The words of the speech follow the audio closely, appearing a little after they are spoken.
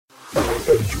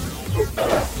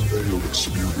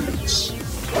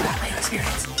Pat Mayo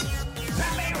Experience.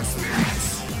 Pat Mayo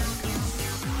Experience.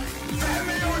 Pat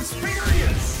Mayo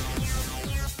Experience.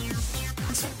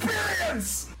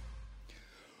 Experience.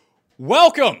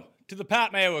 Welcome to the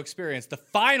Pat Mayo Experience, the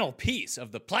final piece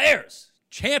of the Players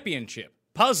Championship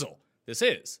puzzle. This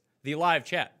is the live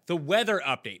chat, the weather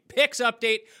update, picks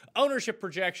update, ownership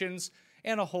projections,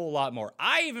 and a whole lot more.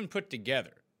 I even put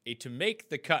together a to make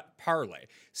the cut parlay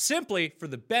simply for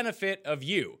the benefit of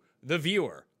you, the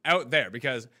viewer out there,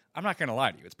 because I'm not going to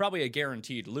lie to you, it's probably a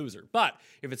guaranteed loser. But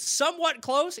if it's somewhat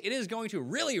close, it is going to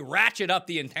really ratchet up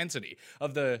the intensity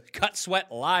of the Cut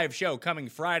Sweat live show coming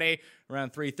Friday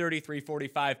around 3:30,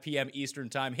 3:45 p.m. Eastern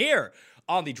Time here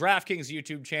on the DraftKings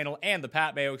YouTube channel and the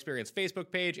Pat Mayo Experience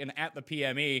Facebook page and at the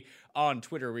PME on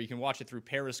Twitter, where you can watch it through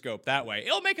Periscope that way.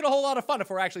 It'll make it a whole lot of fun if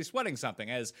we're actually sweating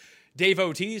something. As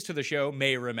devotees to the show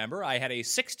may remember, I had a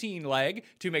 16-leg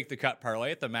to make the cut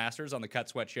parlay at the Masters on the Cut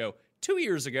Sweat show 2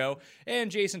 years ago, and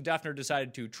Jason Duffner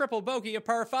decided to triple bogey a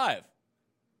par 5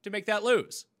 to make that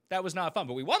lose. That was not fun,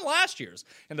 but we won last year's,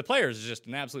 and the Players is just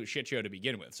an absolute shit show to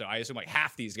begin with, so I assume like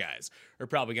half these guys are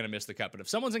probably going to miss the cut, but if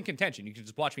someone's in contention, you can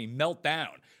just watch me melt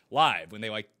down live when they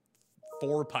like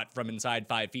 4-putt from inside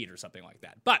 5 feet or something like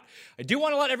that. But I do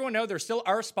want to let everyone know there still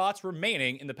are spots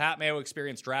remaining in the Pat Mayo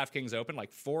Experience DraftKings Open,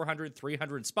 like 400,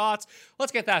 300 spots.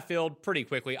 Let's get that filled pretty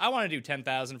quickly. I want to do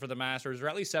 10,000 for the Masters, or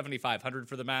at least 7,500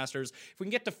 for the Masters. If we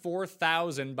can get to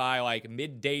 4,000 by like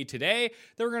midday today,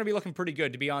 then we're going to be looking pretty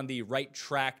good to be on the right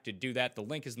track to do that. The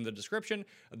link is in the description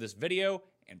of this video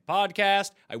and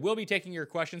podcast. I will be taking your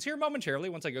questions here momentarily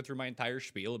once I go through my entire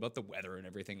spiel about the weather and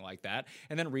everything like that.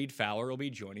 And then Reed Fowler will be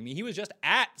joining me. He was just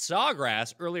at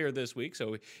Sawgrass earlier this week,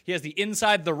 so he has the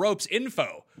inside the ropes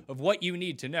info of what you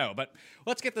need to know. But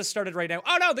let's get this started right now.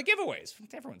 Oh no, the giveaways.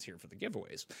 Everyone's here for the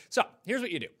giveaways. So here's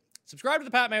what you do. Subscribe to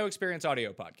the Pat Mayo Experience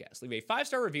audio podcast. Leave a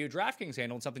 5-star review, DraftKings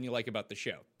handle, and something you like about the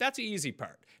show. That's the easy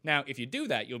part. Now, if you do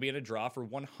that, you'll be in a draw for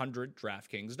 100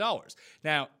 DraftKings dollars.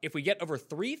 Now, if we get over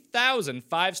 3,000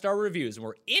 5-star reviews, and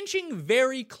we're inching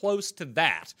very close to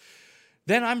that,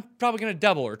 then I'm probably going to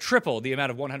double or triple the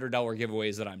amount of $100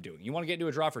 giveaways that I'm doing. You want to get into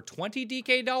a draw for 20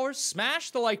 DK dollars?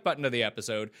 Smash the like button to the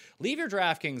episode, leave your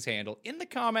DraftKings handle in the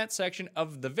comment section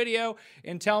of the video,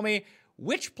 and tell me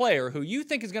which player who you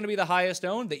think is going to be the highest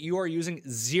owned that you are using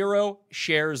 0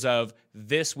 shares of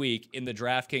this week in the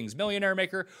DraftKings Millionaire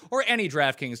Maker or any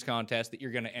DraftKings contest that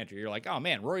you're going to enter. You're like, oh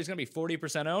man, Rory's going to be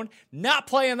 40% owned. Not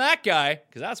playing that guy,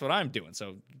 because that's what I'm doing.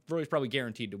 So Rory's probably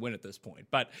guaranteed to win at this point.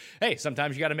 But hey,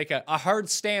 sometimes you got to make a hard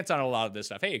stance on a lot of this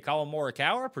stuff. Hey, Colin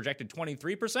Morikawa, projected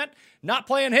 23%. Not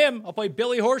playing him. I'll play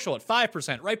Billy Horschel at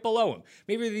 5%, right below him.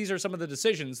 Maybe these are some of the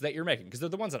decisions that you're making, because they're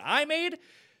the ones that I made.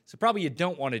 So probably you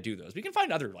don't want to do those. We can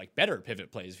find other like better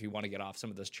pivot plays if you want to get off some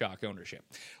of this chalk ownership.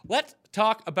 Let's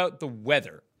talk about the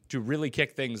weather to really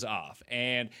kick things off.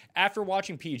 And after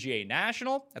watching PGA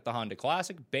National at the Honda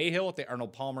Classic, Bay Hill at the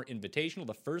Arnold Palmer Invitational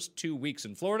the first 2 weeks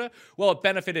in Florida, well, it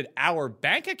benefited our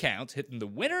bank accounts, hitting the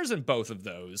winners in both of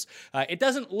those. It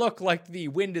doesn't look like the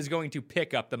wind is going to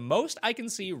pick up. The most I can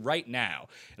see right now,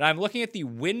 and I'm looking at the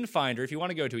Wind Finder. If you want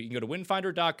to go to it, you can go to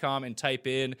windfinder.com and type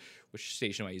in, which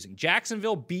station am I using?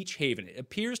 Jacksonville Beach Haven. It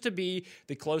appears to be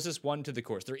the closest one to the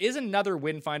course. There is another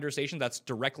Wind Finder station that's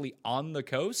directly on the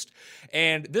coast,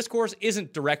 and this course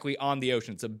isn't directly on the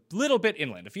ocean. It's a little bit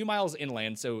inland, a few miles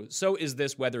inland, so is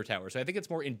this weather tower. So I think it's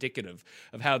more indicative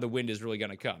of how the wind is really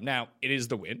going to come. Now, it is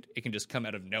the wind. It can just come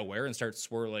out of nowhere and start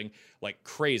swirling like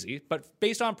crazy, but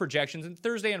based on projections, and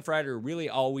Thursday and Friday are really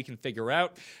all we can figure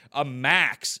out, a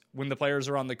max when the players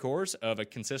are on the course of a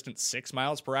consistent 6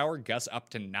 miles per hour, gusts up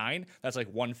to 9. That's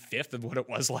like 1/5 of what it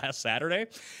was last Saturday.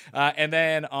 And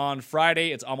then on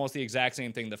Friday, it's almost the exact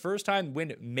same thing. The first time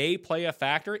wind may play a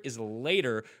factor is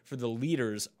later for the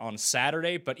leaders on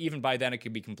Saturday, but even by then it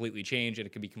could be completely changed and it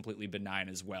could be completely benign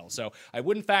as well. So I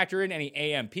wouldn't factor in any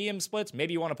AM PM splits.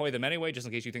 Maybe you want to play them anyway, just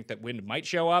in case you think that wind might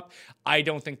show up. I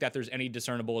don't think that there's any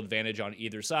discernible advantage on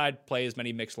either side. Play as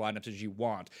many mixed lineups as you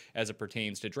want as it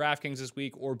pertains to DraftKings this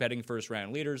week, or betting first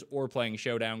round leaders, or playing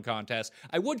showdown contests.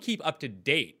 I would keep up to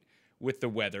date with the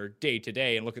weather day to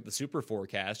day and look at the super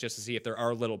forecast just to see if there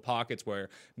are little pockets where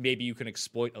maybe you can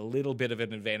exploit a little bit of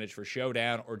an advantage for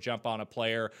showdown, or jump on a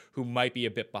player who might be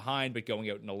a bit behind but going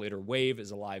out in a later wave is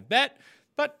a live bet.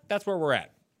 But that's where we're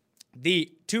at.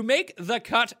 The to make the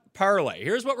cut parlay.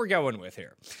 Here's what we're going with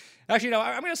here. Actually, no,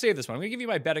 I'm going to save this one. I'm going to give you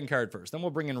my betting card first. Then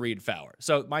we'll bring in Reed Fowler.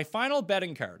 So my final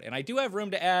betting card, and I do have room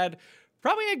to add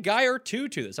probably a guy or two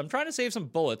to this. I'm trying to save some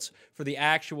bullets for the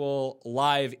actual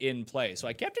live in play. So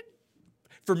I kept it,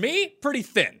 for me, pretty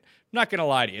thin. I'm not going to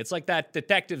lie to you. It's like that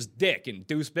detective's dick in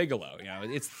Deuce Bigelow. You know,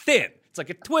 it's thin. It's like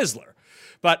a Twizzler.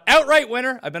 But outright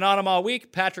winner, I've been on him all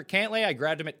week. Patrick Cantlay, I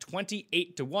grabbed him at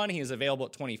 28-1. He is available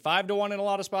at 25-1 in a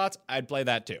lot of spots. I'd play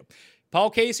that too.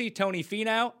 Paul Casey, Tony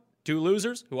Finau, two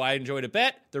losers who I enjoyed a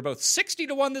bet. They're both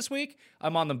 60-1 this week.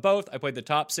 I'm on them both. I played the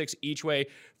top 6 each way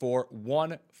for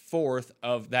 1/4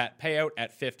 of that payout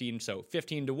at 15. So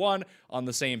 15-1 on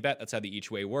the same bet. That's how the each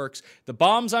way works. The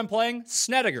bombs I'm playing,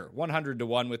 Snedeker,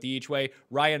 100-1 with the each way.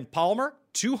 Ryan Palmer,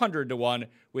 200-1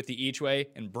 with the each way.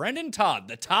 And Brendan Todd,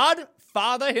 the Todd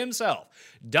father himself,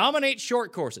 dominates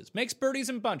short courses, makes birdies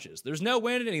in bunches. There's no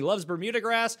wind, and he loves Bermuda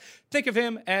grass. Think of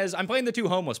him as, I'm playing the two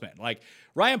homeless men. Like,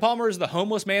 Ryan Palmer is the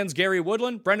homeless man's Gary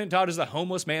Woodland. Brendan Todd is the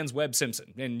homeless man's Webb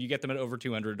Simpson. And you get them at over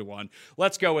 200-1.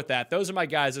 Let's go with that. Those are my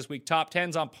guys this week. Top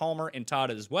 10s on Palmer and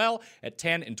Todd as well at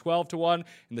 10 and 12-1.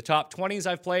 In the top 20s,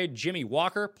 I've played Jimmy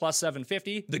Walker, plus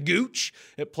 750. The Gooch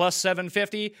at plus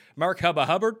 750. Mark Hubba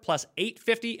Hubbard, plus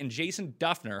 850. And Jason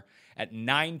Duffner at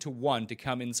 9-1 to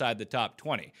come inside the top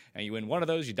 20. And you win one of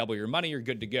those, you double your money, you're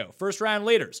good to go. First round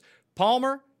leaders,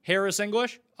 Palmer, Harris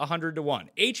English, 100-1.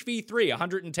 HV3,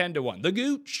 110-1. The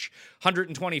Gooch,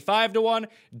 125-1.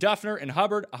 Duffner and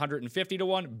Hubbard,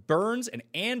 150-1. Burns and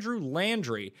Andrew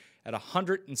Landry at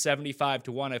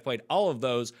 175-1. I played all of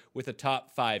those with a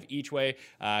top 5 each way.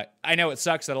 I know it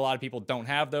sucks that a lot of people don't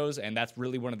have those, and that's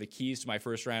really one of the keys to my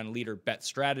first round leader bet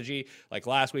strategy. Like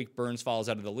last week, Burns falls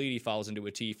out of the lead. He falls into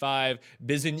a T5.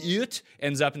 Bizenut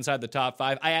ends up inside the top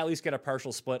 5. I at least get a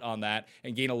partial split on that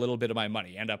and gain a little bit of my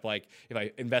money. End up like, if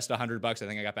I invest $100, I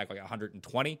think I got back like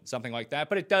 120, something like that.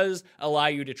 But it does allow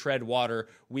you to tread water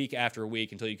week after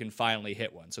week until you can finally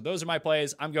hit one. So those are my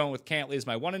plays. I'm going with Cantlay as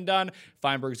my one and done.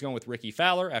 Feinberg's going with Ricky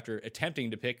Fowler after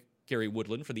attempting to pick Gary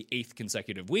Woodland for the 8th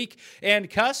consecutive week. And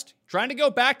Cust, trying to go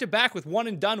back-to-back with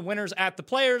one-and-done winners at the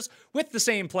Players with the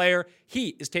same player. He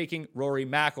is taking Rory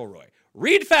McIlroy.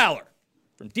 Reed Fowler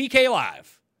from DK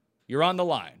Live. You're on the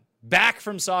line. Back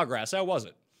from Sawgrass. How was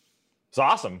it? It's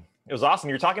awesome. It was awesome.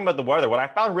 You're talking about the weather. What I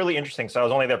found really interesting, so I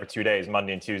was only there for 2 days,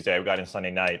 Monday and Tuesday. We got in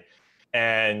Sunday night.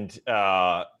 And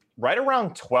right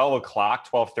around 12 o'clock,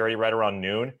 12:30, right around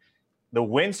noon, the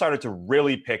wind started to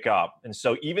really pick up. And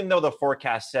so even though the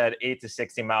forecast said 8 to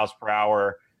 60 miles per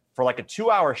hour for like a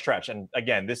 2-hour stretch, and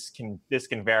again, this can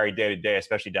vary day to day,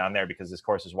 especially down there because this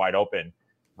course is wide open.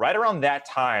 Right around that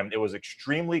time, it was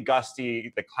extremely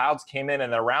gusty. The clouds came in,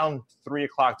 and around 3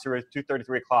 o'clock, 2:30,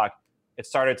 3 o'clock, it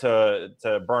started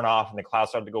to burn off, and the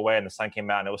clouds started to go away, and the sun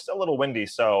came out, and it was still a little windy.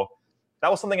 So that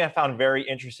was something I found very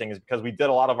interesting, is because we did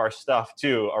a lot of our stuff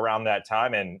too around that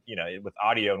time. And, you know, with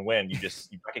audio and wind, you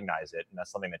recognize it. And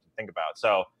that's something that you think about.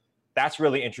 So that's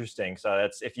really interesting. So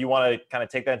that's, if you want to kind of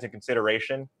take that into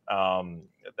consideration,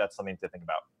 that's something to think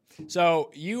about.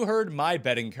 So you heard my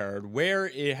betting card. Where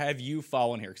have you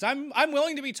fallen here? Because I'm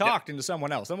willing to be talked into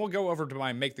someone else. Then we'll go over to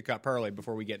my Make the Cut parlay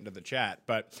before we get into the chat.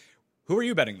 But who are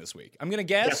you betting this week? I'm going to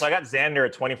guess. Yeah, so I got Xander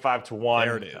at 25-1.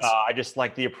 There it is. I just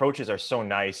like the approaches are so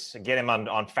nice. Get him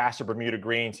on faster Bermuda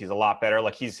greens. He's a lot better.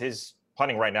 Like his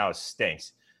putting right now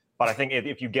stinks. But I think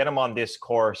if you get him on this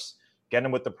course, get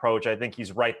him with the approach, I think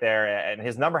he's right there. And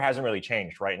his number hasn't really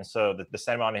changed, right? And so the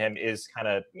sentiment on him is kind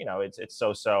of, you know, it's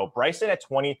so-so. Bryson at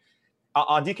 20.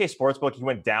 On DK Sportsbook, he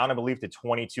went down, I believe, to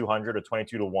 2,200 or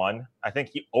 22-1. I think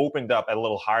he opened up a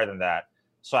little higher than that.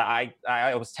 So I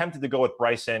was tempted to go with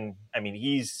Bryson. I mean,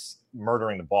 he's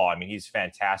murdering the ball. I mean, he's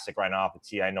fantastic right now off the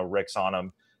tee. I know Rick's on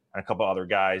him and a couple other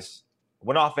guys.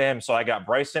 Went off of him, so I got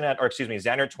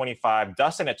Xander at 25,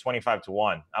 Dustin at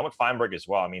 25-1. I went Feinberg as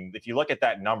well. I mean, if you look at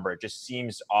that number, it just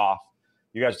seems off.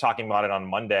 You guys were talking about it on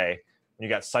Monday when you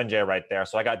got Sanjay right there.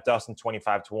 So I got Dustin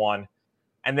 25-1.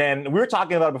 And then we were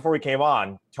talking about it before we came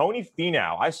on. Tony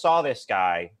Finau, I saw this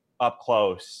guy up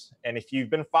close. And if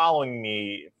you've been following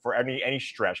me for any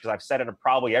stretch, because I've said it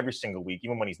probably every single week,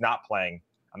 even when he's not playing,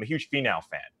 I'm a huge Finau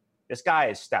fan. This guy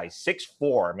is stout. He's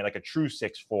 6'4", I mean, like a true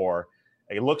 6'4".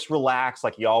 He looks relaxed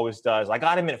like he always does. I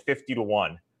got him at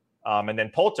 50-1. And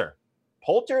then Poulter.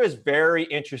 Poulter is very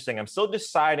interesting. I'm still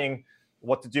deciding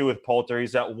what to do with Poulter.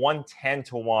 He's at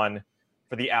 110-1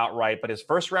 for the outright, but his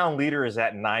first round leader is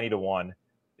at 90-1.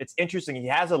 It's interesting. He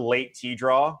has a late tee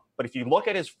draw, but if you look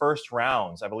at his first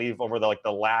rounds, I believe over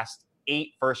the last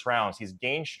 8 first rounds, he's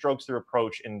gained strokes through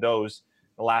approach in those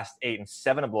the last 8, and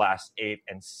 7 of the last 8,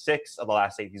 and 6 of the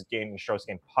last 8 he's gained in strokes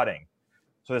gained putting.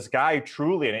 So this guy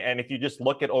truly, and if you just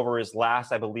look at over his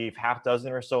last, I believe, half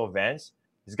dozen or so events,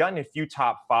 he's gotten a few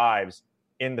top 5s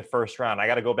in the first round. I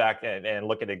got to go back and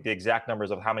look at the exact numbers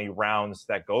of how many rounds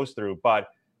that goes through, but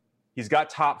he's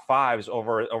got top 5s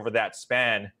over that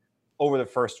span over the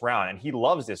first round, and he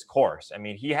loves this course. I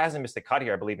mean, he hasn't missed a cut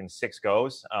here, I believe, in 6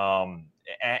 goes. And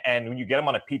when you get him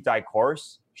on a Pete Dye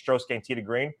course, strokes gained tee to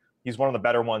green, He's one of the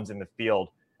better ones in the field,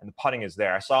 and the putting is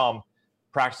there. I saw him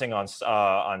practicing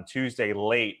on Tuesday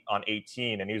late on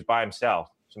 18, and he was by himself.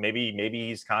 So maybe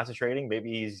he's concentrating,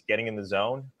 maybe he's getting in the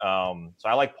zone. So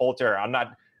I like Poulter.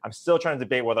 I'm still trying to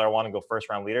debate whether I want to go first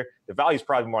round leader. The value is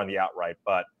probably more on the outright,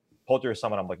 but Poulter is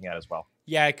someone I'm looking at as well.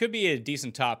 Yeah, it could be a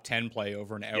decent top 10 play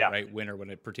over an outright winner when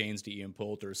it pertains to Ian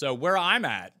Poulter. So where I'm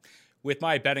at with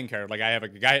my betting card, like I have a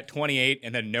guy at 28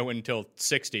 and then no one until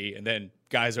 60 and then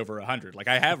guys over 100. Like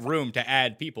I have room to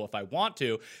add people if I want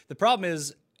to. The problem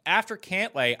is after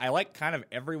Cantlay, I like kind of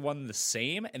everyone the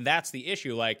same, and that's the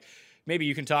issue. Like maybe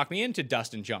you can talk me into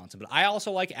Dustin Johnson, but I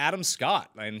also like Adam Scott,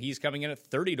 and he's coming in at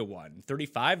 30-1,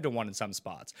 35-1 in some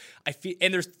spots.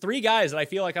 And there's 3 guys that I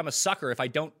feel like I'm a sucker if I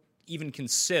don't even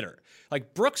consider.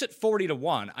 Like Brooks at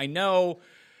 40-1. I know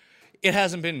it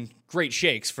hasn't been great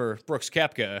shakes for Brooks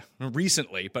Koepka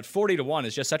recently, but 40-1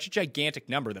 is just such a gigantic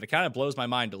number that it kind of blows my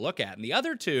mind to look at. And the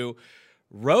other 2,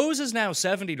 Rose is now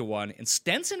 70-1, and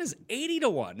Stenson is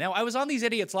 80-1. Now, I was on these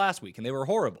idiots last week, and they were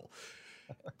horrible.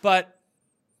 But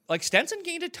like Stenson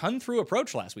gained a ton through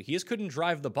approach last week. He just couldn't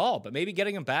drive the ball, but maybe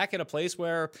getting him back in a place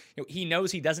where he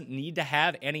knows he doesn't need to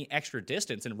have any extra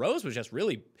distance. And Rose was just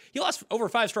he lost over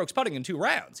 5 strokes putting in 2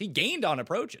 rounds. He gained on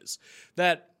approaches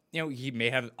that, he may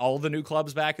have all the new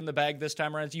clubs back in the bag this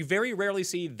time around. You very rarely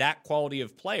see that quality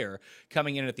of player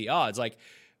coming in at the odds. Like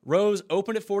Rose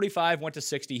opened at 45, went to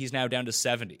 60. He's now down to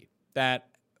 70. That,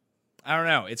 I don't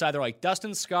know. It's either like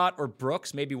Dustin Scott or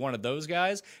Brooks, maybe one of those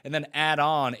guys, and then add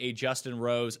on a Justin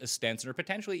Rose, a Stenson, or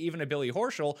potentially even a Billy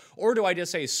Horschel. Or do I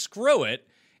just say screw it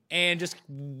and just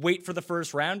wait for the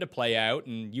first round to play out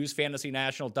and use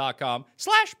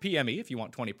fantasynational.com/PME if you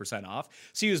want 20% off.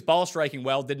 See who's ball striking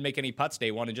well, didn't make any putts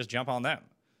day one, and just jump on them.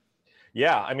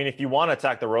 Yeah, I mean, if you want to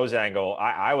attack the Rose angle,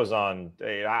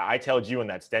 I told you in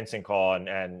that Stenson call,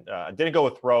 and I didn't go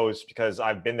with Rose because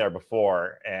I've been there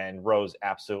before, and Rose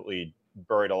absolutely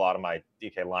buried a lot of my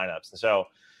DK lineups. And so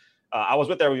I was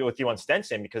with you on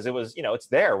Stenson because it was, it's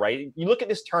there, right? You look at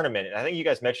this tournament, and I think you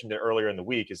guys mentioned it earlier in the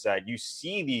week, is that you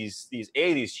see these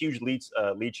huge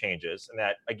lead changes, and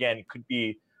that again could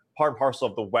be part and parcel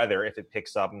of the weather if it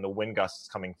picks up and the wind gusts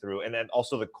coming through, and then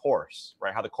also the course,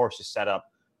 right? How the course is set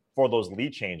up for those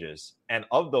lead changes. And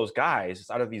of those guys, it's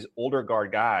out of these older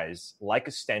guard guys like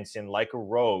a Stenson, like a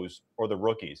Rose, or the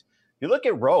rookies. If you look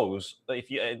at Rose,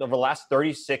 over the last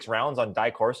 36 rounds on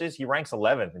die courses, he ranks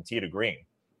 11th in tee to green.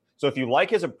 So if you like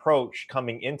his approach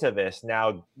coming into this,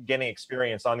 now getting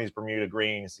experience on these Bermuda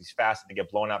greens, he's fast to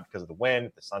get blown out because of the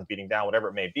wind, the sun's beating down, whatever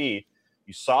it may be.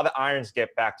 You saw the irons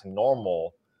get back to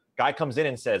normal. Guy comes in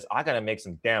and says, I got to make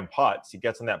some damn putts. He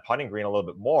gets on that putting green a little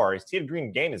bit more. His tee to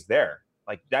green game is there.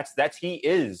 Like he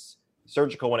is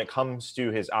surgical when it comes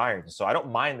to his irons. So I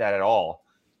don't mind that at all.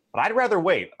 But I'd rather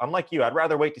wait. Unlike you, I'd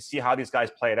rather wait to see how these guys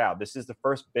play it out. This is the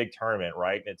first big tournament,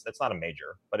 right? It's not a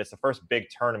major, but it's the first big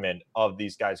tournament of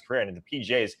these guys' career. And the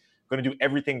PGA is going to do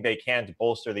everything they can to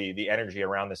bolster the energy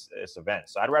around this event.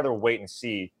 So I'd rather wait and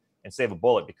see and save a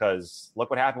bullet, because look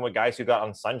what happened with guys who got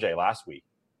on Sanjay last week.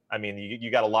 I mean, you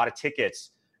got a lot of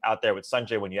tickets out there with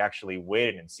Sanjay when you actually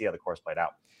waited and see how the course played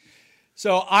out.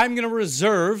 So I'm going to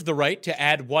reserve the right to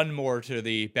add one more to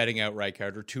the betting outright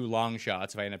card, or 2 long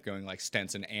shots if I end up going like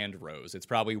Stenson and Rose. It's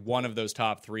probably one of those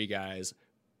top 3 guys,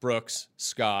 Brooks,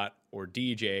 Scott, or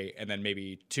DJ, and then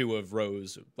maybe 2 of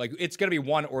Rose. Like it's going to be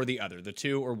one or the other, the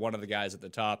 2 or one of the guys at the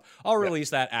top. I'll release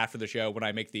that after the show when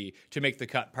I make the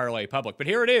cut parlay public. But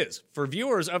here it is for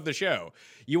viewers of the show.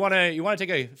 You want to take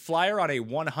a flyer on a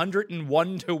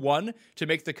 101-1 to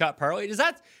make the cut parlay? Does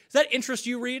that interest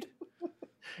you, Reed?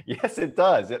 Yes, it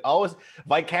does. It always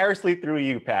vicariously through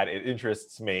you, Pat. It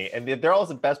interests me, and they're always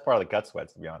the best part of the gut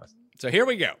sweats, to be honest. So here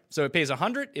we go. So it pays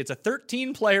 $100. It's a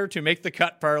 13 player to make the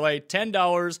cut parlay.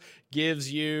 $10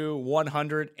 gives you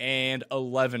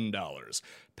 $111.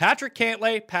 Patrick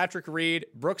Cantlay, Patrick Reed,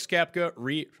 Brooks Koepka,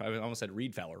 I almost said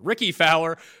Reed Fowler, Ricky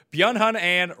Fowler, Byung-Hun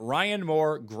An, Ryan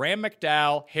Moore, Graham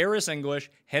McDowell, Harris English,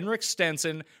 Henrik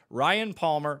Stenson, Ryan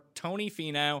Palmer, Tony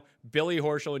Finau, Billy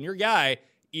Horschel, and your guy,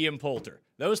 Ian Poulter.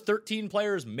 Those 13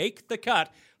 players make the cut.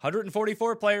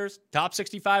 144 players, top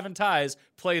 65 in ties,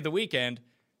 play the weekend.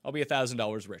 I'll be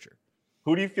 $1,000 richer.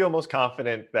 Who do you feel most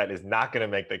confident that is not going to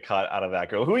make the cut out of that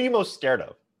group? Who are you most scared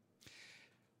of?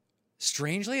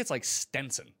 Strangely, it's like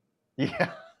Stenson.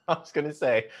 Yeah, I was going to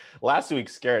say last week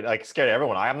scared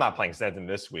everyone. I'm not playing Stenson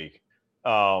this week.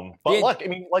 But look, I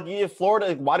mean,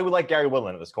 Florida, why do we like Gary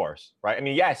Woodland at this course, right? I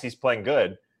mean, yes, he's playing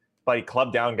good, but he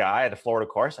clubbed down guy at the Florida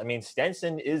course. I mean,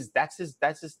 Stenson that's his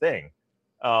thing.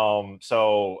 I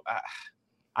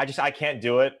can't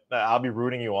do it. I'll be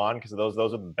rooting you on because those are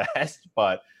the best,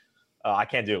 but I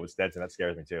can't do it with Stenson. That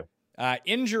scares me too.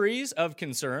 Injuries of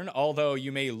concern, although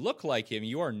you may look like him,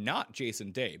 you are not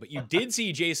Jason Day, but you did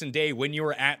see Jason Day when you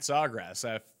were at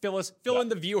Sawgrass. Fill in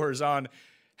the viewers on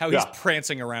how he's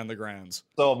prancing around the grounds.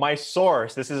 So my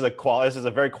source, this is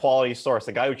a very quality source.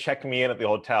 The guy who checked me in at the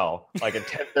hotel, like at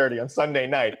 10:30 on Sunday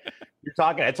night. You're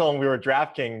talking. I told him we were at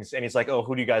DraftKings, and he's like, "Oh,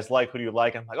 who do you guys like? Who do you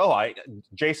like?" I'm like,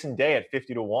 Jason Day at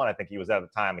 50-1. I think he was at the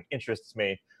time. It interests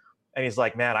me. And he's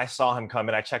like, "Man, I saw him come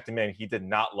in. I checked him in. He did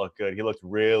not look good. He looked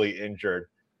really injured.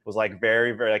 It was like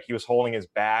very, very like he was holding his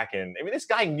back. And I mean, this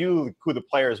guy knew who the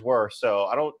players were. So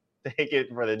I don't take it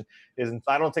for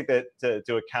I don't take that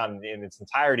to account in its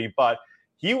entirety. But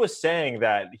he was saying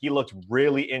that he looked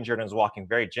really injured and was walking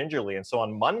very gingerly. And so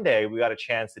on Monday, we got a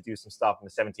chance to do some stuff in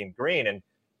the 17th green. And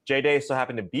Jay Day so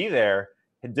happened to be there.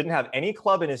 He didn't have any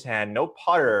club in his hand, no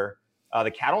putter. I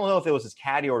don't know if it was his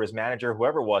caddy or his manager,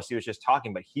 whoever it was. He was just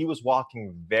talking, but he was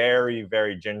walking very,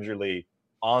 very gingerly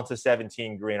onto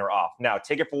 17 green or off. Now,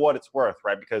 take it for what it's worth,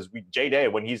 right? Because Jay Day,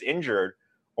 when he's injured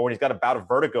or when he's got a bout of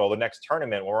vertigo the next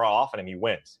tournament, when we're all off on him, he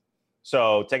wins.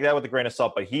 So take that with a grain of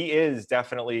salt. But he is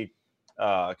definitely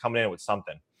coming in with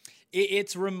something.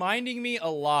 It's reminding me a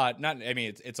lot.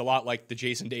 It's a lot like the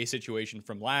Jason Day situation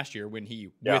from last year when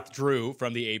he withdrew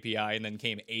from the API and then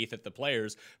came 8th at the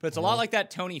Players. But it's a lot like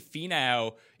that Tony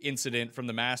Finau incident from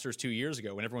the Masters 2 years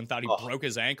ago when everyone thought he broke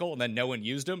his ankle and then no one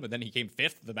used him, and then he came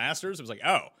 5th at the Masters. It was like,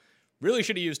 oh, really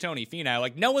should have used Tony Finau.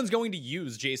 Like, no one's going to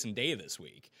use Jason Day this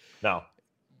week. No.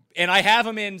 And I have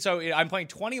him in, so I'm playing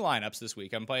 20 lineups this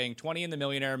week. I'm playing 20 in the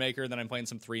Millionaire Maker, then I'm playing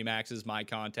some 3 maxes, my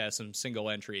contest, some single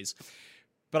entries.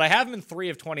 But I have him in 3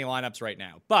 of 20 lineups right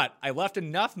now. But I left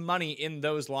enough money in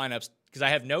those lineups because I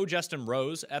have no Justin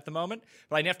Rose at the moment.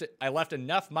 But I left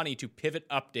enough money to pivot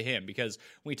up to him because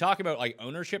when we talk about like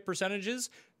ownership percentages,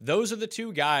 those are the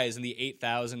 2 guys in the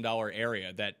 $8,000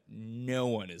 area that no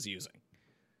one is using.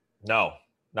 No,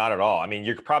 not at all. I mean,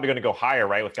 you're probably going to go higher,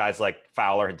 right, with guys like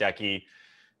Fowler, Hideki,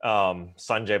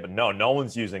 Sanjay. But no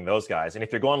one's using those guys. And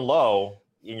if you're going low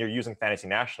and you're using Fantasy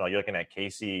National, you're looking at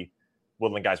Casey,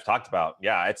 Woodland guys we talked about.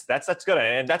 Yeah, that's good.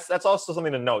 And that's also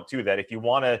something to note too, that if you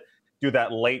want to do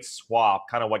that late swap,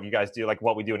 kind of what you guys do, like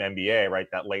what we do in NBA, right?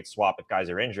 That late swap if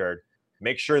guys are injured,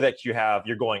 make sure that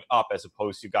you're going up as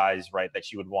opposed to guys, right,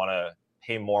 that you would want to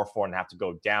pay more for and have to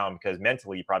go down, because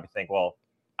mentally you probably think, well,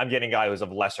 I'm getting a guy who's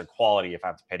of lesser quality if I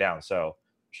have to pay down. So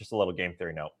just a little game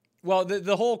theory note. Well,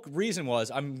 the whole reason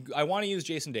was I want to use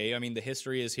Jason Day. I mean, the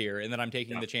history is here, and then I'm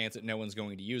taking the chance that no one's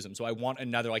going to use him. So I want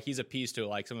another, like, he's a piece to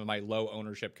like some of my low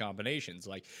ownership combinations.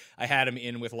 Like I had him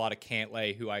in with a lot of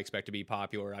Cantlay, who I expect to be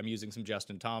popular. I'm using some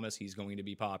Justin Thomas. He's going to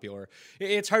be popular.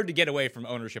 It's hard to get away from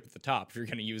ownership at the top if you're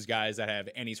going to use guys that have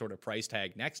any sort of price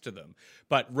tag next to them.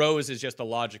 But Rose is just the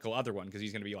logical other one because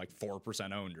he's going to be like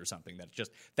 4% owned or something.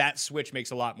 That switch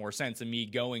makes a lot more sense than me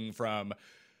going from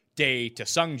Day to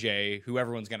Sungjae, who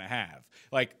everyone's going to have.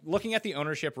 Like, looking at the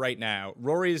ownership right now,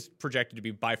 Rory's projected to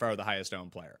be by far the highest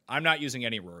owned player. I'm not using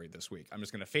any Rory this week. I'm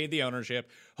just going to fade the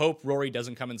ownership, hope Rory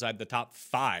doesn't come inside the top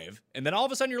 5, and then all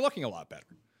of a sudden you're looking a lot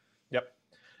better. Yep.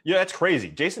 Yeah, that's crazy.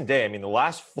 Jason Day, I mean, the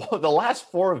last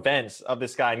 4 events of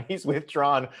this guy, and he's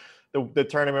withdrawn the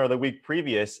tournament or the week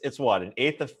previous. It's what, an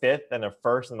 8th, a 5th, and a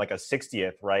 1st, and like a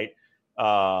 60th, right?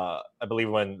 I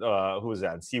believe when who was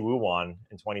that? Siwoo won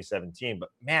in 2017. But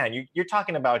man, you're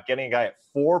talking about getting a guy at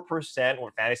 4%,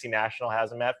 where Fantasy National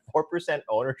has him at 4%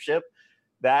 ownership.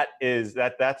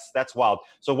 That's wild.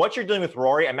 So what you're doing with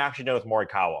Rory, I'm actually doing with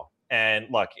Morikawa. And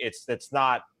look, it's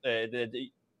not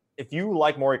if you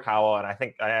like Morikawa,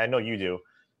 and I know you do,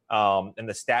 and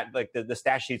the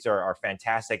stat sheets are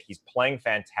fantastic. He's playing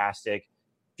fantastic.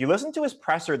 If you listen to his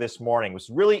presser this morning, it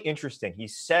was really interesting. He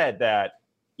said that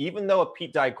even though a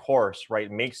Pete Dye course, right,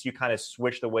 makes you kind of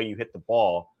switch the way you hit the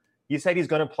ball, he said he's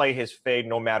going to play his fade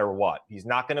no matter what. He's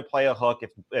not going to play a hook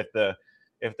if the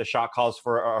shot calls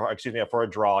for a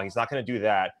draw. He's not going to do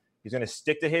that. He's going to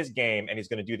stick to his game, and he's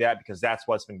going to do that because that's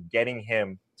what's been getting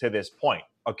him to this point.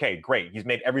 Okay, great. He's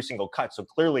made every single cut, so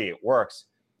clearly it works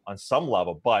on some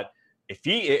level. But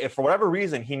if for whatever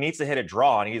reason he needs to hit a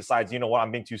draw and he decides, you know what,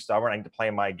 I'm being too stubborn, I need to play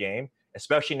my game,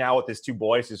 especially now with his 2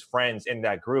 boys, his friends in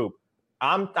that group,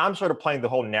 I'm sort of playing the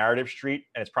whole narrative street,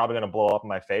 and it's probably going to blow up in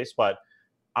my face. But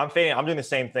I'm doing the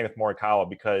same thing with Morikawa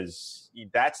because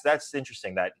that's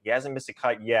interesting that he hasn't missed a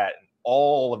cut yet. And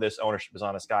all of this ownership is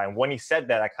on this guy. And when he said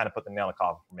that, I kind of put the nail in the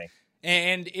coffin for me.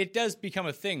 And it does become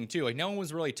a thing, too. Like, no one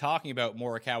was really talking about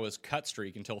Morikawa's cut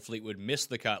streak until Fleetwood missed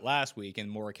the cut last week,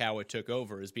 and Morikawa took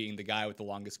over as being the guy with the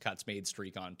longest cuts made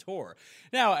streak on tour.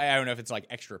 Now, I don't know if it's like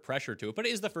extra pressure to it, but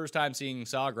it is the first time seeing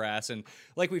Sawgrass. And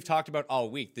like we've talked about all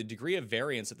week, the degree of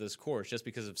variance at this course, just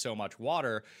because of so much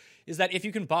water, is that if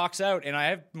you can box out, and I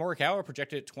have Morikawa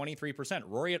projected at 23%,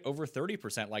 Rory at over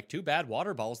 30%, like 2 bad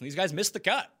water balls, and these guys missed the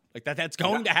cut. Like that's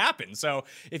going to happen. So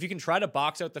if you can try to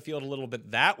box out the field a little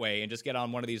bit that way and just get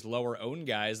on one of these lower owned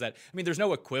guys that, I mean, there's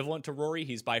no equivalent to Rory.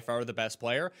 He's by far the best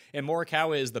player. And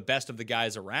Morikawa is the best of the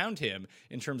guys around him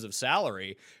in terms of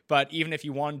salary. But even if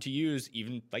you wanted to use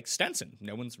even like Stenson,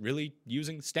 no one's really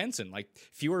using Stenson. Like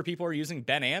fewer people are using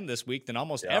Ben An this week than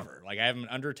almost ever. Like I have him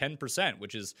under 10%,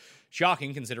 which is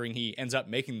shocking considering he ends up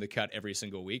making the cut every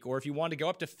single week. Or if you want to go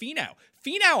up to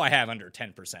Finau I have under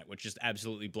 10%, which just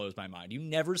absolutely blows my mind. You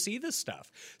never see this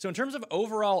stuff. So in terms of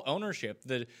overall ownership,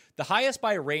 the highest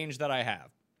by range that I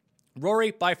have,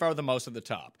 Rory by far the most at the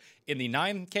top. In the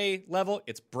 9K level,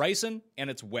 it's Bryson and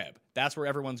it's Webb. That's where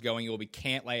everyone's going. It will be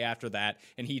Cantlay after that,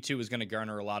 and he too is going to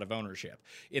garner a lot of ownership.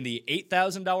 In the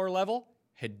 $8,000 level,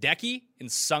 Hideki and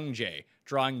Sungjae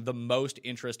drawing the most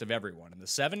interest of everyone. In the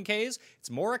 7Ks, it's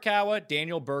Morikawa,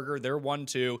 Daniel Berger, they're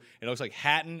 1-2. It looks like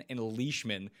Hatton and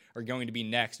Leishman are going to be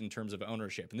next in terms of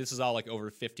ownership. And this is all like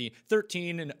over 15,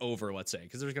 13 and over, let's say,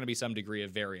 because there's going to be some degree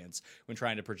of variance when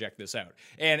trying to project this out.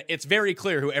 And it's very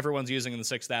clear who everyone's using in the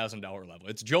 $6,000 level.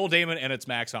 It's Joel Damon and it's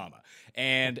Max Homa.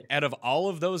 And out of all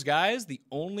of those guys, the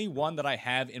only one that I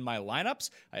have in my lineups,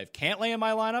 I have Cantlay in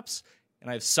my lineups, and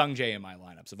I have Sungjae in my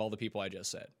lineups. Of all the people I just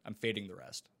said, I'm fading the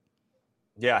rest.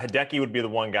 Yeah, Hideki would be the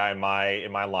one guy in my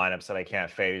lineups that I can't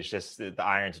fade. It's just the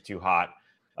irons are too hot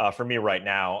for me right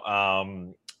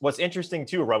now. What's interesting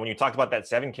too, right, when you talked about that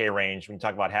 7K range, when you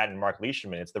talk about Hatton and Mark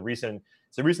Leishman, it's the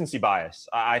recency bias.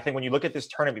 I think when you look at this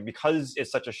tournament, because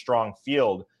it's such a strong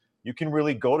field, you can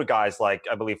really go to guys like,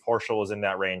 I believe Horschel was in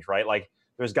that range, right? Like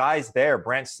there's guys there,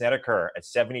 Brandt Snedeker at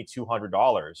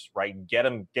 $7,200, right?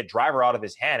 Get driver out of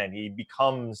his hand, and he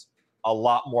becomes a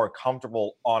lot more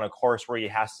comfortable on a course where he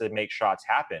has to make shots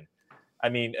happen. I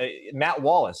mean, Matt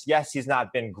Wallace, yes, he's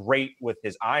not been great with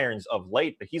his irons of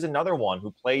late, but he's another one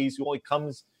who only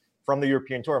comes from the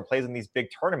European Tour and plays in these big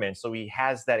tournaments, so he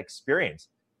has that experience.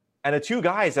 And the two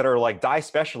guys that are like die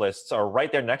specialists are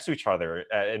right there next to each other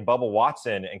in Bubba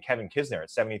Watson and Kevin Kisner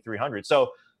at 7,300. So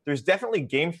there's definitely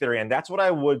game theory, and that's what I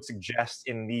would suggest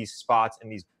in these spots, in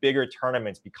these bigger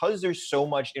tournaments, because there's so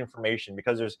much information,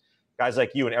 because there's guys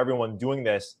like you and everyone doing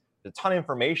this, a ton of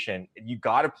information. You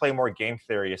got to play more game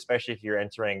theory, especially if you're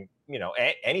entering,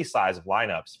 any size of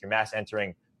lineups. If you're mass entering,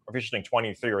 or if you're shooting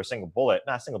 23 or a single bullet,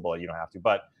 not a single bullet, you don't have to,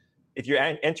 but if you're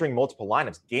entering multiple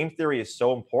lineups, game theory is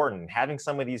so important. Having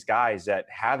some of these guys that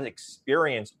have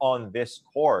experience on this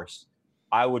course,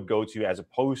 I would go to, as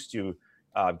opposed to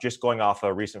just going off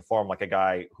a recent form, like a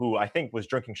guy who I think was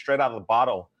drinking straight out of the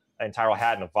bottle an Tyrrell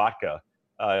Hatton of vodka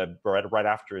right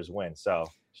after his win. So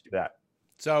just do that.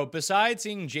 So besides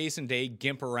seeing Jason Day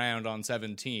gimp around on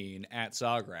 17 at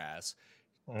Sawgrass,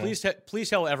 please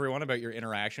tell everyone about your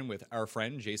interaction with our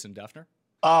friend Jason Dufner.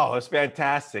 Oh, it was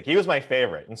fantastic. He was my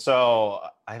favorite. And so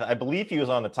I believe he was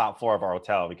on the top floor of our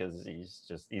hotel because he's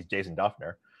Jason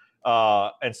Dufner.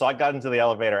 And so I got into the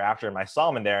elevator after him. I saw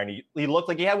him in there, and he looked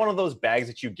like he had one of those bags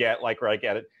that you get like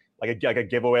a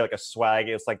giveaway, like a swag.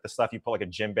 It's like the stuff you put like a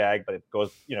gym bag, but it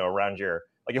goes, around you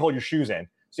hold your shoes in.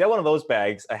 So you had one of those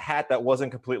bags, a hat that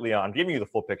wasn't completely on. I'm giving you the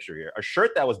full picture here. A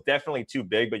shirt that was definitely too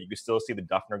big, but you could still see the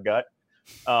Dufner gut.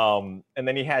 And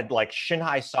then he had like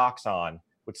shin-high socks on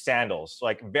with sandals,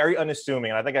 like very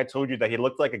unassuming. And I think I told you that he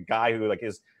looked like a guy who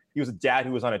he was a dad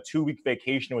who was on a 2-week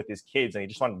vacation with his kids, and he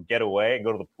just wanted to get away and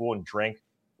go to the pool and drink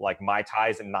like Mai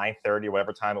Tais at 9:30 or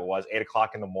whatever time it was, 8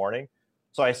 o'clock in the morning.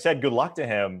 So I said good luck to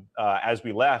him as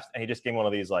we left, and he just gave me one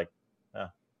of these like,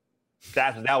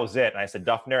 that was it. And I said,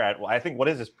 Dufner, I think, what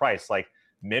is his price? Like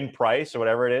min price or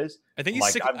whatever it is? I think he's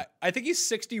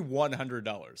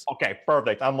 $6,100. Okay,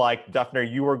 perfect. I'm like,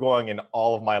 Dufner, you are going in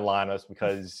all of my lineups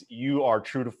because you are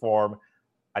true to form.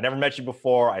 I never met you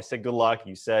before. I said good luck.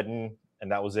 You said, and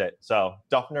that was it. So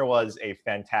Dufner was a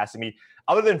fantastic meet.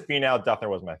 Other than Finau,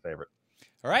 Dufner was my favorite.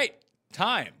 All right,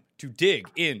 time to dig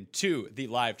into the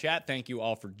live chat. Thank you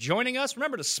all for joining us.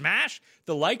 Remember to smash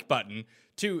the like button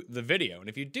to the video. And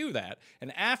if you do that,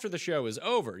 and after the show is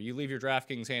over, you leave your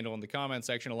DraftKings handle in the comment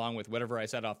section along with whatever I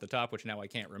said off the top, which now I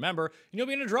can't remember, and you'll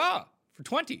be in a draw for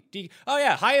 20.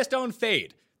 Highest owned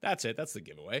fade. That's it. That's the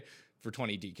giveaway. for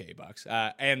 20 DK bucks.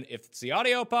 And if it's the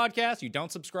audio podcast, you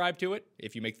don't subscribe to it.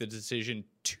 If you make the decision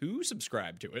to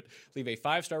subscribe to it, leave a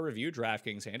 5-star review,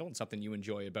 DraftKings handle, and something you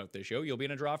enjoy about this show. You'll be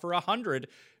in a draw for $100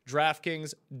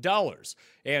 DraftKings dollars.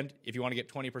 And if you want to get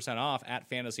 20% off at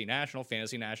Fantasy National,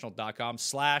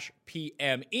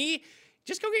 fantasynational.com/PME.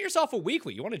 Just go get yourself a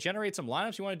weekly. You want to generate some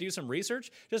lineups? You want to do some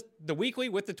research? Just the weekly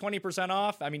with the 20%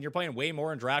 off. I mean, you're playing way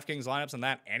more in DraftKings lineups than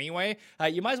that anyway.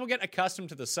 You might as well get accustomed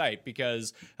to the site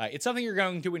because it's something you're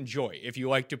going to enjoy if you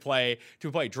like to play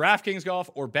DraftKings golf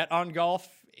or bet on golf,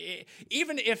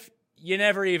 even if you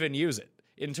never even use it.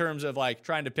 In terms of like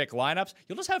trying to pick lineups,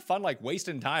 you'll just have fun like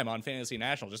wasting time on Fantasy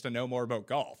National just to know more about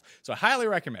golf. So I highly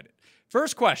recommend it.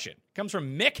 First question comes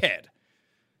from Mickhead.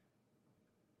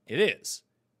 It is.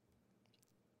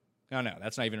 No,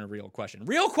 that's not even a real question.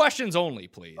 Real questions only,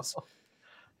 please.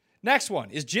 Next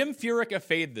one. Is Jim Furyk a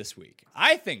fade this week?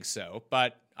 I think so,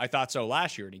 but I thought so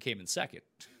last year and he came in second.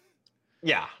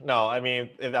 Yeah, no, I mean,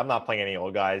 I'm not playing any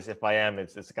old guys. If I am,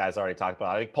 it's the guys I already talked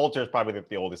about. I think Poulter is probably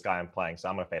the oldest guy I'm playing, so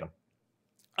I'm going to fade him.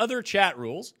 Other chat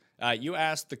rules. You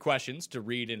asked the questions to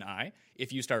Reed and I.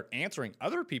 If you start answering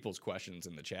other people's questions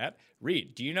in the chat,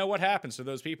 Reed, do you know what happens to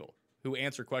those people who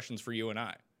answer questions for you and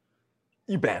I?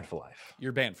 You're banned for life.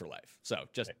 You're banned for life. So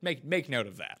just make note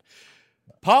of that.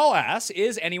 Paul asks,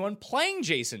 is anyone playing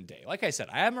Jason Day? Like I said,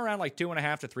 I have him around like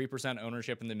 2.5 to 3%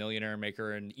 ownership in the Millionaire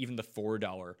Maker and even the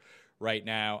 $4 right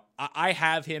now. I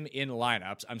have him in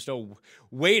lineups. I'm still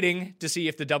waiting to see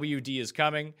if the WD is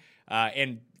coming.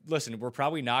 And listen, we're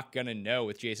probably not going to know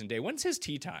with Jason Day. When's his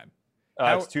tee time?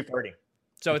 It's 2:30.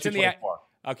 So it's in the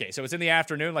so it's in the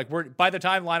afternoon. Like by the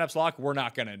time lineups lock, we're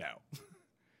not going to know.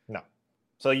 No.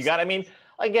 So you got, I mean,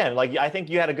 again, like I think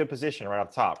you had a good position right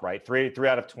up top, right? 3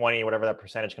 out of 20, whatever that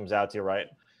percentage comes out to, right?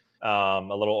 A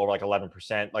little over like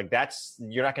 11%. Like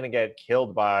you're not going to get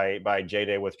killed by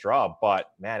J-Day withdrawal.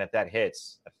 But man, if that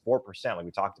hits at 4%, like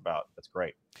we talked about, that's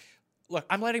great. Look,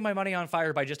 I'm lighting my money on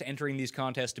fire by just entering these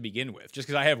contests to begin with. Just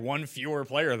because I have one fewer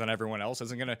player than everyone else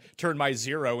isn't going to turn my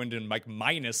 0 into like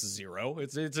 -0.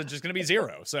 It's just going to be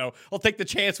 0. So I'll take the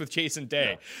chance with Jason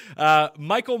Day. Yeah.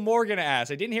 Michael Morgan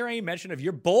asks, I didn't hear any mention of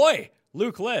your boy,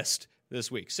 Luke List, this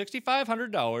week.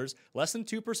 $6,500, less than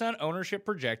 2% ownership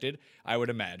projected, I would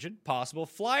imagine. Possible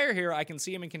flyer here. I can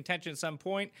see him in contention at some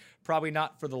point. Probably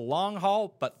not for the long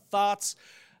haul, but thoughts?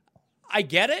 I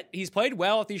get it. He's played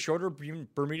well at these shorter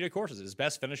Bermuda courses. His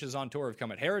best finishes on tour have come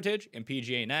at Heritage and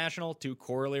PGA National, 2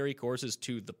 corollary courses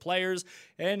to the Players,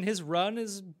 and his run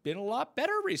has been a lot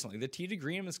better recently. The tee to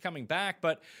green is coming back,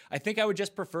 but I think I would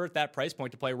just prefer at that price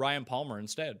point to play Ryan Palmer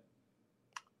instead.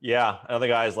 Yeah, other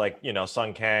guys like,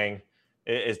 Sung Kang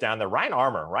is down there. Ryan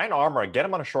Armour, get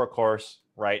him on a short course,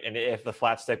 right? And if the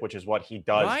flat stick, which is what he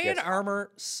does. Ryan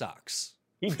Armour sucks.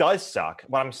 He does suck.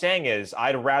 What I'm saying is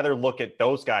I'd rather look at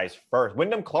those guys first.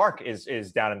 Wyndham Clark is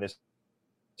down in this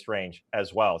range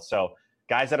as well. So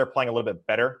guys that are playing a little bit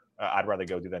better, I'd rather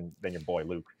go do than your boy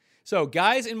Luke. So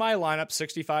guys in my lineup,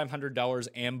 $6,500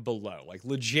 and below, like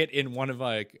legit in one of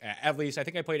at least, I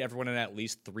think I played everyone in at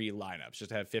least 3 lineups just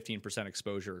to have 15%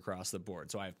 exposure across the board.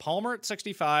 So I have Palmer at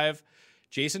 65,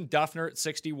 Jason Duffner at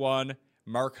 61,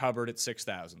 Mark Hubbard at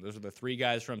 6,000. Those are the 3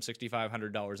 guys from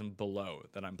 $6,500 and below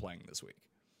that I'm playing this week.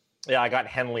 Yeah, I got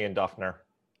Henley and Duffner.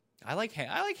 I like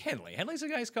Henley. Henley's a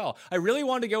nice call. I really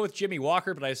wanted to go with Jimmy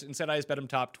Walker, but instead I just bet him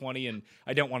top 20, and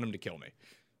I don't want him to kill me.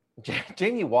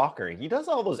 Jamie Walker, he does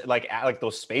all those like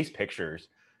those space pictures.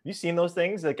 You seen those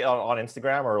things like on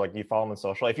Instagram or like you follow him on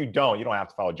social? If you don't have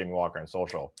to follow Jimmy Walker on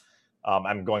social.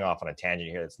 I'm going off on a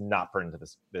tangent here. It's not pertinent to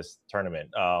this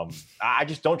tournament. I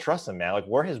just don't trust him, man. Like,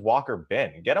 where has Walker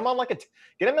been? Get him on get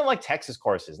him in like Texas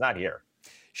courses, not here.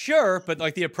 Sure, but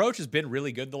like the approach has been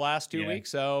really good the last 2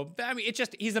 weeks. So I mean,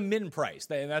 he's a min price,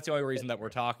 and that's the only reason that we're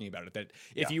talking about it. That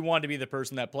if you want to be the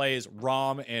person that plays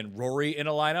Rahm and Rory in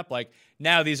a lineup, like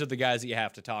now these are the guys that you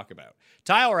have to talk about.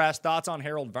 Tyler asked thoughts on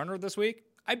Harold Varner this week.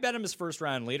 I bet him his first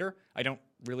round leader. I don't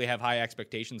really have high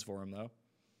expectations for him though.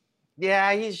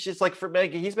 Yeah, he's just like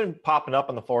he's been popping up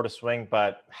on the Florida swing,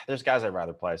 but there's guys I'd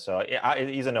rather play. So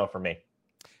he's a no for me.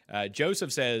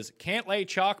 Joseph says, can't lay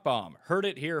chalk bomb. Heard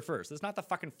it here first. That's not the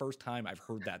fucking first time I've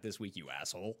heard that this week, you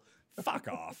asshole. Fuck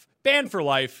off. Banned for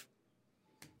life.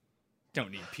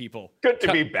 Don't need people. Good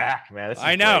to be back, man.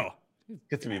 I know. Great.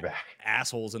 Good to be back.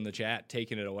 Assholes in the chat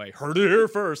taking it away. Heard it here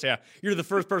first. Yeah, you're the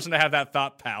first person to have that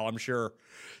thought, pal, I'm sure.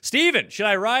 Steven, should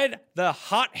I ride the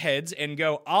hotheads and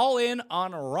go all in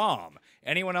on Rahm?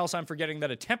 Anyone else I'm forgetting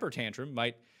that a temper tantrum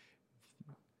might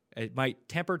It might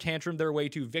temper tantrum their way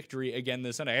to victory again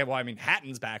this Sunday. Well, I mean,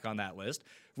 Hatton's back on that list.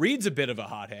 Reed's a bit of a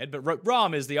hothead, but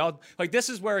Rahm is this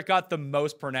is where it got the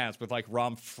most pronounced with like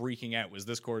Rahm freaking out was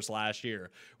this course last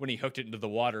year when he hooked it into the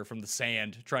water from the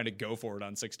sand trying to go for it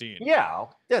on 16. Yeah,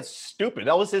 that's stupid.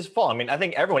 That was his fault. I mean, I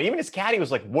think everyone, even his caddy was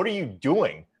like, what are you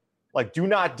doing? Like, do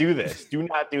not do this. Do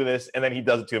not do this. And then he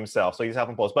does it to himself. So he's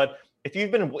self-imposed. But if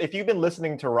you've been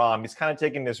listening to Rahm, he's kind of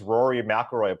taking this Rory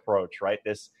McIlroy approach, right?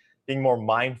 This being more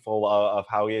mindful of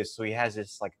how he is. So he has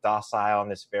this like docile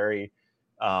and this very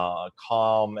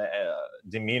calm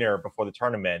demeanor before the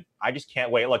tournament. I just can't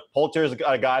wait. Look, Poulter's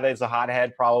a guy that's a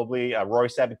hothead probably. Rory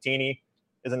Sabatini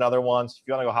is another one. So if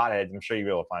you want to go hotheads, I'm sure you'll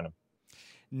be able to find him.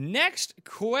 Next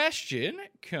question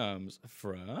comes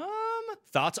from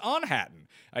thoughts on Hatton.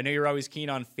 I know you're always keen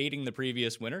on fading the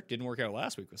previous winner. Didn't work out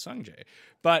last week with Sungjae.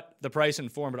 But the price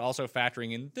and form, but also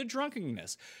factoring in the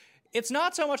drunkenness. It's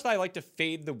not so much that I like to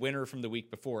fade the winner from the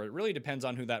week before. It really depends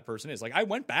on who that person is. Like, I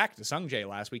went back to Sungjae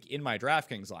last week in my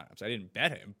DraftKings lineups. I didn't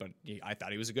bet him, but I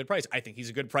thought he was a good price. I think he's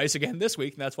a good price again this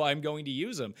week, and that's why I'm going to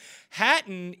use him.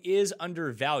 Hatton is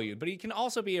undervalued, but he can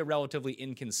also be a relatively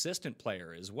inconsistent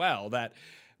player as well. That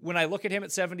when I look at him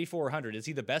at 7,400, is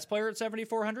he the best player at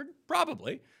 7,400?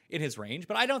 Probably in his range,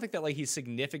 but I don't think that like he's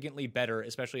significantly better,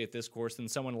 especially at this course, than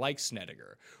someone like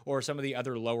Snedeker or some of the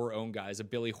other lower owned guys, a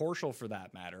Billy Horschel for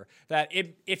that matter. That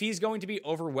if he's going to be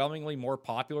overwhelmingly more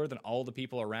popular than all the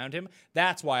people around him,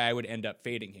 that's why I would end up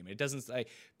fading him. It doesn't say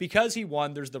because he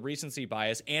won, there's the recency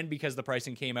bias, and because the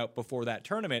pricing came out before that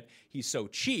tournament, he's so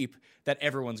cheap that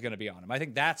everyone's going to be on him. I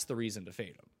think that's the reason to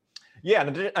fade him. Yeah,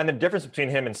 and the difference between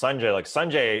him and Sungjae, like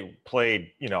Sungjae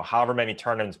played, however many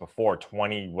tournaments before,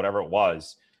 20, whatever it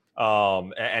was.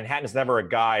 And Hatton's never a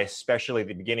guy, especially at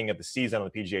the beginning of the season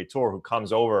on the PGA Tour, who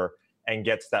comes over and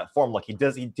gets that form. Like he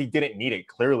didn't need it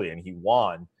clearly, and he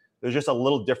won. There's just a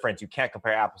little difference. You can't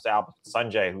compare apples to apples to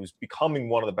Sungjae, who's becoming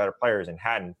one of the better players, and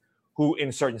Hatton, who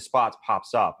in certain spots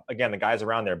pops up. Again, the guys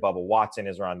around there, Bubba Watson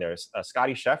is around there.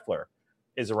 Scotty Scheffler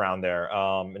is around there.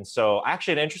 And so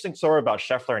actually an interesting story about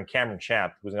Scheffler and Cameron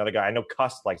Champ, who's another guy. I know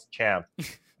Cuss likes Champ.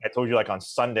 I told you like on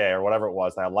Sunday or whatever it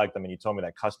was that I liked them, and you told me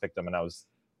that Cuss picked them, and I was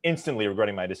instantly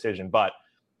regretting my decision. But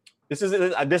this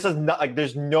is not like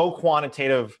there's no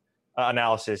quantitative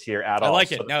analysis here at all. I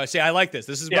like it. No, see, I like this.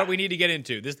 This is what we need to get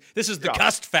into. This is the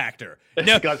Cust factor.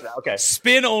 No, okay.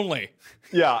 Spin only.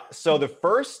 Yeah. So the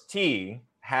first tee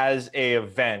has a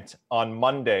event on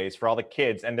Mondays for all the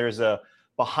kids, and there's a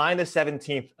behind the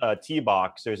 17th tee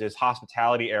box, there's this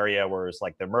hospitality area where it's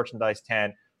like the merchandise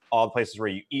tent, all the places where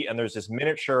you eat, and there's this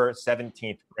miniature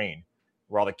 17th green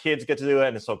where all the kids get to do it.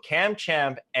 And so Cam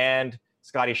Champ and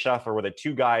Scotty Scheffler were the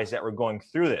two guys that were going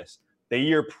through this. The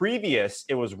year previous,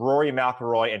 it was Rory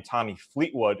McIlroy and Tommy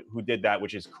Fleetwood who did that,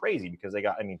 which is crazy because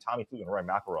Tommy Fleetwood and Rory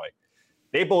McIlroy,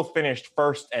 they both finished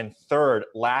first and third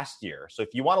last year. So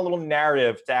if you want a little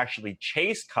narrative to actually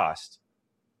chase Cust,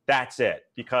 that's it,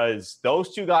 because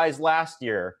those two guys last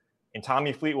year, and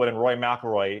Tommy Fleetwood and Rory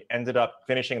McIlroy, ended up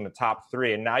finishing in the top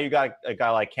three. And now you got a guy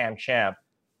like Cam Champ,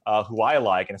 who I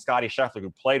like, and Scotty Scheffler,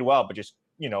 who played well, but just,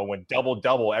 went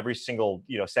double every single,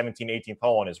 17, 18th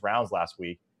hole in his rounds last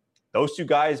week. Those two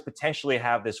guys potentially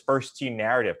have this first tee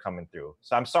narrative coming through.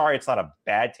 So I'm sorry it's not a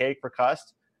bad take for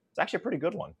Cust. It's actually a pretty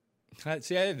good one.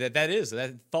 See,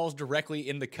 that falls directly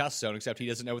in the Cust zone, except he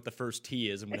doesn't know what the first tee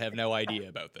is and would have no idea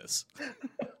about this.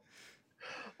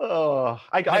 Oh,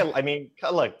 I mean,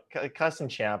 look, Cuss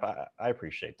and Champ, I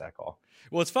appreciate that call.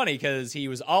 Well, it's funny because he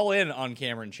was all in on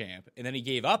Cameron Champ, and then he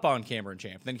gave up on Cameron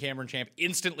Champ. Then Cameron Champ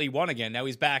instantly won again. Now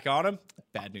he's back on him.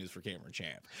 Bad news for Cameron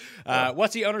Champ.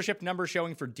 What's the ownership number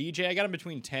showing for DJ? I got him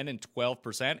between 10 and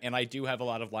 12%, and I do have a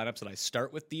lot of lineups that I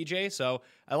start with DJ, so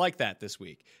I like that this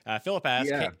week. Philip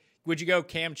asks, would you go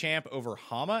Cam Champ over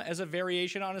Hama as a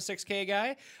variation on a 6K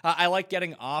guy? I like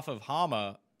getting off of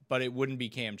Hama, but it wouldn't be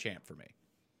Cam Champ for me.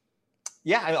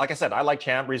 Yeah, like I said, I like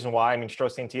Champ. Reason why,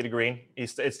 Strokes gained tee to green.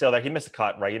 It's still there. He missed a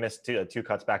cut, right? He missed two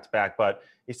cuts back to back, but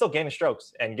he's still gaining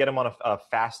strokes. And get him on a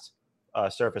fast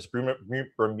surface,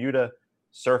 Bermuda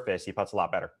surface, he putts a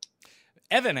lot better.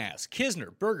 Evan asks, Kisner,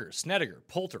 Berger, Snedeker,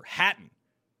 Poulter, Hatton.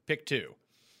 Pick two.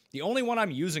 The only one I'm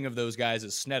using of those guys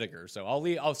is Snedeker,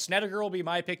 so Snedeker will be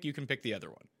my pick. You can pick the other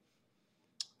one.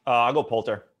 I'll go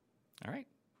Poulter. All right.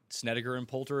 Snedeker and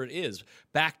Poulter it is.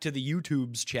 Back to the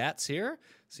YouTube's chats here.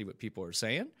 See what people are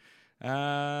saying.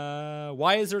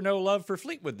 Why is there no love for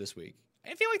Fleetwood this week?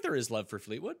 I feel like there is love for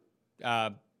Fleetwood.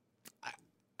 I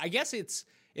guess it's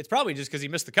It's probably just because he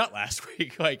missed the cut last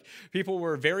week. Like, people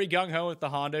were very gung-ho with the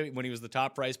Honda when he was the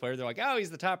top price player. They're like, oh, he's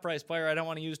the top price player. I don't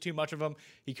want to use too much of him.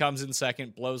 He comes in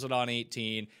second, blows it on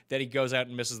 18. Then he goes out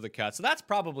and misses the cut. So that's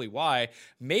probably why.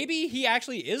 Maybe he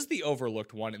actually is the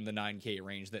overlooked one in the 9K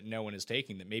range that no one is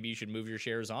taking, that maybe you should move your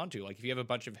shares onto. Like, if you have a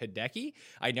bunch of Hideki,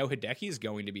 I know Hideki is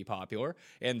going to be popular,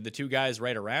 and the two guys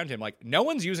right around him, like, no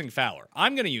one's using Fowler.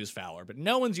 I'm going to use Fowler, but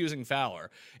no one's using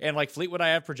Fowler. And, like, Fleetwood I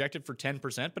have projected for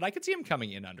 10%, but I could see him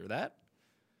coming in under that.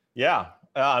 Yeah.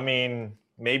 I mean,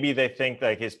 maybe they think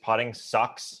like his putting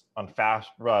sucks on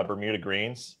fast Bermuda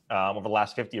greens. Over the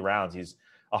last 50 rounds, he's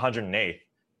 108th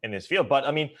in this field. But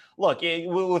I mean, look,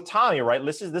 with Tommy, right?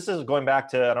 This is going back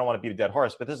to, I don't want to beat a dead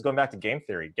horse, but this is going back to game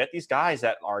theory. Get these guys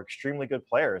that are extremely good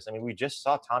players. I mean, we just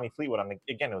saw Tommy Fleetwood. I mean,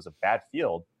 again, it was a bad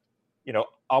field. You know,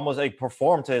 almost like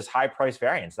perform to his high price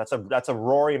variance. That's a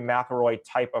Rory McIlroy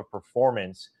type of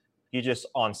performance. He just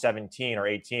on 17 or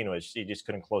 18 he just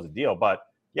couldn't close the deal. But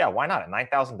yeah, why not? At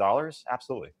 $9,000?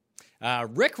 Absolutely.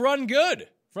 Rick Run Good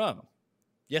from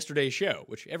yesterday's show,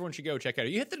 which everyone should go check out.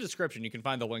 You hit the description, you can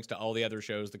find the links to all the other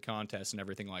shows, the contests, and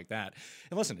everything like that.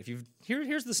 And listen,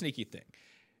 here's the sneaky thing.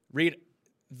 Read,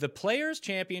 the Players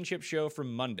Championship show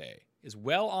from Monday is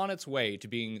well on its way to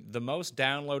being the most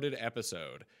downloaded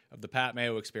episode of the Pat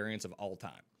Mayo Experience of all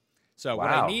time. So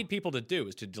what I need people to do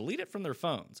is to delete it from their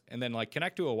phones and then like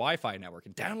connect to a Wi-Fi network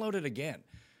and download it again.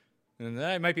 And then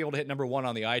I might be able to hit number 1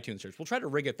 on the iTunes search. We'll try to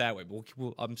rig it that way.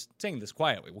 But I'm saying this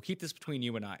quietly. We'll keep this between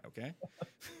you and I, okay?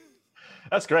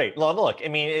 That's great. Well, look, I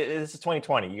mean, this is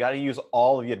 2020. You got to use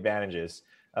all of the advantages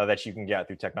that you can get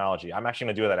through technology. I'm actually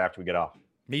going to do that after we get off.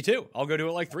 Me too. I'll go do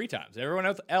it like 3 times.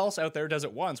 Everyone else out there does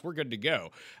it once. We're good to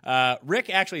go. Rick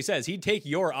actually says he'd take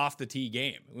your off the tee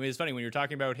game. It's funny when you're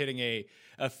talking about hitting a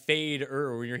fade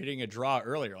or when you're hitting a draw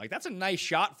earlier. Like, that's a nice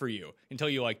shot for you until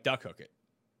you like duck hook it.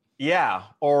 Yeah.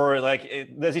 Or like,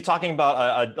 is he talking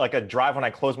about a drive when I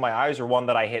close my eyes, or one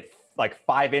that I hit like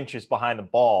 5 inches behind the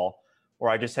ball where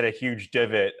I just hit a huge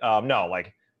divot? No,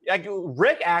 like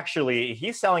Rick actually,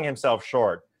 he's selling himself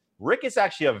short. Rick is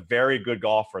actually a very good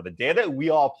golfer. The day that we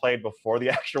all played before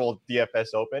the actual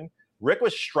DFS Open, Rick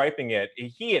was striping it.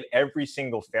 He hit every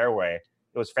single fairway.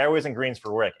 It was fairways and greens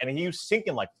for Rick. And he was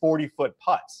sinking like 40-foot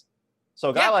putts. So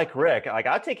a guy like Rick, like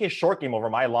I'd take his short game over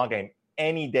my long game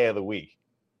any day of the week.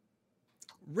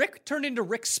 Rick turned into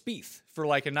Rick Spieth for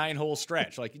like a 9-hole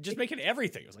stretch, like just making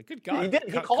everything. It was like, good God. He did.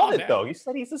 He called it, though. He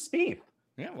said he's a Spieth.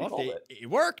 Yeah, well, it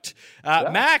worked.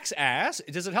 Max asks,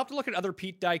 does it help to look at other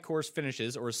Pete Dye course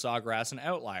finishes, or is Sawgrass an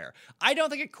outlier? I don't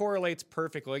think it correlates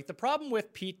perfectly. Like, the problem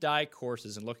with Pete Dye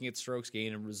courses and looking at strokes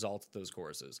gained and results at those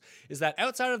courses is that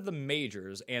outside of the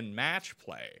majors and match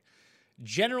play,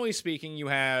 generally speaking, you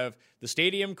have the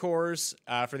Stadium course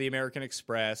for the American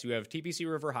Express. You have TPC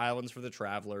River Highlands for the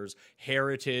Travelers,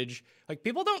 Heritage. Like,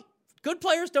 good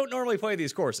players don't normally play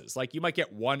these courses. Like, you might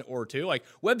get 1 or 2. Like,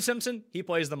 Webb Simpson, he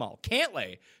plays them all.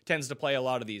 Cantlay tends to play a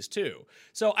lot of these too.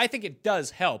 So I think it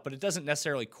does help, but it doesn't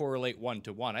necessarily correlate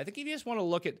 1-to-1. I think if you just want to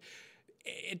look at,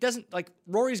 it doesn't, like,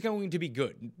 Rory's going to be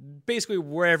good basically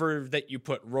wherever that you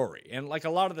put Rory, and like a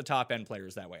lot of the top end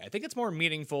players that way. I think it's more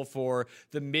meaningful for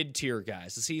the mid-tier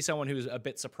guys to see someone who's a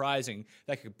bit surprising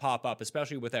that could pop up,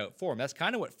 especially without form. That's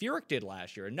kind of what Furyk did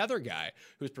last year, another guy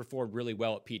who's performed really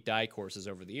well at Pete Dye courses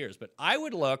over the years. But I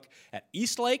would look at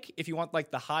Eastlake if you want like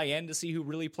the high end to see who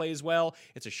really plays well.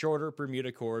 It's a shorter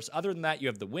Bermuda course. Other than that, you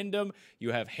have the Wyndham,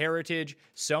 you have Heritage,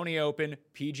 Sony Open,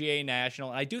 PGA National,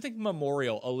 and I do think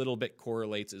Memorial a little bit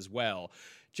correlates as well.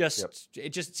 It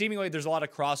just seemingly there's a lot of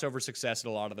crossover success at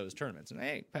a lot of those tournaments. And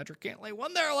hey, Patrick Cantlay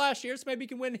won there last year, so maybe he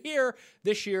can win here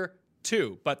this year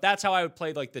too. But that's how I would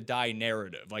play like the Dye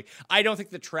narrative. Like, I don't think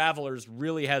the Travelers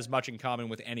really has much in common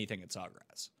with anything at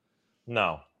Sawgrass.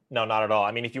 No, not at all.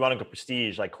 I mean, if you want to go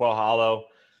prestige, like Quail Hollow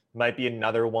might be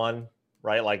another one,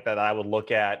 right? Like that I would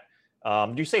look at.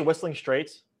 Do you say Whistling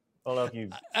Straits? I don't know if you.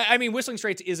 I mean, Whistling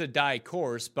Straits is a Dye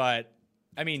course, but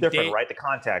I mean, different, right? The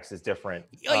context is different.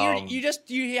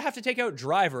 You have to take out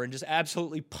driver and just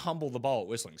absolutely pummel the ball at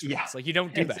Whistling Straits. Yeah, like you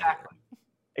don't do that here.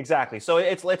 Exactly. So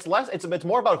it's less. It's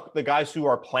more about the guys who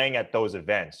are playing at those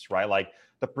events, right? Like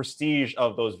the prestige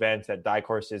of those events at Dye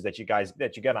courses that you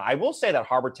get. I will say that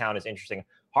Harbour Town is interesting.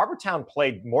 Harbour Town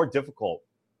played more difficult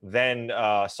than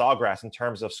Sawgrass in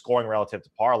terms of scoring relative to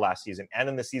par last season and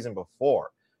in the season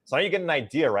before. So now you get an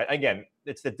idea, right? Again,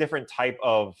 it's the different type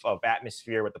of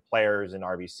atmosphere with the players in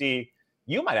RBC.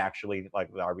 You might actually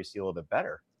like the RBC a little bit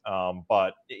better.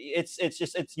 But it's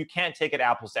you can't take it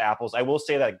apples to apples. I will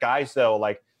say that guys, though,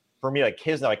 like for me, like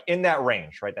Kisner, like in that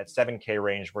range, right? That 7K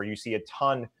range where you see a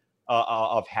ton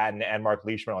of Hatton and Mark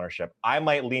Leishman ownership. I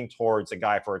might lean towards a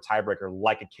guy for a tiebreaker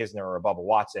like a Kisner or a Bubba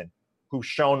Watson, who've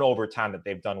shown over time that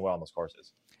they've done well on those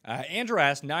courses. Andrew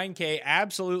asked, 9K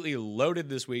absolutely loaded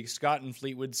this week. Scott and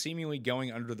Fleetwood seemingly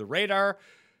going under the radar.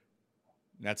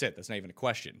 That's it. That's not even a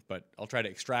question, but I'll try to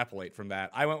extrapolate from that.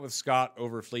 I went with Scott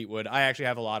over Fleetwood. I actually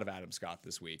have a lot of Adam Scott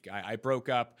this week. I broke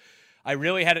up. I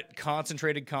really had it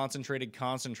concentrated,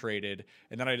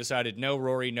 and then I decided no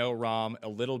Rory, no Rahm, a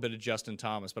little bit of Justin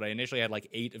Thomas, but I initially had like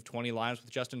 8 of 20 lineups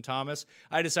with Justin Thomas.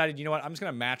 I decided, you know what, I'm just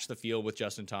going to match the field with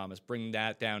Justin Thomas, bring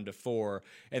that down to 4,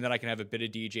 and then I can have a bit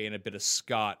of DJ and a bit of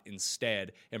Scott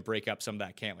instead and break up some of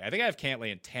that Cantlay. I think I have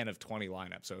Cantlay in 10 of 20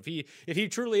 lineups, so if he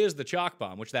truly is the chalk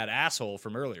bomb, which that asshole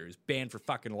from earlier, who's banned for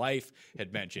fucking life,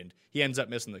 had mentioned, he ends up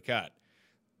missing the cut.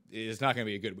 It's not going to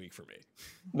be a good week for me.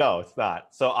 No, it's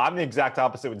not. So I'm the exact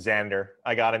opposite with Xander.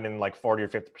 I got him in like 40 or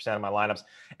 50% of my lineups.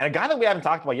 And a guy that we haven't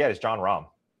talked about yet is Jon Rahm.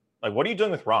 Like, what are you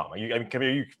doing with Rahm? Are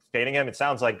you fading him? It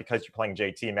sounds like because you're playing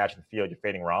JT, matching the field, you're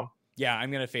fading Rahm. Yeah, I'm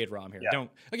going to fade Rahm here.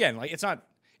 Yeah.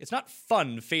 It's not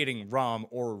fun fading Rahm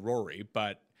or Rory,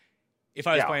 but if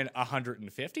I was playing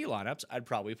 150 lineups, I'd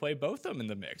probably play both of them in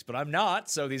the mix. But I'm not,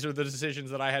 so these are the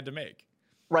decisions that I had to make.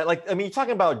 Right, like, I mean, you're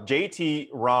talking about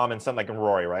JT, Rahm, and something like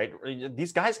Rory, right?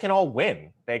 These guys can all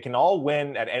win. They can all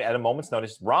win at a moment's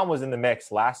notice. Rahm was in the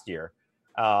mix last year.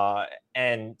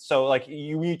 And so, like, when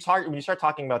you start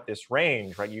talking about this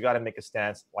range, right, you got to make a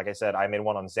stance. Like I said, I made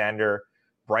one on Xander.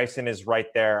 Bryson is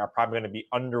right there. I'm probably going to be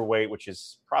underweight, which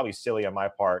is probably silly on my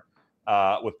part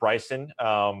with Bryson.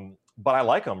 But I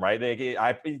like him, right?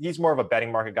 He's more of a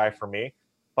betting market guy for me.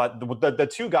 But the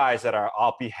two guys that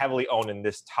I'll be heavily owned in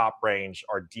this top range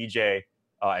are DJ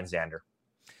and Xander.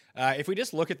 If we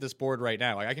just look at this board right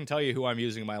now, like I can tell you who I'm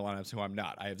using in my lineups, who I'm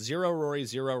not. I have 0 Rory,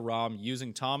 0 Rahm,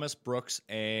 using Thomas, Brooks,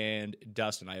 and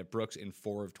Dustin. I have Brooks in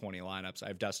 4 of 20 lineups. I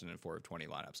have Dustin in 4 of 20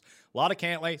 lineups. A lot of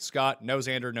Cantlay, Scott, no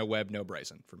Xander, no Webb, no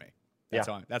Bryson for me. That's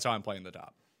how I'm playing the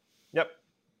top. Yep.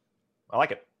 I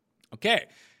like it. Okay.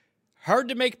 Hard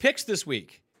to make picks this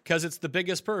week because it's the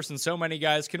biggest purse and so many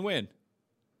guys can win.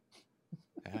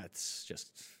 That's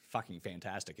just fucking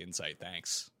fantastic insight.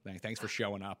 Thanks for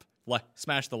showing up.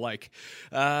 Smash the like.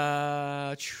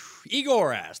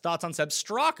 Igor asked, thoughts on Seb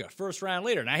Straka, first round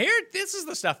leader. Now this is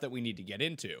the stuff that we need to get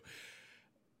into.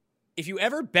 If you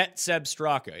ever bet Seb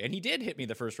Straka, and he did hit me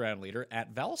the first round leader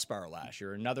at Valspar last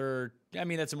year,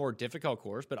 that's a more difficult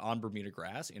course, but on Bermuda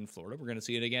grass in Florida. We're going to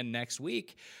see it again next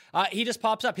week. He just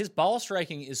pops up. His ball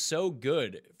striking is so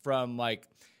good from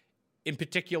in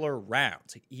particular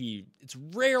rounds. It's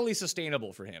rarely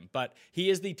sustainable for him, but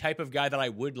he is the type of guy that I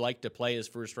would like to play as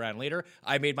first round leader.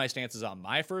 I made my stances on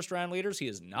my first round leaders. He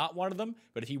is not one of them,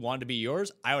 but if he wanted to be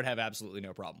yours, I would have absolutely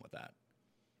no problem with that.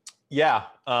 Yeah.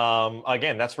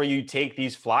 Again, that's where you take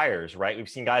these flyers, right? We've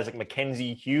seen guys like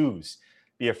Mackenzie Hughes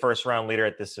be a first round leader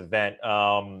at this event.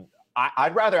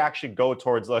 I'd rather actually go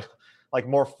towards like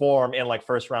more form in like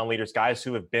first round leaders, guys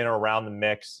who have been around the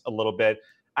mix a little bit.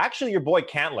 Actually, your boy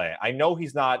Cantlay, I know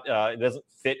he's not, doesn't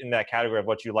fit in that category of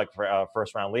what you like for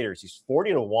first round leaders. He's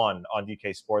 40-1 on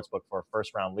DK Sportsbook for a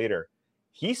first round leader.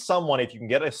 He's someone, if you can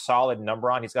get a solid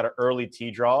number on, he's got an early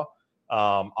tee draw.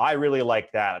 I really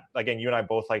like that. Again, you and I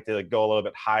both like to go a little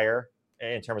bit higher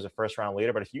in terms of first round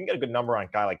leader, but if you can get a good number on a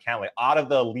guy like Cantlay, out of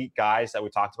the elite guys that we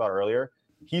talked about earlier,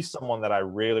 he's someone that I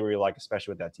really, really like,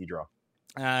 especially with that tee draw.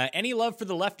 Any love for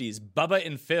the lefties, Bubba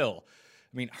and Phil?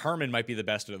 I mean, Herman might be the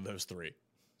best of those three.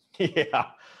 Yeah.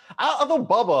 Although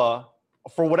Bubba,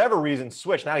 for whatever reason,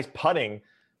 switched. Now he's putting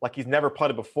like he's never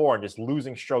putted before and just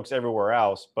losing strokes everywhere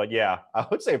else. But yeah, I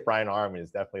would say Brian Harman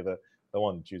is definitely the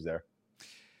one to choose there.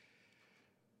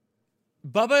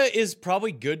 Bubba is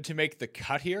probably good to make the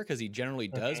cut here because he generally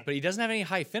does, but he doesn't have any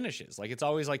high finishes. Like it's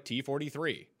always like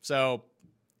T43. So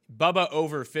Bubba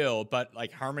over Phil, but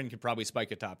like Harman could probably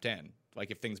spike a top 10,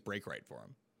 like if things break right for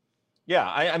him. Yeah,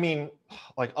 I mean,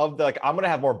 I'm gonna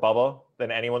have more Bubba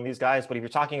than any one of these guys. But if you're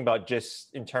talking about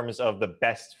just in terms of the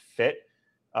best fit,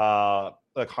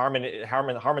 like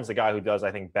Harman's the guy who does,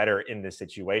 I think, better in this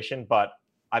situation. But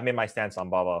I've made my stance on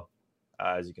Bubba,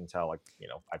 as you can tell,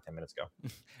 5-10 minutes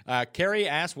ago. Kerry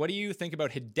asked, what do you think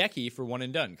about Hideki for one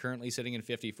and done, currently sitting in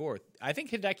 54th? I think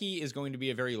Hideki is going to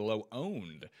be a very low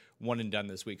owned one and done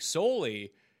this week,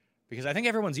 solely because I think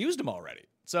everyone's used him already.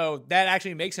 So that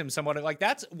actually makes him somewhat like,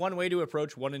 that's one way to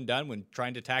approach one and done when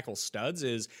trying to tackle studs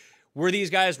is, were these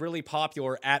guys really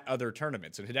popular at other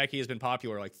tournaments? And Hideki has been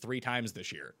popular like 3 times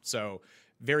this year. So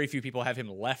very few people have him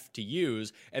left to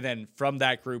use. And then from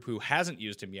that group who hasn't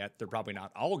used him yet, they're probably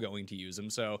not all going to use him.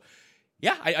 So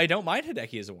yeah, I don't mind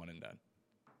Hideki as a one and done.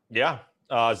 Yeah.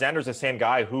 Xander's the same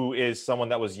guy who is someone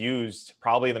that was used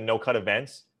probably in the no-cut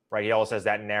events, right? He always has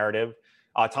that narrative.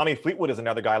 Tommy Fleetwood is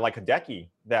another guy like Hideki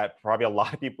that probably a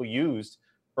lot of people used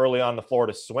early on the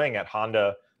Florida swing at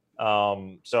Honda.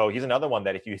 So he's another one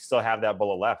that if you still have that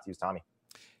bullet left, use Tommy.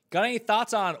 Got any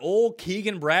thoughts on old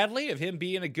Keegan Bradley, of him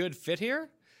being a good fit here?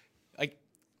 Like,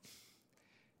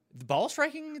 the ball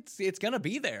striking, it's going to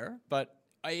be there, but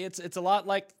it's a lot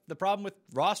like the problem with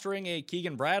rostering a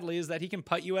Keegan Bradley is that he can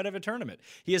putt you out of a tournament.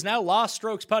 He has now lost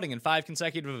strokes putting in 5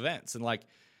 consecutive events, and like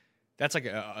that's like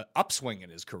a upswing in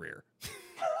his career.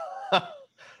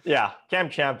 Yeah, Cam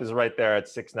Champ is right there at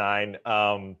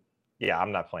 6'9". Yeah,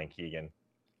 I'm not playing Keegan.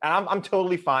 And I'm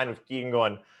totally fine with Keegan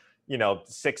going,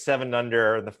 6-7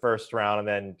 under in the first round and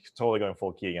then totally going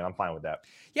full Keegan. I'm fine with that.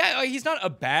 Yeah, he's not a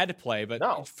bad play, but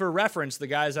No. For reference, the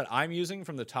guys that I'm using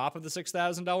from the top of the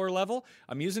 $6,000 level,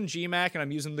 I'm using GMAC and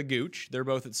I'm using the Gooch. They're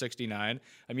both at 69.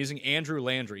 I'm using Andrew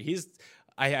Landry.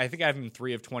 I think I have him in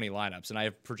 3 of 20 lineups, and I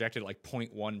have projected like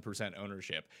 0.1%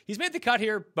 ownership. He's made the cut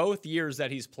here both years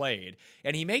that he's played,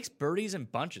 and he makes birdies in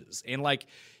bunches. And like,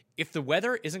 if the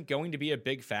weather isn't going to be a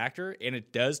big factor and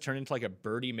it does turn into like a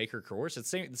birdie maker course, it's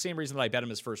the same reason that I bet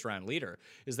him as first round leader,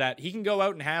 is that he can go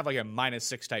out and have like a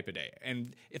 -6 type of day.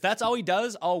 And if that's all he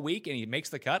does all week and he makes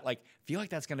the cut, like, I feel like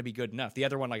that's going to be good enough. The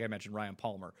other one, like I mentioned, Ryan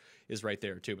Palmer is right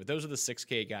there too. But those are the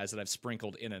 6K guys that I've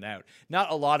sprinkled in and out. Not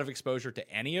a lot of exposure to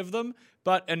any of them,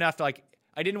 but enough to like,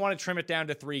 I didn't want to trim it down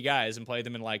to 3 guys and play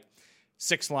them in like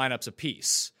 6 lineups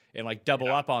apiece and like double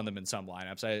up on them in some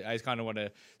lineups. I kind of want to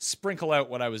sprinkle out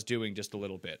what I was doing just a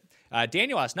little bit.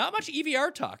 Daniel asked, not much EVR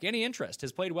talk. Any interest?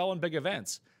 Has played well in big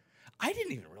events. I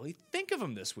didn't even really think of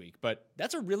him this week, but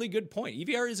that's a really good point.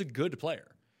 EVR is a good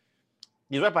player.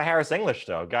 He's right by Harris English,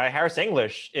 though. Harris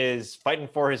English is fighting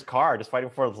for his car, just fighting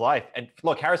for his life. And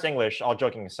look, Harris English, all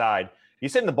joking aside,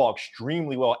 he's hitting the ball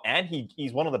extremely well, and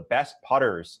he's one of the best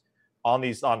putters on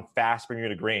fast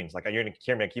Bermuda greens. Like, you're going to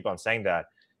hear me keep on saying that.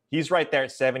 He's right there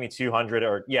at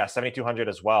 7,200 7,200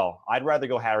 as well. I'd rather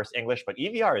go Harris English, but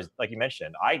EVR is, like you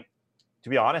mentioned, to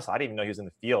be honest, I didn't even know he was in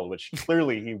the field, which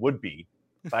clearly he would be.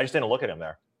 But I just didn't look at him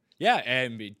there. Yeah,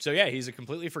 and so yeah, he's a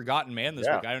completely forgotten man this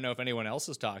week. I don't know if anyone else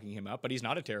is talking him up, but he's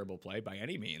not a terrible play by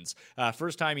any means.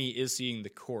 First time he is seeing the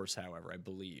course, however, I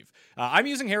believe. I'm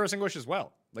using Harris English as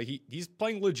well. Like he's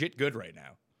playing legit good right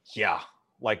now. Yeah,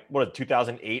 like what,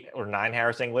 2008 or 9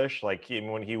 Harris English? Like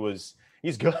when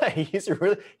he's good.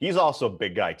 He's also a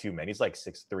big guy too, man. He's like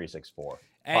 6'3", 6'4".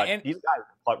 But he's a guy who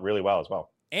putt really well as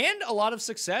well. And a lot of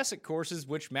success at courses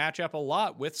which match up a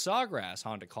lot with Sawgrass.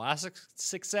 Honda Classic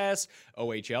success,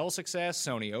 OHL success,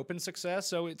 Sony Open success.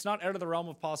 So it's not out of the realm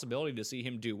of possibility to see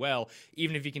him do well,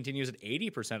 even if he continues at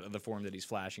 80% of the form that he's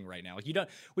flashing right now. Like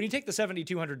when you take the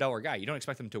 $7,200 guy, you don't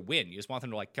expect them to win. You just want them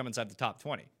to like come inside the top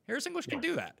 20. Harris English can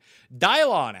do that.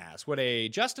 Dylon asks, would a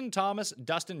Justin Thomas,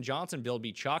 Dustin Johnson build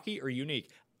be chalky or unique?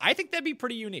 I think that'd be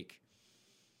pretty unique.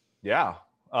 Yeah,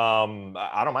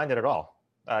 I don't mind it at all.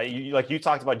 You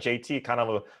talked about JT, kind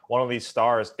of one of these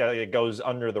stars that goes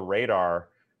under the radar.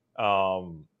 Like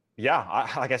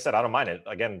I said, I don't mind it.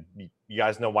 Again, you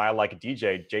guys know why I like a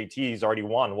DJ. JT's already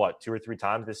won, 2 or 3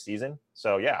 times this season?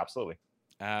 So, yeah, absolutely.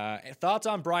 Thoughts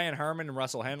on Brian Harman and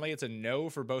Russell Henley? It's a no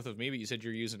for both of me, but you said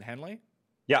you're using Henley?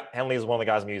 Yeah, Henley is one of the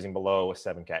guys I'm using below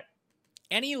 7K.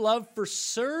 Any love for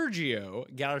Sergio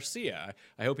Garcia?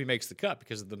 I hope he makes the cut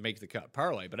because of the make the cut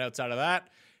parlay. But outside of that,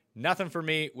 nothing for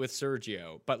me with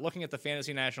Sergio. But looking at the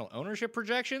Fantasy National ownership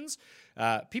projections,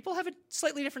 people have a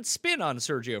slightly different spin on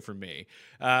Sergio from me.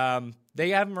 They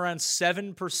have him around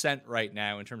 7% right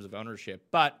now in terms of ownership.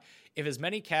 But if as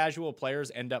many casual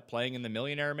players end up playing in the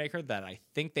Millionaire Maker that I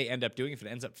think they end up doing, if it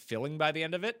ends up filling by the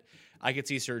end of it, I could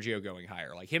see Sergio going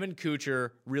higher. Like him and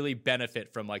Kuchar really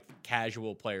benefit from like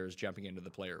casual players jumping into the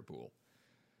player pool.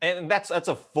 And that's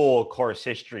a full course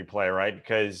history play, right?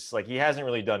 Because like he hasn't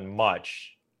really done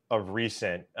much of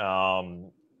recent.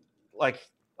 Like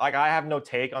I have no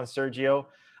take on Sergio.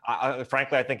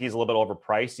 Frankly, I think he's a little bit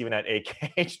overpriced even at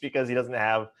AKH because he doesn't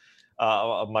have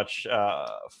much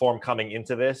form coming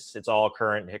into this. It's all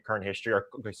current history, or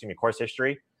excuse me, course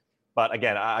history. But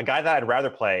again, a guy that I'd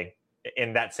rather play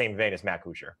in that same vein is Matt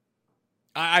Kuchar.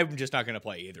 I'm just not going to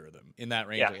play either of them in that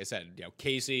range. Yeah. Like I said,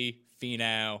 Casey,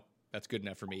 Finau, that's good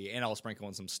enough for me. And I'll sprinkle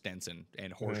in some Stenson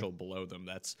and Horschel below them.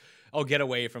 I'll get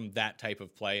away from that type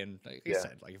of play. And like I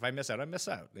said, like if I miss out, I miss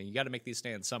out. Then you got to make these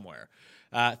stands somewhere.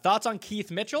 Thoughts on Keith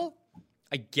Mitchell?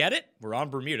 I get it. We're on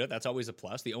Bermuda. That's always a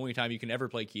plus. The only time you can ever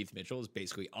play Keith Mitchell is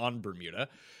basically on Bermuda.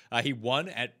 He won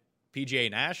at PGA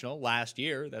National last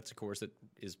year. That's a course that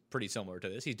is pretty similar to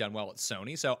this. He's done well at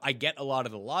Sony. So I get a lot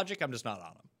of the logic. I'm just not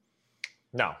on him.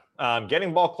 No,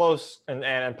 getting ball close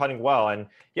and putting well. And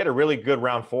he had a really good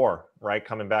round 4, right?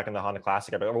 Coming back in the Honda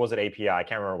Classic. Or was it API? I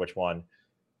can't remember which one,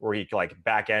 where he like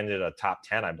back-ended a top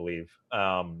 10, I believe.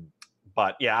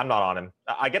 But yeah, I'm not on him.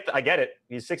 I get it.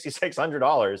 He's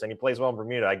 $6,600 and he plays well in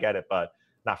Bermuda. I get it, but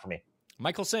not for me.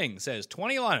 Michael Singh says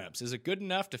 20 lineups. Is it good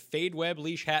enough to fade Webb,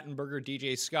 Leash, Hattenberger,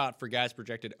 DJ Scott for guys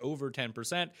projected over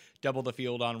 10%? Double the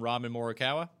field on Rahm and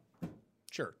Morikawa?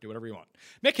 Sure, do whatever you want.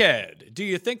 Mickhead, do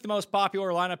you think the most popular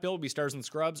lineup build will be Stars and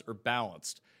Scrubs or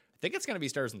Balanced? I think it's going to be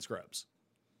Stars and Scrubs.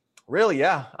 Really?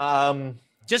 Yeah.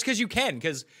 Just because you can,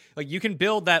 because like you can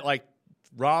build that like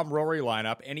Rahm Rory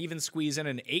lineup and even squeeze in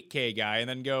an 8K guy and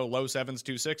then go low 7s,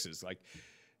 2 6s. Like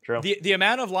True. The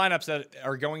amount of lineups that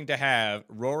are going to have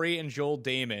Rory and Joel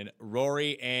Damon,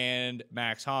 Rory and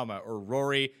Max Hama, or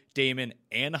Rory, Damon,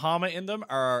 and Hama in them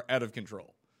are out of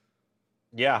control.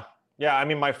 Yeah. Yeah. I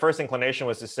mean, my first inclination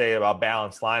was to say about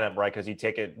balanced lineup, right? Because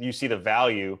you see the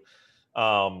value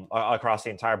across the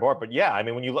entire board. But yeah, I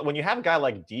mean, when you have a guy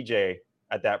like DJ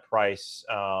at that price,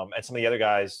 and some of the other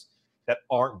guys that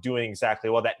aren't doing exactly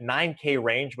well, that 9K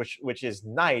range, which is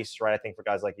nice, right? I think for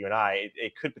guys like you and I,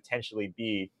 it could potentially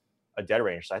be a dead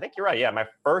range. So I think you're right. Yeah, my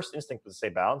first instinct was to say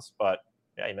balance, but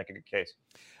yeah, you make a good case.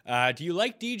 Do you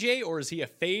like DJ or is he a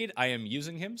fade? I am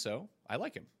using him, so I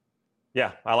like him.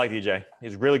 Yeah, I like DJ.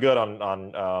 He's really good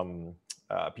on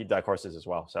Pete Dye courses as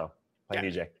well. So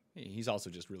playing DJ. He's also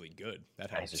just really good.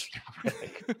 That helps. Really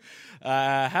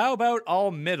How about all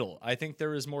middle? I think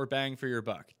there is more bang for your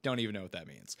buck. Don't even know what that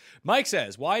means. Mike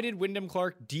says, why did Wyndham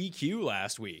Clark DQ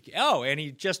last week? Oh, and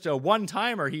he just a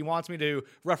one-timer. He wants me to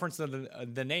reference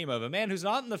the name of a man who's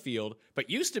not in the field, but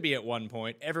used to be at one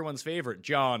point everyone's favorite,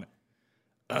 John.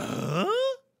 It's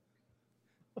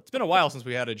been a while since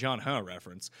we had a John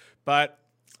reference, but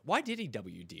why did he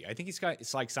WD? I think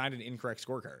it's like signed an incorrect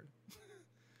scorecard.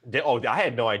 I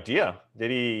had no idea.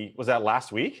 Was that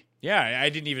last week? Yeah, I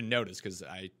didn't even notice because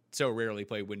I so rarely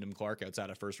play Wyndham Clark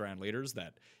outside of first round leaders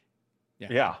that,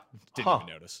 didn't even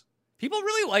notice. People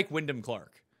really like Wyndham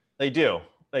Clark. They do.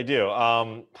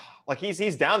 Like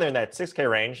he's down there in that 6K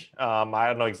range. I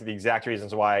don't know the exact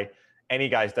reasons why any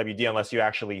guy's WD unless you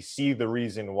actually see the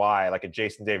reason why, like a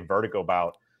Jason Day vertigo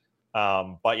bout.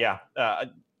 But yeah,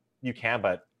 you can,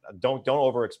 but don't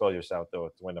overexpose yourself though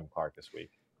with Wyndham Clark this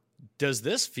week. Does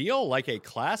this feel like a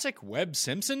classic Webb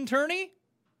Simpson tourney?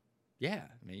 Yeah,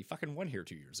 I mean, he fucking won here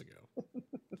 2 years ago.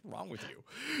 What's wrong with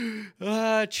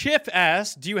you? Chip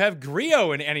asks, do you have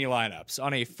Griot in any lineups?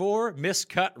 On a 4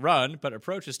 miscut run, but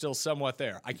approach is still somewhat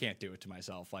there. I can't do it to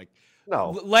myself. Like,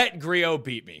 no. Let Griot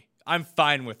beat me. I'm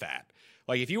fine with that.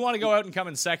 Like, if you want to go out and come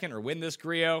in second or win this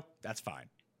Griot, that's fine.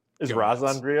 Is Raza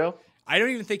on Griot? I don't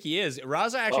even think he is.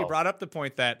 Raza actually brought up the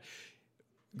point that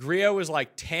Griot was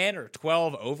like 10 or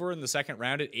 12 over in the second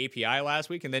round at API last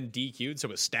week and then DQ'd, so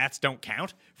his stats don't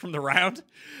count from the round.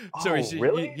 So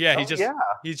really?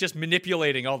 He's just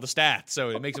manipulating all the stats, so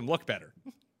it makes him look better.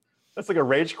 That's like a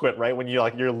rage quit, right? When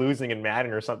you're losing in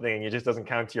Madden or something and it just doesn't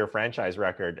count to your franchise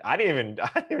record. I didn't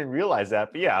even realize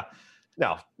that. But yeah,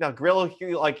 no, Grillo,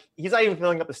 he's not even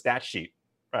filling up the stat sheet,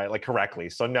 right? Like correctly.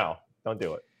 So no, don't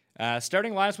do it.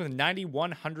 Starting lines with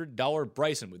 $9,100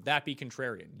 Bryson. Would that be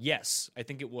contrarian? Yes, I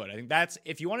think it would. I think that's,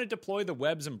 if you want to deploy the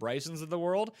Webbs and Brysons of the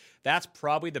world, that's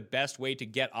probably the best way to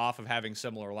get off of having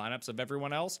similar lineups of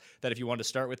everyone else. That if you want to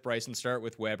start with Bryson, start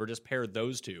with Webb, or just pair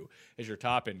those two as your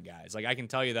top end guys. Like I can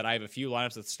tell you that I have a few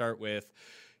lineups that start with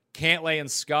Cantlay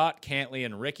and Scott, Cantlay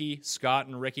and Ricky, Scott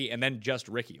and Ricky, and then just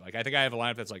Ricky. Like I think I have a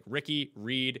lineup that's like Ricky,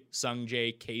 Reed,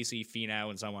 Sungjae, Casey, Finau,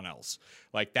 and someone else.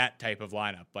 Like that type of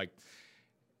lineup. Like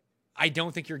I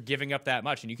don't think you're giving up that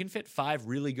much, and you can fit 5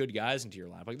 really good guys into your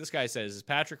lineup. Like this guy says, is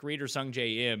Patrick Reed or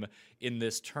Sungjae Im in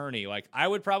this tourney? Like I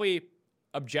would probably,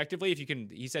 objectively, if you can,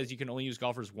 he says you can only use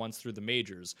golfers once through the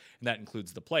majors, and that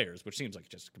includes the players, which seems like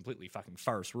just a completely fucking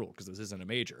farce rule because this isn't a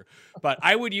major. But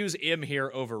I would use Im here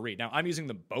over Reed. Now I'm using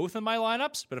them both in my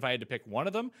lineups, but if I had to pick one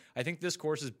of them, I think this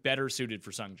course is better suited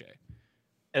for Sungjae.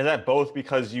 And is that both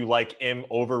because you like Im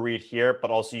over Reed here,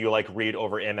 but also you like Reed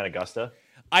over Im at Augusta?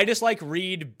 I just like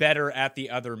Reed better at the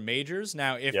other majors.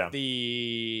 Now, if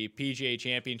the PGA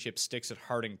Championship sticks at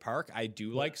Harding Park, I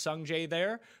do like Sungjae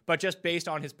there. But just based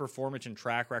on his performance and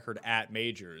track record at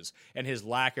majors and his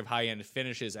lack of high-end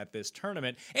finishes at this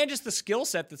tournament and just the skill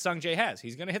set that Sungjae has,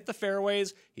 he's going to hit the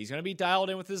fairways. He's going to be dialed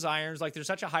in with his irons. Like, there's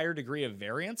such a higher degree of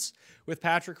variance with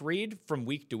Patrick Reed from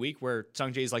week to week where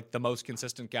Sungjae is like the most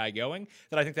consistent guy going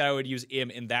that I think that I would use him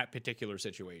in that particular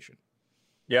situation.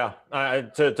 Yeah,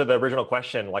 to the original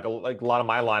question, like a lot of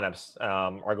my lineups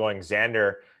are going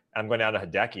Xander. I'm going down to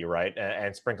Hideki, right,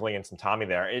 and sprinkling in some Tommy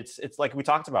there. It's like we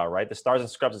talked about, right? The Stars and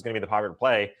Scrubs is going to be the popular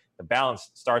play. The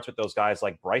balance starts with those guys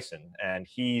like Bryson, and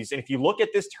if you look at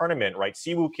this tournament, right,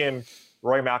 Siwoo Kim,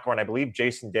 Rory McIlroy, and I believe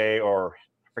Jason Day, or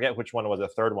I forget which one was the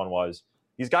third one was.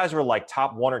 These guys were like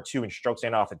top 1 or 2 in strokes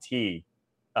gained off the tee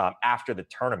after the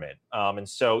tournament. And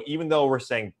so even though we're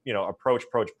saying, approach,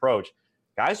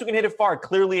 guys who can hit it far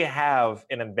clearly have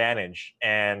an advantage.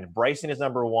 And Bryson is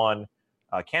number one.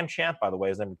 Cam Champ, by the way,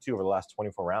 is number two over the last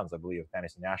 24 rounds, I believe, of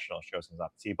Fantasy National shows him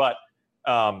off the tee. But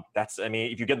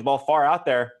if you get the ball far out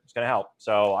there, it's going to help.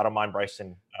 So I don't mind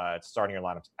Bryson starting your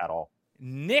lineups at all.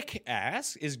 Nick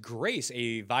asks, is Grace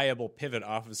a viable pivot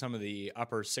off of some of the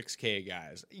upper 6K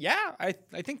guys? Yeah, I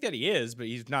think that he is, but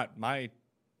he's not my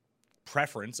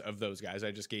preference of those guys. I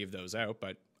just gave those out,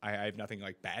 but I have nothing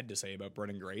bad to say about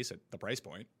Brendan Grace at the price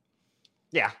point.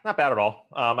 Yeah, not bad at all.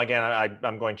 Again,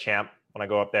 I'm going Champ when I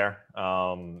go up there,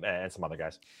 and some other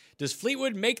guys. Does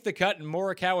Fleetwood make the cut and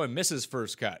Morikawa misses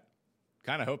first cut?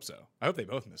 Kind of hope so. I hope they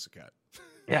both miss a cut.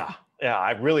 Yeah,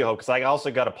 I really hope, because I also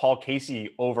got a Paul Casey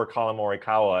over Colin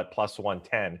Morikawa at plus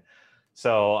 110.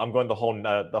 So I'm going the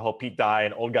whole Pete Dye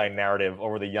and old guy narrative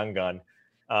over the young gun.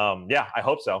 Yeah, I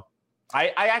hope so.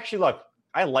 I actually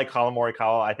I like Colin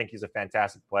Morikawa. I think he's a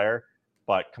fantastic player,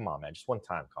 but come on, man, just one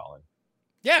time, Colin.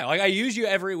 Yeah, I use you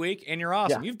every week, and you're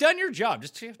awesome. Yeah. You've done your job.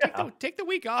 Just take the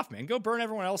week off, man. Go burn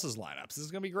everyone else's lineups. This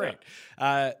is going to be great.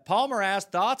 Yeah. Palmer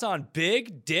asked, thoughts on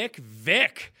Big Dick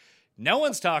Vic? No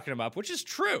one's talking him up, which is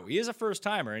true. He is a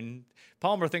first-timer, and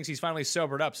Palmer thinks he's finally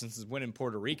sobered up since his win in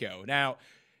Puerto Rico. Now,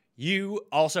 you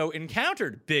also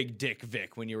encountered Big Dick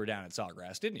Vic when you were down at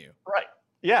Sawgrass, didn't you? Right.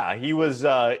 Yeah, he was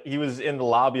in the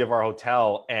lobby of our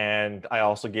hotel, and I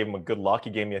also gave him a good luck. He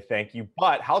gave me a thank you.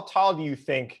 But how tall do you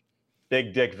think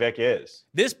Big Dick Vic is?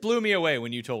 This blew me away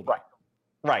when you told me.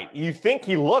 Right. You think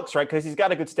he looks, right, because he's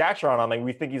got a good stature on him.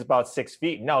 We think he's about 6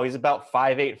 feet. No, he's about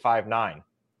 5'8", 5'9".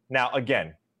 Now,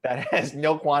 again, that has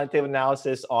no quantitative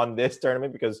analysis on this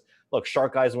tournament because, look,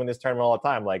 short guys win this tournament all the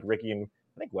time, like Ricky, and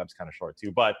I think Webb's kind of short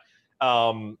too. But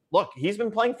look, he's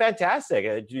been playing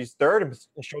fantastic. He's third in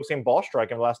stroke gained ball strike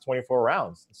in the last 24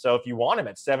 rounds. So if you want him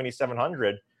at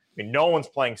 7,700, no one's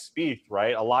playing Spieth,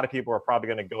 right? A lot of people are probably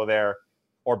going to go there,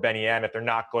 or Benny M if they're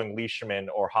not going Leishman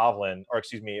or Hovland, or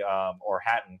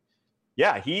Hatton.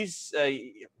 Yeah, he's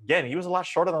again, he was a lot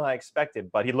shorter than I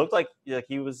expected, but he looked like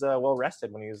he was well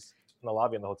rested when he was in the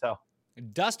lobby in the hotel.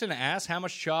 Dustin asks, how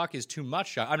much chalk is too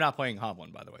much chalk? I'm not playing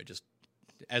Hovland, by the way, just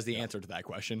as the answer to that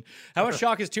question. How much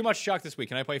chalk is too much chalk this week?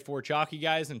 Can I play 4 chalky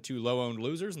guys and 2 low-owned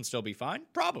losers and still be fine?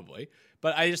 Probably.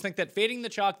 But I just think that fading the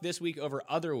chalk this week over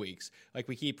other weeks, like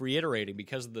we keep reiterating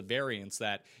because of the variance,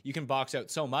 that you can box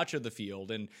out so much of the field.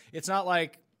 And it's not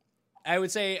like, I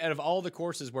would say out of all the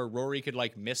courses where Rory could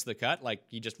miss the cut, like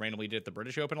he just randomly did at the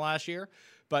British Open last year,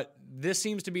 but this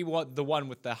seems to be the one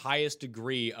with the highest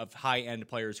degree of high-end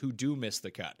players who do miss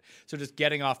the cut. So just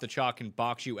getting off the chalk can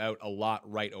box you out a lot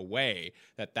right away.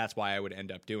 That's why I would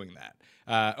end up doing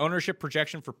that. Ownership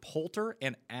projection for Poulter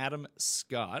and Adam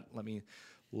Scott. Let me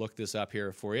look this up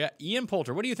here for you. Ian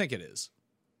Poulter, what do you think it is?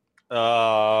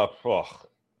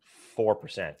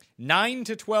 4%. 9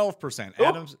 to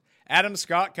 12%. Adam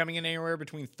Scott coming in anywhere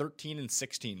between 13 and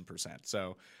 16%.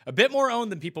 So a bit more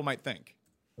owned than people might think.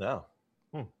 No.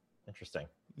 Interesting.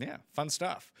 Yeah, fun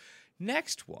stuff.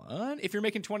 Next one. If you're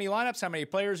making 20 lineups, how many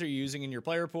players are you using in your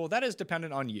player pool? That is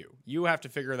dependent on you. You have to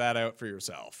figure that out for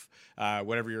yourself.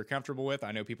 Whatever you're comfortable with.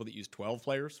 I know people that use 12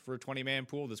 players for a 20-man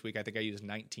pool. This week, I think I used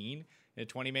 19 in a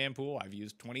 20-man pool. I've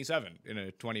used 27 in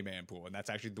a 20-man pool, and that's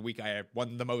actually the week I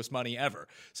won the most money ever.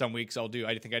 Some weeks I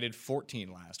think I did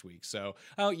 14 last week. So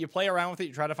you play around with it,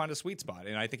 you try to find a sweet spot,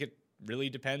 and I think it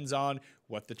really depends on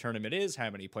what the tournament is, how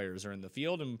many players are in the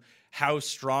field, and how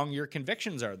strong your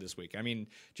convictions are this week. I mean,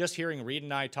 just hearing Reed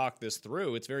and I talk this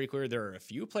through, it's very clear there are a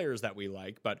few players that we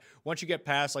like, but once you get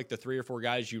past the 3 or 4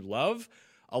 guys you love,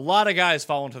 a lot of guys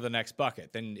fall into the next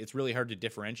bucket. Then it's really hard to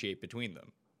differentiate between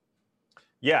them.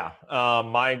 Yeah,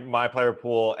 my player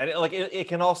pool, and it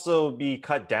can also be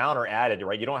cut down or added,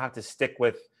 right? You don't have to stick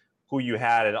with who you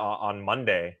had on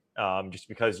Monday just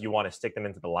because you want to stick them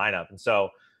into the lineup. And so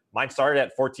mine started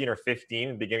at 14 or 15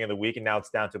 at the beginning of the week, and now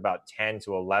it's down to about 10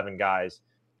 to 11 guys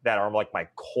that are my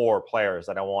core players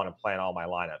that I want to play in all my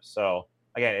lineups. So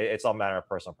again, it's all a matter of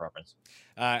personal preference.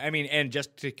 And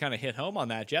just to kind of hit home on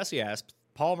that, Jesse asked,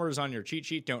 Palmer's on your cheat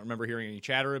sheet. Don't remember hearing any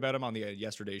chatter about him on the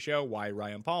yesterday's show. Why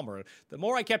Ryan Palmer? The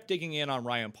more I kept digging in on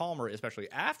Ryan Palmer, especially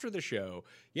after the show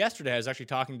yesterday, I was actually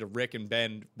talking to Rick and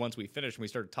Ben once we finished, and we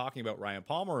started talking about Ryan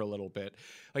Palmer a little bit.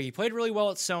 He played really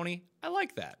well at Sony. I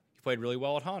like that. He played really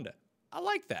well at Honda. I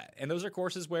like that. And those are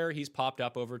courses where he's popped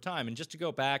up over time. And just to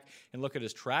go back and look at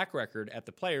his track record at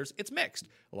the Players, it's mixed.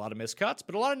 A lot of missed cuts,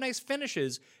 but a lot of nice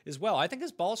finishes as well. I think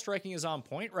his ball striking is on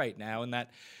point right now, and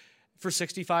that for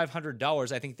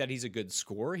 $6,500, I think that he's a good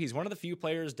scorer. He's one of the few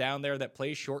players down there that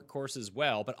plays short courses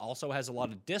well, but also has a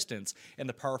lot of distance, and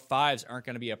the par fives aren't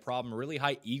going to be a problem. A really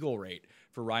high eagle rate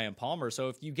for Ryan Palmer. So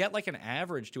if you get like an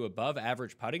average to above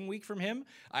average putting week from him,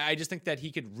 I just think that he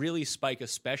could really spike,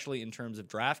 especially in terms of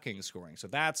DraftKings scoring. So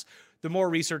that's the more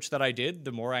research that I did,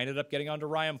 the more I ended up getting onto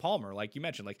Ryan Palmer. Like you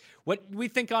mentioned, like what we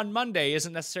think on Monday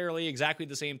isn't necessarily exactly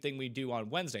the same thing we do on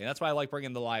Wednesday. And that's why I like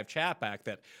bringing the live chat back,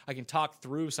 that I can talk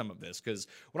through some of this. Because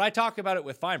when I talk about it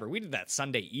with Feinberg, we did that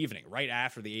Sunday evening right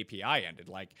after the API ended.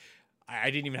 Like, I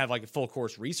didn't even have like a full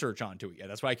course research onto it yet.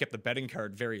 That's why I kept the betting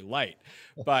card very light.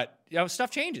 But, you know,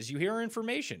 stuff changes. You hear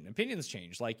information. Opinions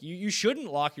change. Like, you shouldn't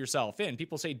lock yourself in.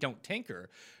 People say don't tinker.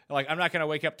 Like, I'm not going to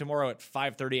wake up tomorrow at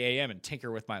 5:30 a.m. and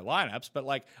tinker with my lineups, but,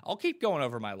 like, I'll keep going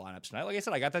over my lineups tonight. Like I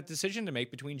said, I got that decision to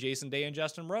make between Jason Day and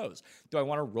Justin Rose. Do I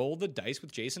want to roll the dice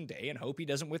with Jason Day and hope he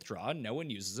doesn't withdraw and no one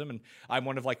uses him and I'm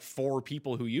one of, like, 4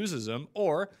 people who uses him?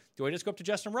 Or do I just go up to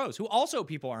Justin Rose, who also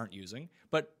people aren't using,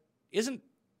 but isn't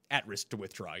at risk to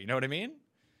withdraw? You know what I mean?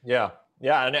 Yeah.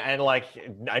 And like,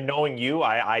 knowing you,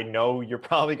 I know you're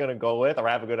probably going to go with, or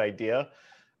have a good idea.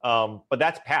 But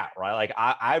that's Pat, right? Like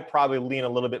I probably lean a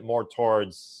little bit more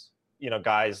towards, you know,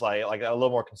 guys like a little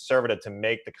more conservative to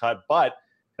make the cut. But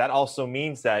that also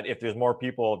means that if there's more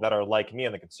people that are like me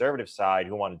on the conservative side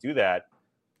who want to do that,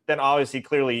 then obviously,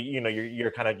 clearly, you know,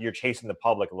 you're chasing the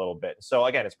public a little bit. So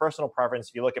again, it's personal preference.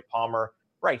 If you look at Palmer,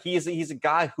 right, he's a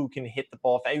guy who can hit the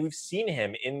ball. We've seen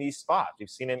him in these spots. We've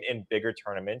seen him in bigger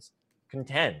tournaments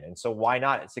contend. And so why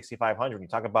not at 6,500? You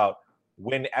talk about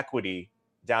win equity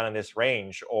down in this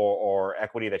range, or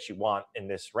equity that you want in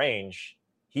this range.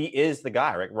 He is the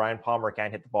guy, right? Ryan Palmer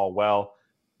can hit the ball well.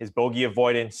 His bogey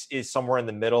avoidance is somewhere in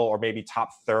the middle or maybe top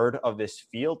third of this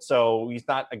field. So he's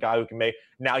not a guy who can make.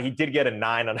 Now, he did get a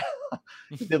 9 on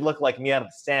he did look like me out of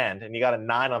the stand, and he got a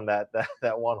 9 on that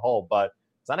one hole, but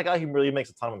it's not a guy who really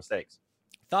makes a ton of mistakes.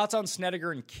 Thoughts on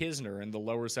Snedeker and Kisner in the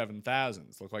lower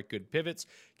 7,000s? Look like good pivots.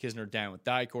 Kisner down with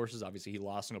die courses. Obviously, he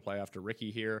lost in a playoff to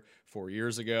Ricky here 4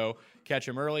 years ago. Catch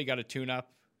him early, got a tune-up.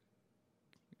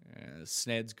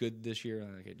 Sned's good this year.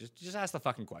 Okay, just ask the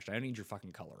fucking question. I don't need your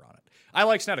fucking color on it. I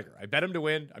like Snedeker. I bet him to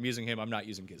win. I'm using him. I'm not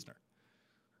using Kisner.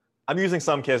 I'm using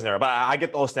some Kisner, but I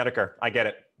get the old Snedeker. I get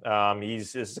it.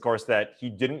 This is a course that he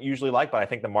didn't usually like, but I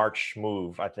think the March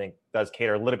move, I think, does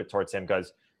cater a little bit towards him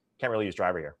because can't really use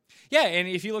driver here. Yeah, and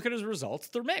if you look at his results,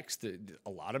 they're mixed. A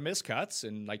lot of miscuts,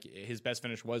 and like his best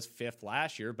finish was 5th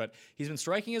last year, but he's been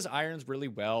striking his irons really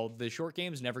well. The short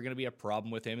game's never going to be a problem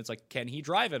with him. It's like, can he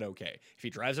drive it okay? If he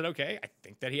drives it okay, I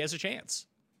think that he has a chance.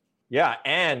 Yeah,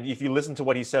 and if you listen to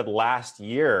what he said last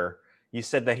year, he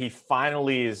said that he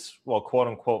finally is, well, quote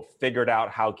unquote, figured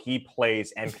out how he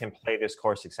plays and can play this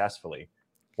course successfully.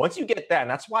 Once you get that,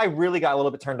 and that's why I really got a little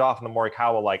bit turned off in the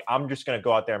Morikawa, like, I'm just going to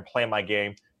go out there and play my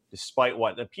game despite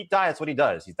what. Pete Dye, that's what he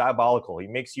does. He's diabolical. He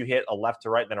makes you hit a left to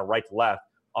right, then a right to left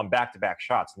on back-to-back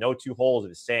shots. No 2 holes are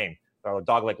the same. They're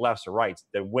dog-leg lefts or rights.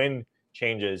 The wind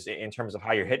changes in terms of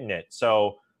how you're hitting it.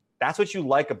 So that's what you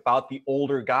like about the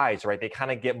older guys, right? They kind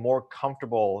of get more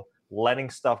comfortable letting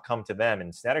stuff come to them.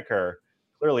 And Snedeker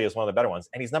clearly is one of the better ones.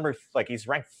 And he's he's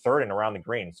ranked 3rd and around the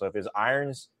green. So if his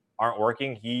irons aren't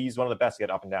working, he's one of the best to get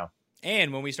up and down.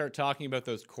 And when we start talking about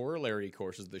those corollary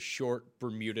courses, the short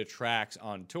Bermuda tracks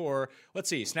on tour, let's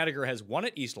see, Snedeker has won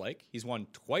at Eastlake. He's won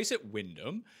twice at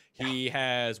Wyndham. He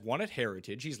has won at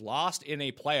Heritage. He's lost in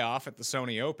a playoff at the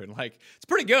Sony Open. Like, it's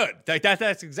pretty good.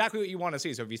 That's exactly what you want to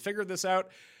see. So if he's figured this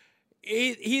out,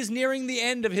 he's nearing the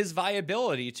end of his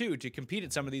viability, too, to compete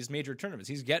at some of these major tournaments.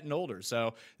 He's getting older.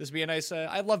 So this would be a nice...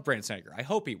 I love Brandt Snedeker. I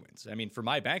hope he wins. I mean, for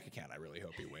my bank account, I really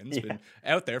hope he wins. Yeah. But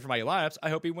out there for my lineups,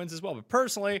 I hope he wins as well. But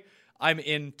personally, I'm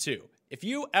in too. If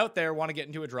you out there want to get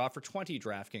into a draw for 20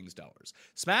 DraftKings dollars,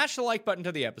 smash the like button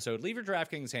to the episode, leave your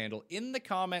DraftKings handle in the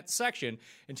comments section,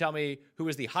 and tell me who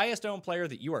is the highest owned player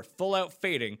that you are full out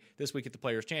fading this week at the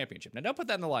Players Championship. Now, don't put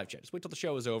that in the live chat. Just wait till the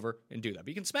show is over and do that. But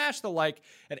you can smash the like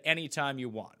at any time you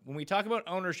want. When we talk about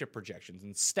ownership projections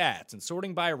and stats and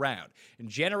sorting by round and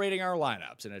generating our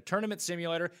lineups in a tournament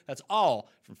simulator, that's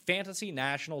all from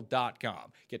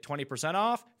FantasyNational.com. Get 20%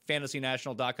 off,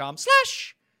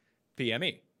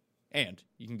 FantasyNational.com/PME. And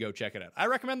you can go check it out. I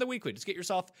recommend the weekly. Just get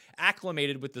yourself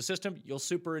acclimated with the system. You'll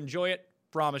super enjoy it.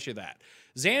 Promise you that.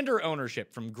 Xander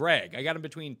ownership from Greg. I got him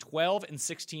between 12 and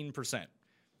 16%.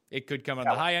 It could come on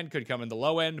the high end, could come in the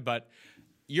low end, but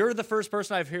you're the first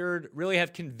person I've heard really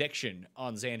have conviction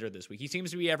on Xander this week. He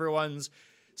seems to be everyone's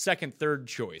second, third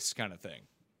choice kind of thing.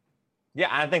 Yeah,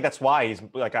 I think that's why he's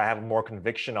like, I have more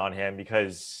conviction on him,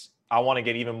 because I want to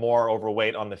get even more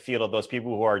overweight on the field of those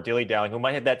people who are dilly-dallying, who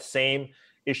might have that same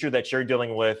issue that you're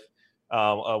dealing with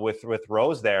with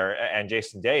Rose there and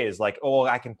Jason Day is like, oh,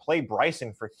 I can play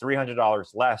Bryson for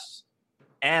 $300 less,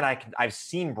 and I've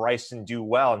seen Bryson do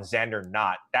well and Xander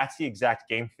not. That's the exact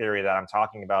game theory that I'm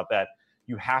talking about. That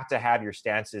you have to have your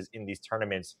stances in these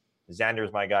tournaments.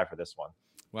 Xander's my guy for this one.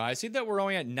 Well, I see that we're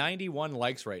only at 91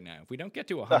 likes right now. If we don't get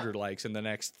to 100 likes in the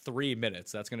next 3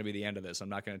 minutes, that's going to be the end of this. I'm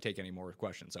not going to take any more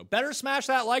questions. So better smash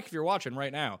that like if you're watching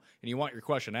right now and you want your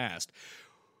question asked.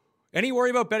 Any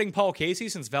worry about betting Paul Casey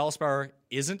since Valspar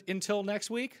isn't until next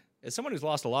week? As someone who's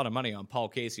lost a lot of money on Paul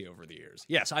Casey over the years,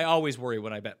 yes, I always worry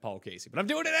when I bet Paul Casey, but I'm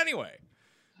doing it anyway.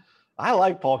 I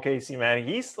like Paul Casey, man.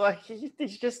 He's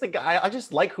just the guy. I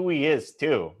just like who he is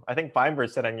too. I think Feinberg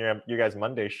said on your guys'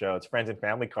 Monday show, it's friends and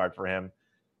family card for him.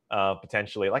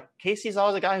 Potentially, like Casey's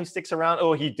always a guy who sticks around.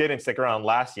 Oh, he didn't stick around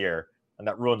last year, and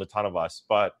that ruined a ton of us.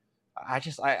 But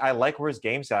I like where his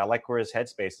game's at. I like where his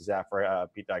headspace is at for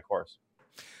Pete Dye course.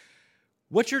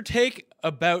 What's your take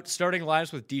about starting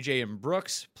lives with DJ and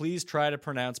Brooks? Please try to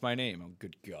pronounce my name. Oh,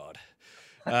 good God.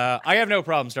 I have no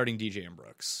problem starting DJ and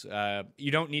Brooks.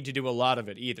 You don't need to do a lot of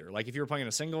it either. Like if you're playing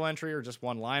a single entry or just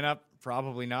one lineup,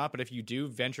 probably not. But if you do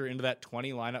venture into that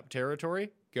 20 lineup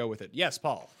territory, go with it. Yes,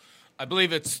 Paul. I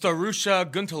believe it's Tharusha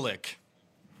Guntalik.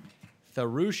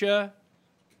 Tharusha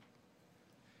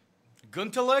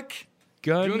Guntalik?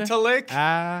 Guntalik.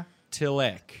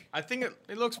 I think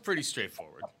it looks pretty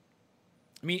straightforward.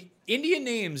 I mean, Indian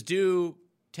names do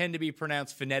tend to be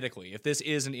pronounced phonetically. If this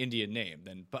is an Indian name,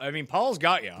 then, I mean, Paul's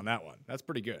got you on that one. That's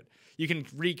pretty good. You can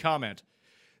re-comment.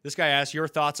 This guy asked your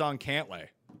thoughts on Cantlay.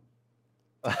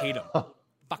 I hate him.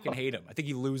 Fucking hate him. I think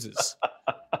he loses.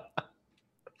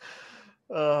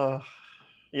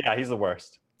 Yeah, he's the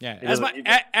worst. Yeah,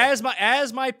 as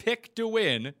my pick to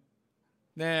win,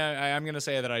 I'm gonna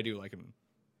say that I do like him.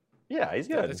 Yeah, he's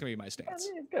good. That's gonna be my stance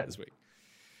good this week.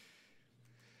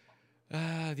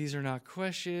 These are not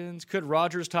questions. Could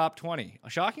Rogers top 20?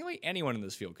 Shockingly, anyone in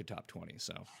this field could top 20.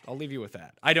 So I'll leave you with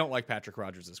that. I don't like Patrick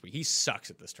Rogers this week. He sucks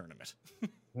at this tournament.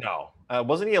 No,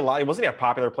 wasn't he a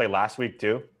popular play last week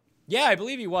too? Yeah, I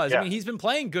believe he was. Yeah. I mean, he's been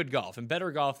playing good golf and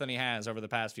better golf than he has over the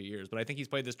past few years. But I think he's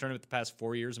played this tournament the past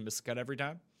 4 years and missed the cut every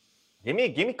time. Give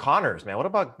me Connors, man. What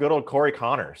about good old Corey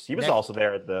Connors? He was also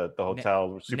there at the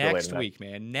hotel super late next week,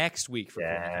 man. Next week for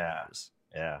Corey Connors.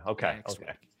 Yeah. Okay. Next week.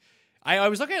 I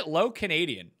was looking at low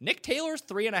Canadian. Nick Taylor's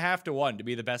 3.5 to 1 to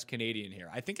be the best Canadian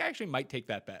here. I think I actually might take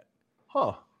that bet.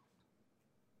 Huh.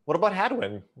 What about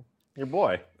Hadwin, your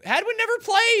boy? Hadwin never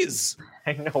plays.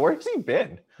 I know. Where's he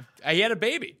been? He had a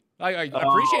baby. I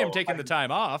appreciate him taking the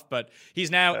time off, but he's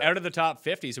now out of the top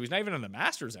 50, so he's not even in the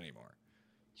Masters anymore.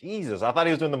 Jesus, I thought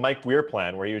he was doing the Mike Weir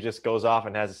plan where he just goes off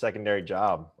and has a secondary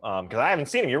job. Because I haven't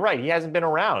seen him. You're right. He hasn't been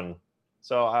around.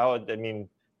 So, I mean,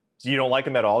 you don't like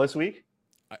him at all this week?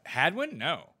 Hadwin?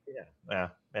 No. Yeah,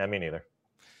 me neither.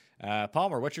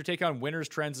 Palmer, what's your take on winners'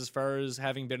 trends as far as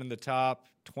having been in the top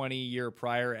 20 year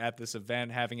prior at this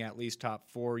event, having at least top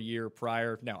 4 year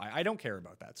prior? No, I don't care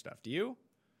about that stuff. Do you?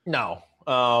 No,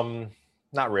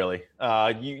 not really.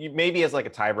 You maybe as like a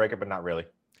tiebreaker, but not really.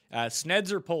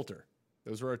 Sneds or Poulter?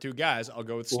 Those were our two guys. I'll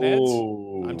go with Sneds.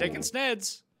 Ooh. I'm taking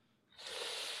Sneds.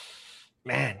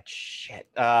 Man, shit.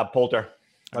 Poulter.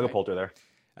 I'll go Poulter there.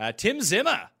 Tim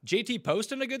Zimmer. JT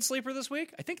Poston a good sleeper this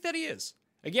week? I think that he is.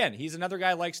 Again, he's another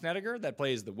guy like Snedeker that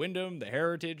plays the Wyndham, the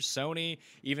Heritage, Sony.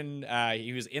 Even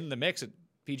he was in the mix at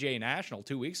PGA National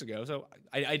 2 weeks ago, so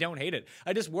I don't hate it.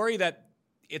 I just worry that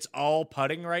it's all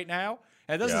putting right now,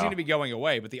 and it doesn't seem to be going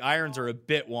away, but the irons are a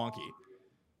bit wonky.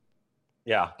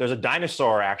 Yeah, there's a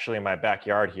dinosaur actually in my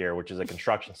backyard here, which is a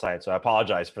construction site, so I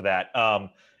apologize for that.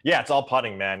 Yeah, it's all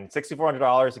putting, man.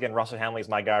 $6,400. Again, Russell Henley's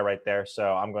my guy right there,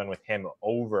 so I'm going with him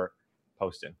over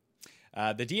Poston.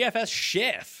 The DFS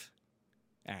Schiff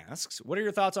asks, what are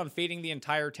your thoughts on fading the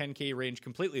entire 10K range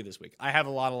completely this week? I have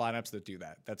a lot of lineups that do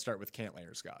that start with Cantlay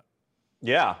or Scott.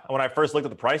 Yeah, when I first looked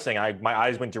at the pricing, my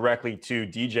eyes went directly to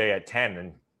DJ at 10.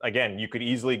 And again, you could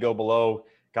easily go below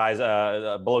guys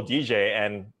below DJ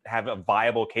and have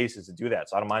viable cases to do that.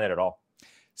 So I don't mind it at all.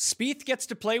 Spieth gets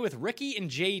to play with Ricky and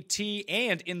JT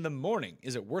and in the morning.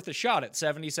 Is it worth a shot at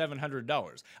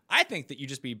 $7,700? I think that you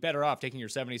just be better off taking your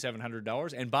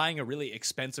 $7,700 and buying a really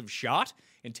expensive shot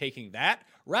and taking that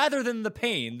rather than the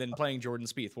pain than playing Jordan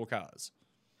Spieth will cause.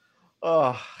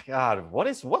 Oh God,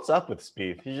 what's up with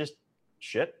Spieth? He's just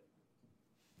shit.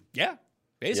 Yeah,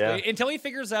 basically, until he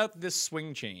figures out this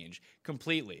swing change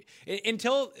completely.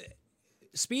 Until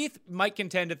Spieth might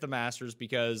contend at the Masters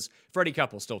because Freddie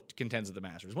Couple still contends at the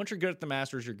Masters. Once you're good at the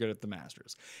Masters, you're good at the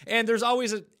Masters. And there's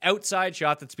always an outside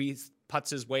shot that Spieth putts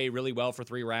his way really well for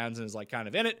 3 rounds and is like kind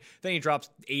of in it. Then he drops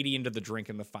 80 into the drink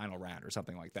in the final round or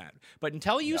something like that. But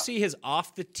until you see his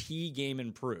off the tee game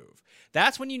improve,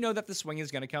 that's when you know that the swing is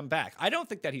going to come back. I don't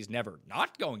think that he's never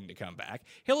not going to come back.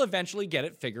 He'll eventually get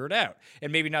it figured out.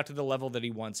 And maybe not to the level that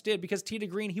he once did, because tee to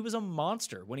green, he was a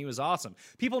monster when he was awesome.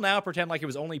 People now pretend like it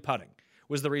was only putting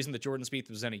was the reason that Jordan Spieth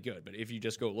was any good. But if you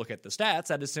just go look at the stats,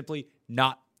 that is simply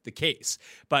not the case.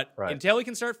 But until he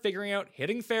can start figuring out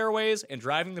hitting fairways and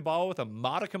driving the ball with a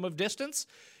modicum of distance,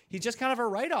 he's just kind of a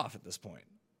write-off at this point.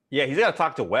 Yeah, he's got to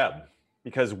talk to Webb,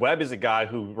 because Webb is a guy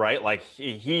who, right, like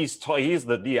he's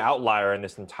the outlier in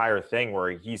this entire thing,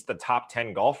 where he's the top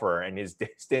 10 golfer, and his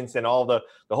distance and all the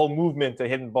whole movement to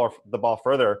hitting the ball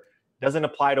further doesn't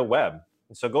apply to Webb.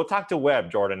 And so go talk to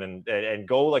Webb, Jordan, and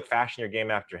go like fashion your game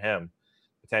after him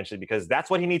potentially, because that's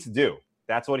what he needs to do.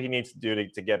 That's what he needs to do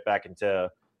to get back into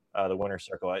the winner's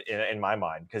circle in my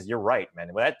mind. Because you're right,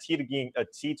 man. When that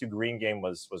tee to green game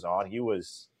was on, he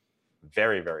was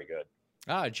very, very good.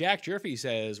 Jack Jerfy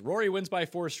says Rory wins by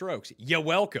 4 strokes. You're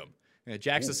welcome.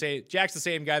 Jack's the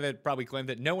same guy that probably claimed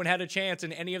that no one had a chance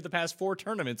in any of the past 4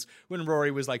 tournaments when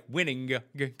Rory was like winning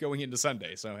going into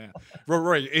Sunday. So yeah,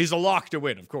 Rory is a lock to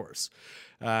win, of course.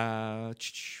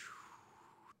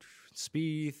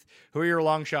 Spieth, who are your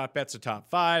long shot bets of top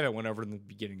 5? I went over in the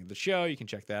beginning of the show. You can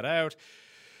check that out.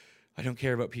 I don't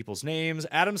care about people's names.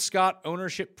 Adam Scott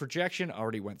ownership projection,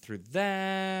 already went through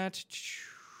that.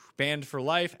 Banned for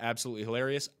life, absolutely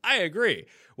hilarious. I agree.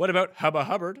 What about Hubba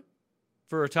Hubbard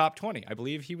for a top 20? I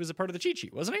believe he was a part of the cheat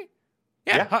sheet, wasn't he?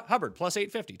 Yeah. Hubbard plus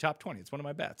 850, top 20. It's one of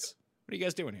my bets. What are you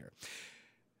guys doing here?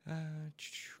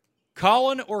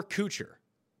 Colin or Kuchar?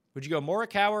 Would you go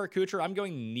Morikawa or Kuchar? I'm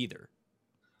going neither.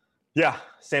 Yeah,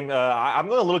 same. I'm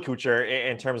going a little Kuchar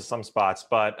in terms of some spots,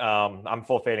 but I'm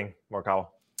full fading Morikawa.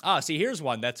 See, here's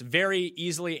one that's very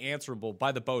easily answerable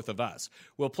by the both of us.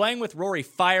 Will playing with Rory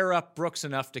fire up Brooks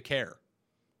enough to care?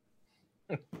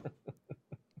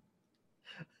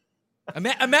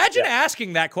 Imagine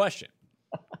asking that question.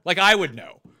 Like I would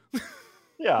know.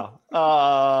 Yeah.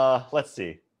 Let's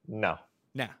see. No.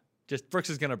 Nah. Just Brooks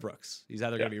is going to Brooks. He's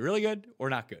either going to be really good or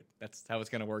not good. That's how it's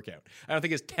going to work out. I don't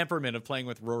think his temperament of playing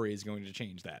with Rory is going to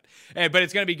change that. But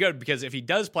it's going to be good, because if he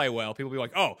does play well, people will be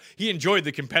like, oh, he enjoyed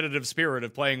the competitive spirit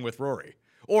of playing with Rory.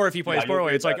 Or if he plays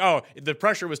poorly, it's like, oh, the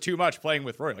pressure was too much playing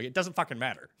with Rory. Like, it doesn't fucking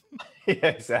matter. Yeah,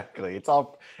 exactly. It's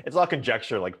all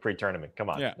conjecture, like pre-tournament. Come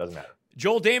on. It doesn't matter.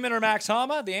 Joel Damon or Max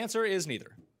Homa? The answer is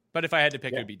neither. But if I had to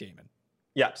pick, it would be Damon.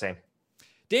 Yeah, same.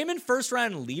 Damon first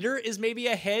round leader is maybe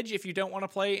a hedge if you don't want to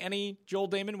play any Joel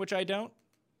Damon, which I don't.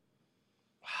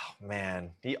 Wow,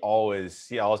 man, he always.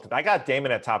 I got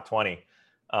Damon at top 20,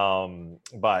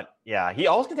 but yeah, he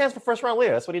always contends for first round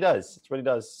leader. That's what he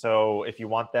does. So if you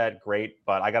want that, great.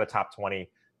 But I got a top 20.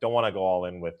 Don't want to go all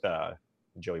in with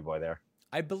Joey Boy there.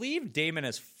 I believe Damon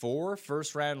has 4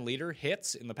 first-round leader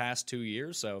hits in the past 2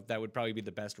 years, so that would probably be the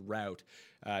best route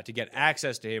to get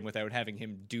access to him without having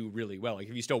him do really well. Like,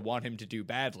 if you still want him to do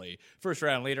badly,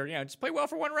 first-round leader, just play well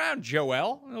for 1 round,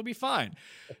 Joel. It'll be fine.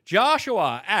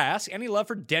 Joshua asks, any love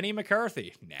for Denny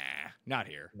McCarthy? Nah, not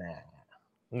here.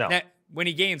 No. Now, when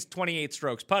he gains 28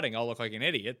 strokes putting, I'll look like an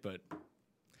idiot, but...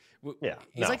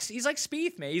 He's like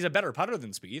Spieth, man. He's a better putter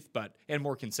than Spieth, and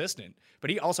more consistent, but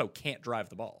he also can't drive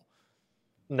the ball.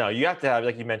 No, you have to have,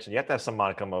 like you mentioned, you have to have some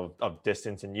modicum of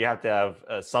distance, and you have to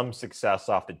have some success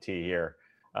off the tee here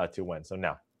to win. So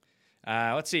no.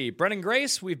 Let's see. Brennan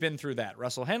Grace, we've been through that.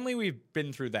 Russell Henley, we've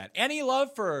been through that. Any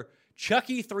love for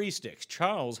Chucky 3 Sticks,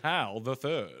 Charles Howell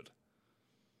III?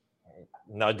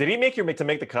 No. Did he make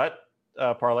the cut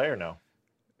parlay or no?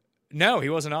 No, he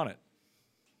wasn't on it.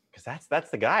 Because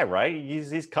that's the guy, right?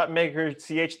 He's cut maker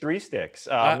CH3 Sticks.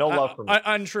 No love for me.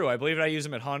 Untrue. I believe I use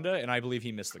him at Honda, and I believe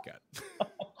he missed the cut.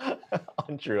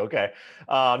 Untrue. Okay.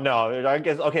 No, I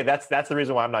guess that's the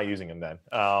reason why I'm not using him then.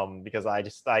 Because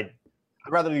I'd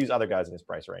rather use other guys in his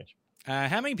price range.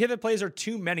 How many pivot plays are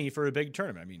too many for a big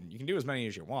tournament? I mean, you can do as many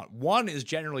as you want. 1 is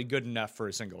generally good enough for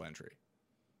a single entry.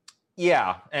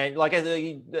 Yeah, and like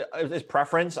as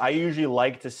preference, I usually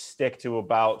like to stick to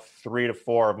about 3 to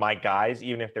 4 of my guys,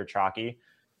 even if they're chalky,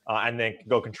 and then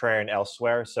go contrarian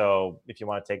elsewhere. So if you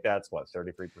want to take that, it's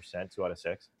 33%, 2 out of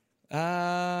 6.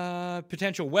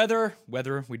 Potential weather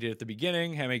we did at the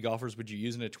beginning. How many golfers would you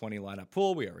use in a 20 lineup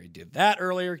pool? We already did that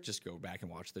earlier. Just go back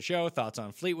and watch the show. Thoughts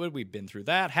on Fleetwood? We've been through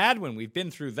that. Hadwin, we've been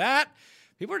through that.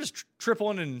 People are just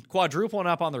tripling and quadrupling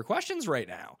up on their questions right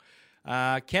now.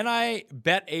 Can I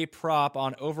bet a prop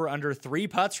on over under 3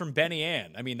 putts from Benny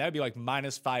Ann? I mean, that would be like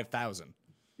minus 5,000.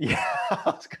 Yeah, I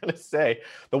was gonna say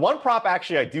the one prop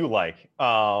actually I do like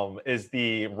is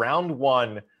the round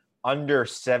one under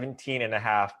 17 and a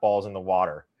half balls in the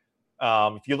water.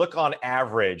 If you look on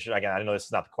average, again, I know this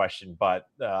is not the question, but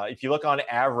if you look on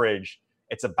average,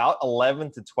 it's about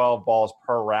 11 to 12 balls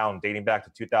per round dating back to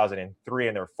 2003,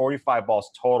 and there were 45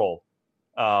 balls total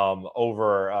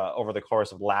over the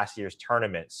course of last year's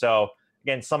tournament. So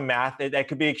again, some math that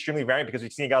could be extremely variant because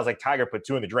we've seen guys like Tiger put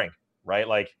 2 in the drink, right?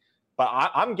 Like, but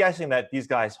I'm guessing that these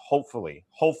guys hopefully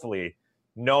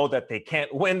know that they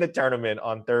can't win the tournament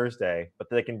on Thursday, but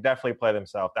they can definitely play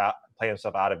themselves out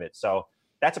of it. So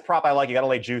that's a prop I like. You got to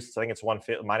lay juice. I think it's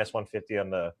minus 150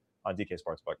 on DK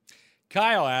Sportsbook.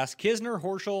 Kyle asks, Kisner,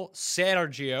 Horschel,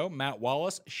 Sergio, Matt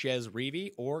Wallace, Chez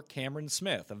Reavie, or Cameron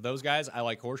Smith. Of those guys, I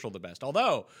like Horschel the best.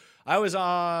 Although, I was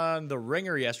on The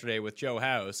Ringer yesterday with Joe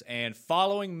House, and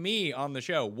following me on the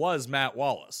show was Matt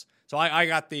Wallace. So I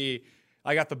got the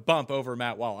bump over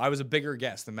Matt Wallace. I was a bigger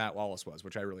guest than Matt Wallace was,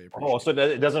 which I really appreciate. Oh, so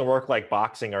it doesn't work like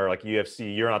boxing or like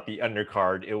UFC. You're not the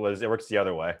undercard. It works the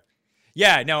other way.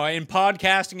 Yeah, no, in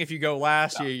podcasting, if you go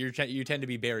last, you tend to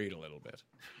be buried a little bit.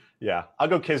 Yeah, I'll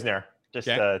go Kisner, just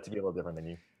to be a little different than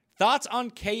you. Thoughts on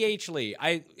KH Lee?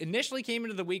 I initially came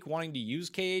into the week wanting to use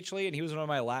KH Lee, and he was one of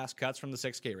my last cuts from the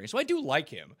 6K range. So I do like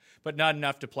him, but not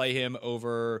enough to play him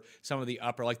over some of the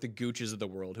upper, like the Gooches of the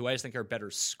world, who I just think are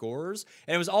better scorers.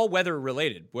 And it was all weather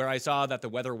related, where I saw that the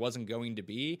weather wasn't going to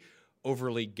be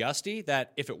overly gusty,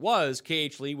 that if it was,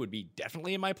 KH Lee would be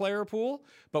definitely in my player pool,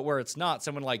 but where it's not,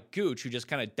 someone like Gooch, who just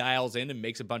kind of dials in and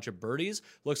makes a bunch of birdies,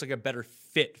 looks like a better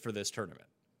fit for this tournament.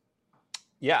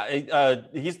 Yeah,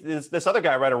 he's this other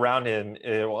guy right around him.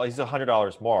 Well, he's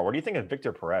 $100 more. What do you think of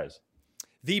Victor Perez?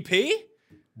 VP?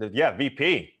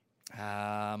 VP.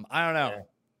 I don't know.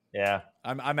 Yeah.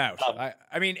 I'm out.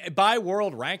 I mean, by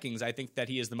world rankings, I think that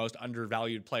he is the most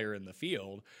undervalued player in the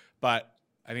field, but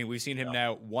I mean, we've seen him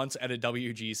now once at a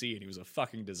WGC, and he was a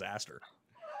fucking disaster.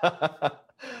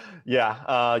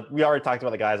 Yeah, we already talked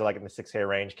about the guys I like in the 6K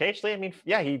range. KH Lee, I mean,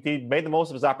 yeah, he made the most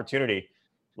of his opportunity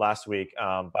last week.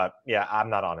 But yeah, I'm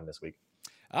not on him this week.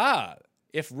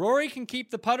 If Rory can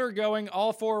keep the putter going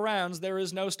all 4 rounds, there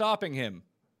is no stopping him.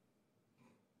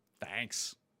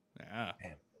 Thanks. Yeah,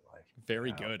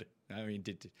 very good. I mean,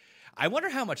 I wonder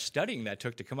how much studying that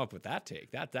took to come up with that take.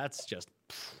 That's just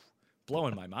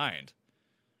blowing my mind.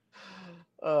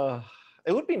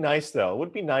 It would be nice though. It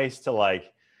would be nice to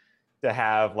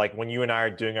have when you and I are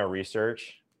doing our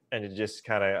research and to just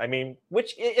kind of, I mean,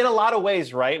 which in a lot of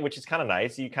ways, right? Which is kind of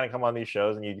nice. You kind of come on these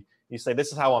shows and you say,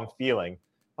 this is how I'm feeling.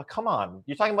 But come on,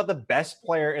 you're talking about the best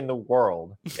player in the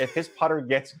world. If his putter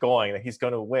gets going, that he's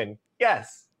going to win.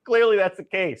 Yes, clearly that's the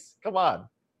case. Come on.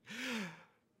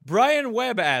 Brian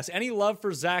Webb asks, any love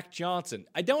for Zach Johnson?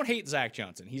 I don't hate Zach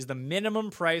Johnson. He's the minimum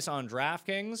price on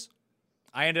DraftKings.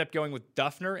 I ended up going with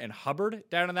Duffner and Hubbard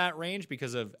down in that range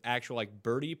because of actual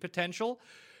birdie potential.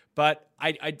 But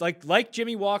I like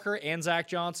Jimmy Walker and Zach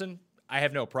Johnson. I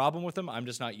have no problem with them. I'm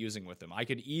just not using with them. I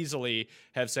could easily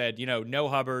have said, no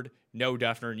Hubbard, no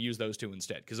Duffner, and use those 2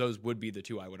 instead, because those would be the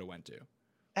 2 I would have went to.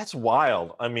 That's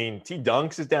wild. I mean, T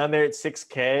Dunks is down there at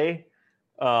 6K.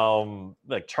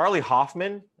 Charlie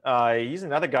Hoffman, he's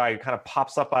another guy who kind of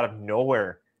pops up out of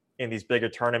nowhere in these bigger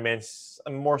tournaments,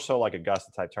 and more so like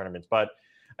Augusta type tournaments. But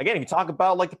again, if you talk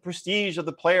about the prestige of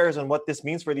the players and what this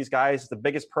means for these guys, the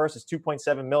biggest purse is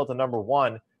 2.7 mil to number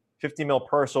 1, 50 mil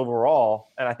purse overall.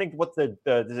 And I think what's is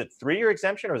it 3-year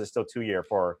exemption or is it still 2-year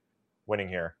for winning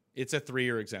here? It's a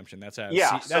 3-year exemption. That's how.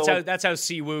 Yeah, that's how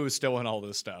Siwoo is still in all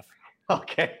this stuff.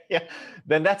 Okay, yeah.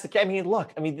 Then that's okay. I mean,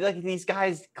 look. I mean, these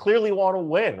guys clearly want to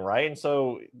win, right? And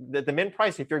so the min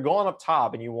price, if you're going up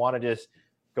top and you want to just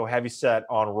go heavy set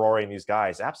on Rory and these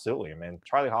guys, absolutely, man.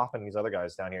 Charlie Hoffman and these other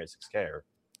guys down here at 6K are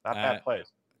not bad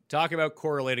plays. Talk about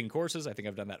correlating courses. I think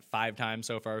I've done that 5 times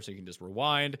so far, so you can just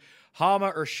rewind.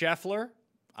 Hama or Scheffler?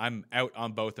 I'm out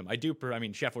on both of them. I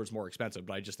mean, Scheffler's more expensive,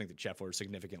 but I just think that Scheffler is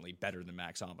significantly better than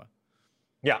Max Hama.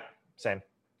 Yeah, same.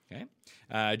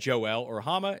 Okay. Joel or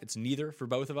Hama? It's neither for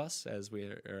both of us. It's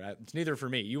neither for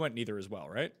me. You went neither as well,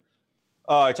 right?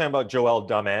 You're talking about Joel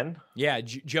Damen? Yeah,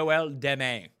 Joel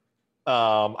Damen.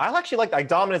 I actually like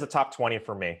Damen is a top 20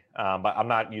 for me, but I'm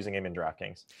not using him in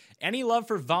DraftKings. Any love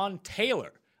for Von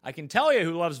Taylor? I can tell you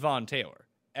who loves Von Taylor,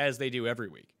 as they do every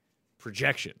week.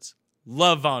 Projections.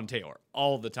 Love Von Taylor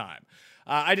all the time.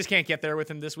 I just can't get there with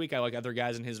him this week. I like other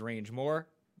guys in his range more.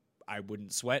 I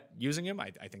wouldn't sweat using him.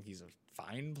 I think he's a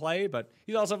fine play, but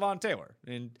he's also Von Taylor,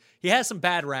 and he has some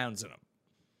bad rounds in him.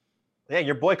 Yeah,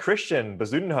 your boy Christian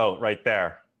Bezuidenhout right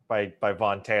there by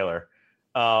Von Taylor.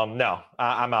 No,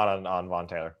 I'm out on Von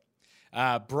Taylor.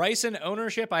 Bryson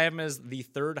ownership, I have him as the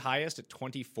third highest at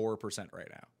 24% right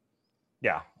now.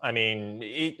 Yeah, I mean,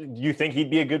 you think he'd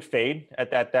be a good fade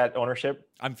at that ownership?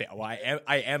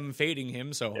 I am fading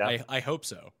him, so yeah. I hope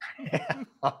so.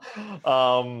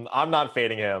 I'm not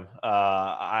fading him.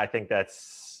 I think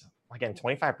that's, again,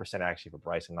 25% actually for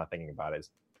Bryson. Not thinking about it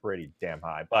is pretty damn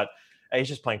high, but he's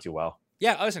just playing too well.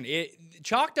 Yeah, listen,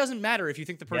 chalk doesn't matter if you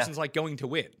think the person's like going to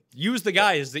win. Use the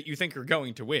guys that you think are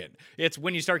going to win. It's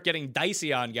when you start getting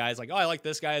dicey on guys like, oh, I like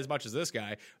this guy as much as this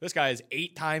guy. This guy is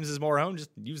 8 times as more owned.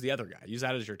 Just use the other guy. Use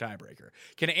that as your tiebreaker.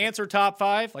 Can answer top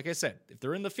 5. Like I said, if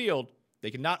they're in the field, they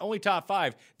can not only top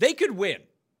 5, they could win.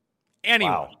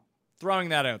 Anyone. Wow. Throwing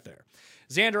that out there.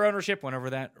 Xander ownership, went over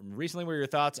that recently. What are your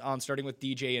thoughts on starting with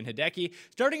DJ and Hideki?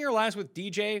 Starting your lines with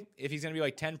DJ, if he's going to be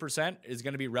like 10%, is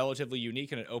going to be relatively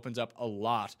unique, and it opens up a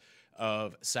lot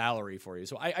of salary for you.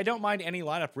 So I don't mind any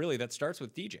lineup, really, that starts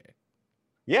with DJ.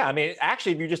 Yeah, I mean,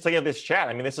 actually, if you just look at this chat,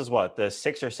 I mean, this is what, the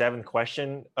 6th or 7th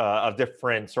question of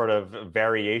different sort of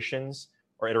variations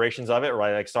or iterations of it,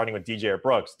 right? Like starting with DJ or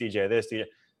Brooks, DJ this, DJ.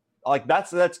 Like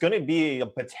that's going to be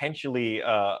potentially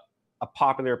a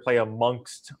popular play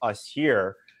amongst us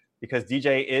here because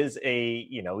DJ is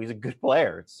he's a good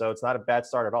player. So it's not a bad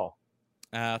start at all.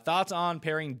 Thoughts on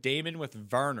pairing Damon with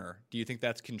Varner? Do you think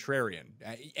that's contrarian?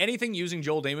 Anything using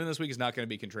Joel Damon this week is not going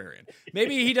to be contrarian.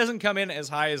 Maybe he doesn't come in as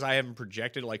high as I have him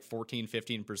projected, like 14,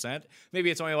 15%.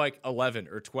 Maybe it's only like 11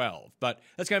 or 12, but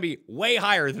that's going to be way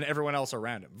higher than everyone else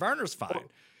around him. Varner's fine.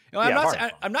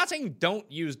 I'm not saying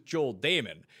don't use Joel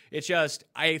Damon. It's just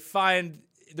I find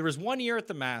there was one year at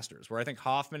the Masters where I think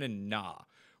Hoffman and Na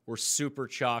were super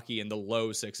chalky in the low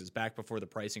 6s back before the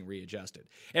pricing readjusted.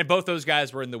 And both those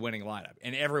guys were in the winning lineup,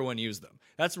 and everyone used them.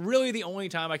 That's really the only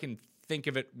time I can think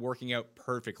of it working out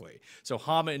perfectly. So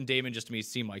Hama and Damon just to me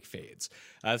seem like fades.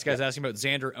 This guy's asking about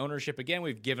Xander ownership again.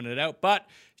 We've given it out, but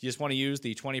if you just want to use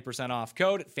the 20% off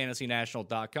code at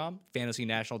fantasynational.com,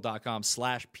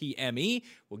 fantasynational.com/PME,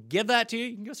 we'll give that to you.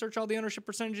 You can go search all the ownership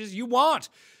percentages you want.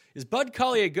 Is Bud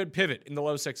Cauley a good pivot in the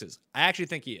low 6s? I actually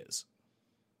think he is.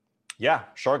 Yeah,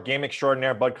 short game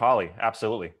extraordinaire Bud Cauley.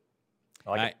 Absolutely. I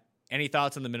like it. Any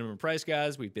thoughts on the minimum price,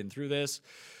 guys? We've been through this.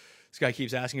 This guy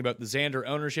keeps asking about the Xander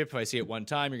ownership. If I see it one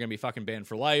time, you're going to be fucking banned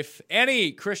for life.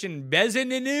 Any Christian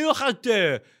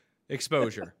Bezeninu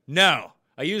exposure? No.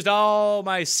 I used all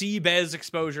my C-Bez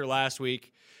exposure last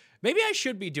week. Maybe I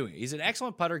should be doing it. He's an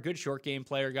excellent putter, good short game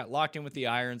player, got locked in with the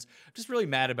irons. I'm just really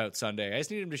mad about Sunday. I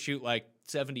just need him to shoot like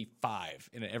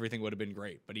 75, and everything would have been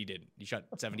great, but he didn't. He shot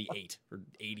 78 or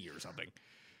 80 or something.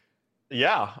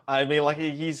 Yeah, I mean, like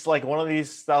he's like one of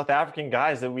these South African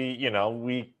guys that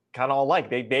we kind of all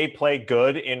like. They play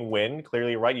good and win.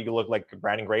 Clearly, right? You can look like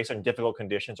Brandon Grace in difficult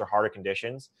conditions or harder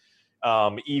conditions.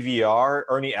 EVR,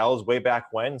 Ernie Els way back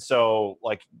when. So,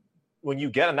 like, when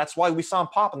you get him, that's why we saw him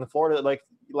pop in the Florida like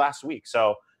last week.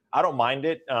 So I don't mind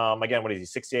it. Again, what is he?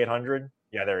 6,800?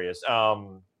 Yeah, there he is.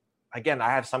 Again, I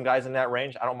have some guys in that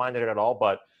range. I don't mind it at all,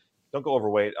 but don't go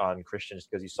overweight on Christian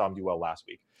just because you saw him do well last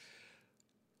week.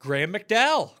 Graham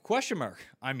McDowell, ?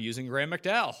 I'm using Graham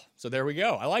McDowell. So there we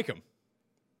go. I like him.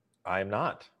 I am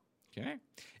not. Okay.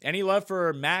 Any love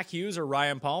for Mac Hughes or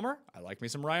Ryan Palmer? I like me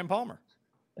some Ryan Palmer.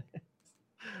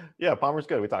 Yeah, Palmer's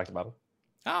good. We talked about him.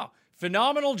 Oh,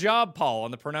 phenomenal job, Paul,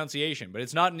 on the pronunciation, but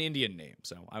it's not an Indian name,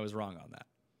 so I was wrong on that.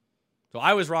 So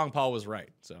I was wrong, Paul was right.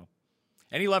 So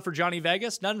any love for Johnny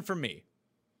Vegas? None from me.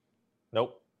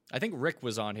 Nope. I think Rick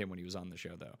was on him when he was on the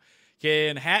show, though.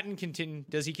 Can Hatton continue?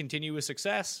 Does he continue with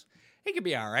success? He could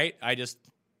be all right. I just,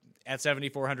 at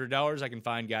 $7,400, I can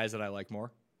find guys that I like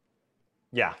more.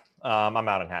 Yeah, I'm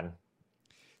out on Hatton.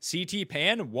 CT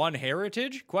Pan won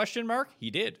Heritage? ? He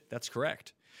did. That's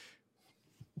correct.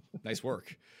 Nice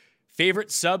work.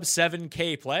 Favorite sub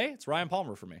 7K play? It's Ryan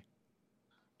Palmer for me.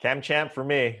 Cam Champ for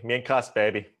me. Me and Cuss,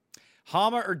 baby.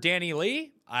 Hama or Danny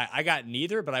Lee? I got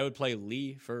neither, but I would play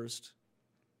Lee first.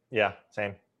 Yeah,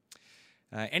 same.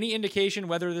 Any indication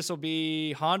whether this will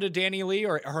be Honda Danny Lee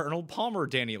or Arnold Palmer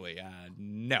Danny Lee?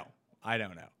 No, I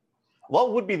don't know.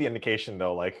 What would be the indication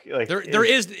though? Like there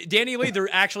is Danny Lee. There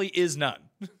actually is none.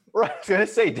 Right, I was gonna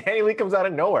say Danny Lee comes out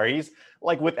of nowhere. He's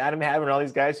like with Adam Hadwin and all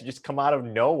these guys who just come out of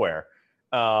nowhere.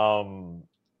 So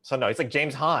no, it's like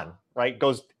James Hahn, right?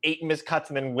 Goes 8 missed cuts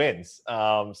and then wins.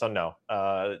 So no,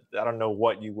 I don't know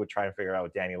what you would try and figure out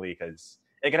with Danny Lee because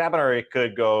it could happen or it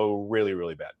could go really,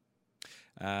 really bad.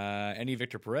 Any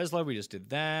Victor Perez love? We just did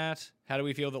that. How do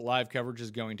we feel that live coverage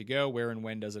is going to go? Where and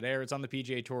when does it air? It's on the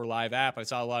PGA Tour Live app. I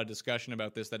saw a lot of discussion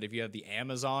about this, that if you have the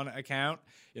Amazon account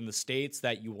in the States,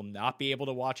 that you will not be able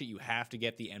to watch it. You have to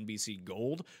get the NBC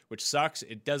Gold, which sucks.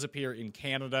 It does appear in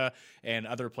Canada and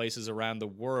other places around the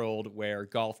world where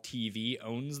Golf TV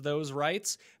owns those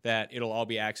rights, that it'll all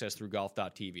be accessed through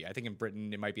golf.tv. I think in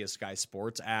Britain, it might be a Sky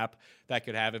Sports app that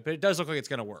could have it, but it does look like it's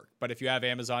going to work. But if you have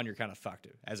Amazon, you're kind of fucked,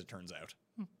 as it turns out.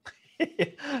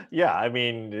 Yeah, I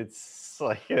mean, it's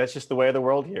like that's just the way of the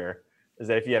world here. Is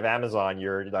that if you have Amazon,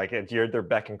 you're their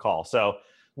beck and call. So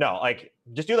no, like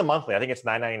just do the monthly. I think it's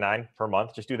 $9.99 per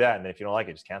month. Just do that, and then if you don't like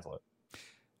it, just cancel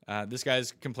it. This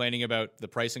guy's complaining about the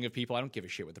pricing of people. I don't give a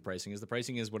shit what the pricing is. The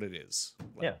pricing is what it is.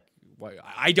 Like, yeah,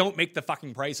 I don't make the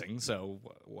fucking pricing, so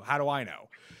how do I know?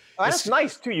 That's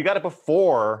nice too. You got it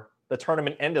before the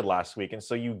tournament ended last week, and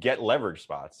so you get leverage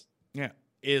spots. Yeah.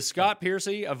 Is Scott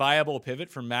Piercy a viable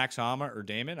pivot from Max Homa or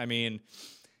Damon? I mean,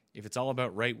 if it's all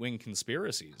about right-wing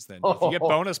conspiracies, then if you get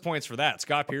bonus points for that,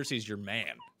 Scott Piercy's your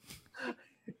man.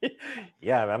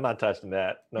 Yeah, I'm not touching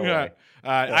that. No way.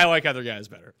 I like other guys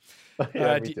better.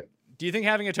 Yeah, me too. Do you think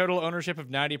having a total ownership of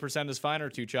 90% is fine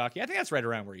or too chalky? I think that's right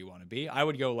around where you want to be. I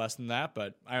would go less than that,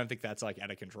 but I don't think that's like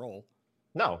out of control.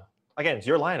 No. Again, it's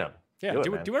your lineup. Yeah,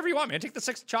 do whatever you want, man. Take the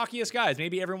 6 chalkiest guys.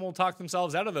 Maybe everyone will talk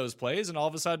themselves out of those plays, and all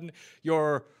of a sudden,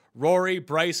 your Rory,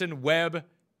 Bryson, Webb,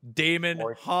 Damon,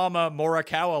 Hama,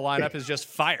 Morikawa lineup is just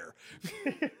fire.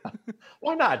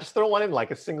 Why not? Just throw one in like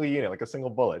a single unit, like a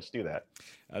single bullet. Just do that.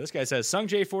 This guy says, Sung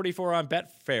J44 on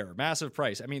Betfair. Massive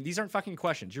price. I mean, these aren't fucking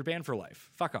questions. You're banned for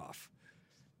life. Fuck off.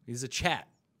 This is a chat.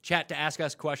 Chat to ask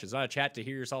us questions, not a chat to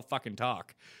hear yourself fucking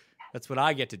talk. That's what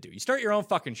I get to do. You start your own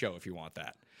fucking show if you want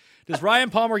that. Does Ryan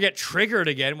Palmer get triggered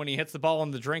again when he hits the ball in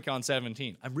the drink on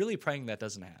 17? I'm really praying that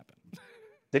doesn't happen.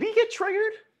 Did he get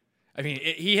triggered? I mean,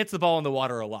 he hits the ball in the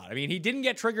water a lot. I mean, he didn't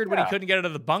get triggered when he couldn't get out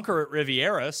of the bunker at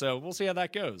Riviera, so we'll see how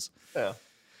that goes. Yeah.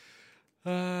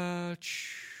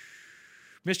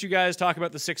 Missed you guys talk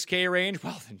about the 6K range.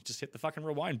 Well, then just hit the fucking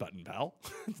rewind button, pal.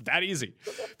 It's that easy.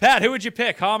 Pat, who would you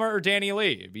pick, Homer or Danny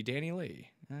Lee? It'd be Danny Lee.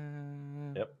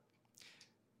 Yep.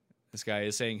 This guy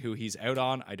is saying who he's out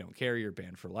on. I don't care. You're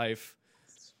banned for life.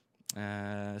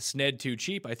 Sned too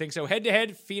cheap. I think so.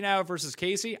 Head-to-head, Finau versus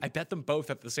Casey. I bet them both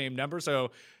at the same number,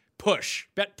 so push.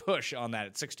 Bet push on that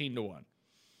at 16-1.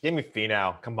 Give me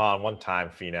Finau. Come on, one time,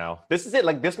 Finau. This is it.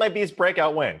 Like, this might be his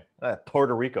breakout win.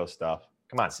 Puerto Rico stuff.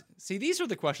 Come on. See, these are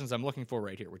the questions I'm looking for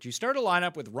right here. Would you start a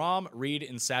lineup with Rahm, Reed,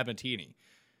 and Sabatini?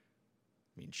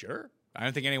 I mean, sure. I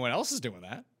don't think anyone else is doing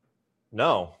that.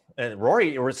 No. And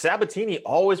Rory or Sabatini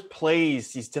always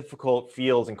plays these difficult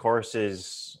fields and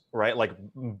courses, right? Like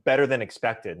better than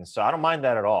expected. And so I don't mind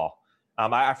that at all.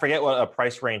 I forget what a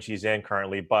price range he's in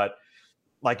currently, but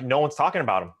like no one's talking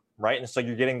about him, right? And so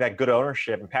you're getting that good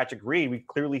ownership. And Patrick Reed, we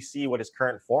clearly see what his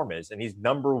current form is. And he's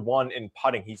number one in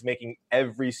putting. He's making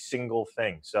every single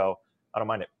thing. So I don't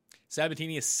mind it.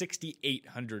 Sabatini is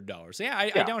 $6,800. So yeah,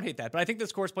 I don't hate that. But I think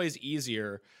this course plays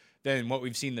easier than what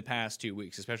we've seen the past 2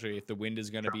 weeks, especially if the wind is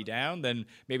going to be down, then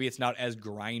maybe it's not as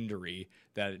grindery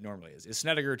that it normally is. Is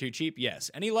Snedeker too cheap?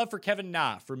 Yes. Any love for Kevin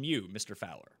Na from you, Mr.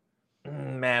 Fowler?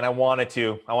 Man, I wanted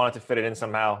to fit it in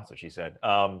somehow. That's what she said.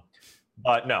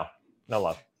 But no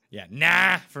love. Yeah,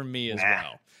 nah from me as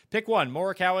well. Pick one,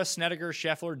 Morikawa, Snedeker,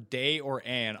 Scheffler, Day, or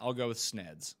Ann. I'll go with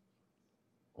Sneds.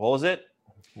 What was it?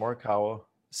 Morikawa.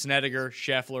 Snedeker,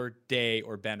 Scheffler, Day,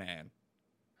 or Ben Ann.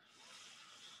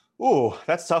 Ooh,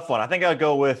 that's a tough one. I think I'll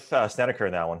go with Snedeker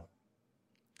in that one.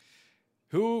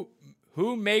 Who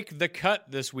make the cut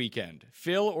this weekend?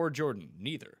 Phil or Jordan?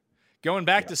 Neither. Going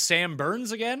back to Sam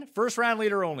Burns again? First round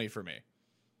leader only for me.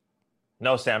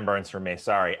 No Sam Burns for me.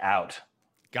 Sorry, out.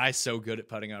 Guy's so good at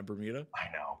putting on Bermuda.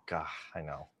 I know. God, I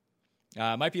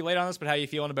know. Might be late on this, but how you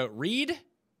feeling about Reed?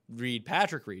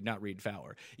 Patrick Reed, not Reed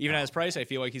Fowler. Even at his price, I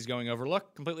feel like he's going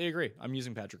overlooked. Completely agree. I'm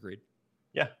using Patrick Reed.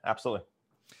 Yeah, absolutely.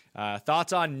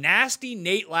 Thoughts on nasty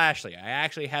Nate Lashley? I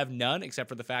actually have none, except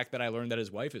for the fact that I learned that his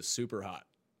wife is super hot.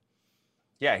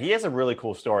 Yeah, he has a really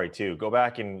cool story too. Go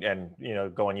back and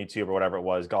go on YouTube or whatever it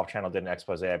was. Golf Channel did an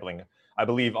expose, I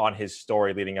believe, on his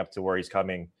story leading up to where he's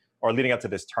coming or leading up to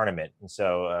this tournament. And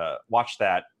so watch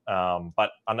that.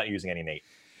 But I'm not using any Nate.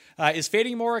 Is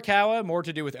fading Morikawa more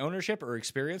to do with ownership or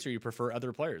experience, or you prefer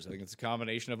other players? I think it's a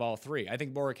combination of all three. I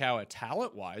think Morikawa,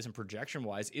 talent-wise and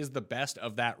projection-wise, is the best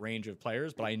of that range of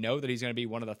players, but I know that he's going to be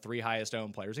one of the 3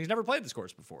 highest-owned players. He's never played this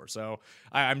course before, so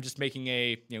I'm just making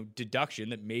a deduction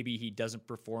that maybe he doesn't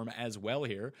perform as well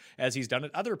here as he's done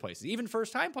at other places, even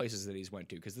first-time places that he's went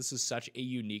to, because this is such a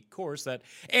unique course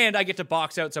and I get to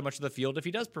box out so much of the field if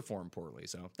he does perform poorly,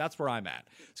 so that's where I'm at.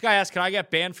 This guy asks, can I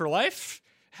get banned for life?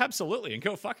 Absolutely, and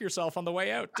go fuck yourself on the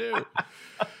way out, too.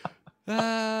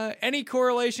 Any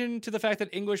correlation to the fact that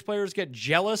English players get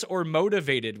jealous or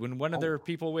motivated when one of their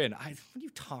people win? What are you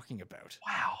talking about?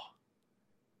 Wow.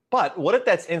 But what if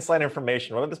that's inside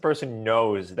information? What if this person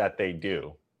knows that they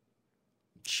do?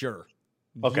 Sure.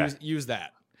 Okay. Use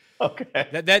that. Okay.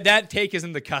 That take is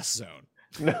in the cuss zone.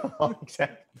 No,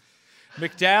 exactly.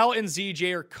 McDowell and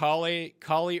ZJ or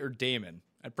Collie or Damon?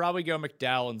 I'd probably go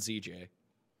McDowell and ZJ.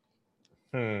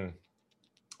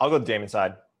 I'll go Damon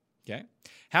side. Okay.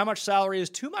 How much salary is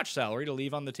too much salary to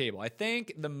leave on the table? I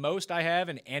think the most I have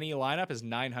in any lineup is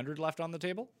 900 left on the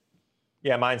table.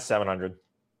 Yeah, mine's 700.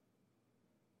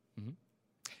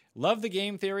 Love the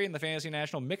game theory and the Fantasy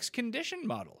National mixed condition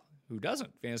model. Who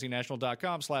doesn't?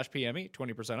 FantasyNational.com/PME,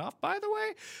 20% off, by the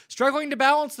way. Struggling to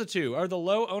balance the two. Are the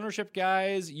low ownership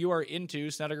guys you are into,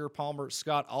 Snedeker, Palmer,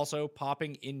 Scott, also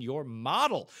popping in your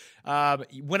model?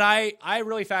 When I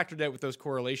really factored out with those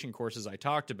correlation courses I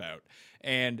talked about.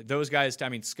 And those guys, I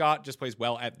mean, Scott just plays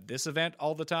well at this event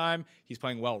all the time. He's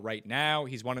playing well right now.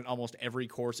 He's won at almost every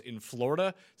course in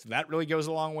Florida. So that really goes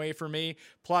a long way for me.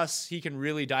 Plus, he can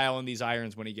really dial in these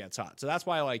irons when he gets hot. So that's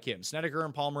why I like him. Snedeker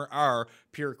and Palmer are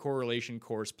pure correlation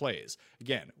course plays.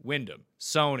 Again, Wyndham,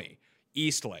 Sony,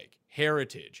 Eastlake,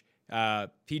 Heritage,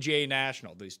 PGA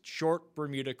National, these short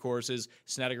Bermuda courses,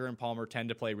 Snedeker and Palmer tend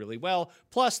to play really well,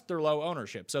 plus they're low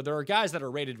ownership. So there are guys that are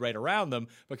rated right around them,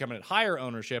 but coming at higher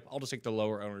ownership, I'll just take the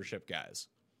lower ownership guys.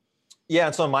 Yeah,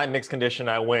 and so in my mixed condition,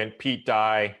 I went Pete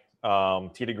Dye,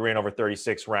 tee to green over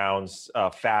 36 rounds,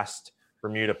 fast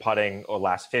Bermuda putting or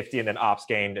last 50, and then ops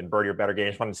gained and birdie or better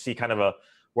gained. Just wanted to see kind of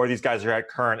where these guys are at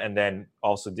current, and then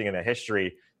also digging the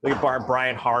history. Look at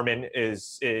Brian Harmon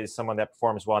is someone that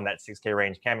performs well in that 6K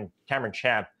range. Cameron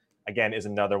Champ, again, is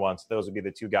another one. So those would be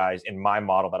the two guys in my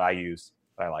model that I use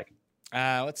that I like.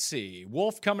 Let's see.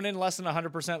 Wolf coming in less than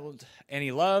 100%.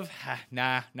 Any love?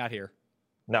 Nah, not here.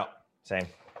 No, same.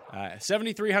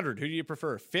 7,300. Who do you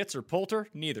prefer, Fitz or Poulter?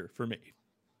 Neither for me.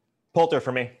 Poulter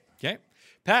for me. Okay.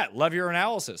 Pat, love your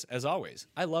analysis, as always.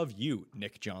 I love you,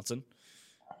 Nick Johnson.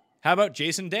 How about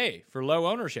Jason Day for low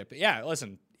ownership? Yeah,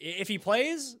 listen, if he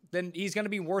plays, then he's going to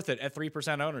be worth it at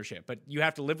 3% ownership. But you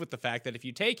have to live with the fact that if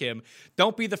you take him,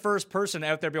 don't be the first person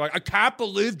out there be like, I can't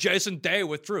believe Jason Day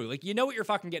withdrew. Like, you know what you're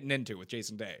fucking getting into with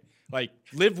Jason Day. Like,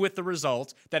 live with the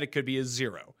result that it could be a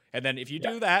 0. And then if you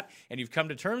do that and you've come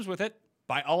to terms with it,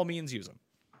 by all means use him.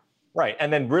 Right.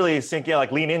 And then really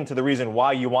lean into the reason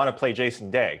why you want to play Jason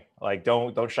Day. Like,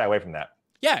 don't shy away from that.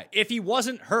 Yeah, if he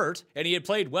wasn't hurt and he had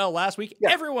played well last week,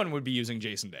 everyone would be using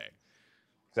Jason Day.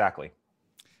 Exactly.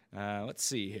 Let's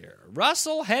see here.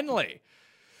 Russell Henley.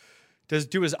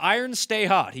 Do his irons stay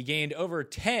hot? He gained over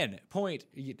 10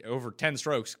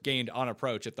 strokes gained on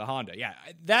approach at the Honda. Yeah,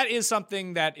 that is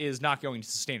something that is not going to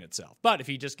sustain itself. But if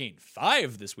he just gained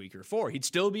 5 this week or 4, he'd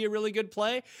still be a really good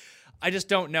play. I just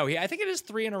don't know. I think it is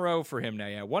 3 in a row for him now.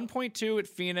 Yeah, 1.2 at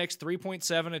Phoenix,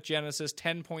 3.7 at Genesis,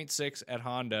 10.6 at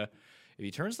Honda. If he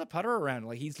turns the putter around,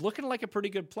 like, he's looking like a pretty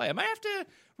good play. I might have to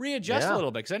readjust a little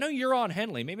bit because I know you're on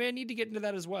Henley. Maybe I need to get into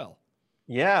that as well.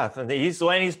 Yeah, he's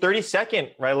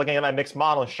 32nd, right? Looking at my mixed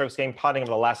model, strokes gained putting in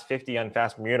the last 50 on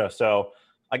Fast Bermuda. So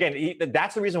again,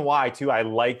 that's the reason why too I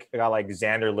like a guy like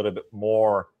Xander a little bit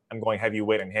more. I'm going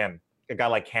heavyweight on him. A guy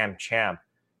like Cam Champ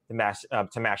to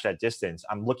match that distance.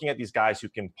 I'm looking at these guys who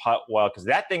can putt well because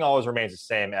that thing always remains the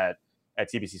same at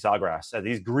TPC Sawgrass.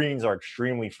 These greens are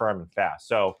extremely firm and fast.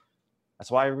 So that's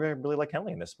why I really like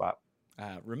Henley in this spot.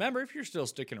 Remember, if you're still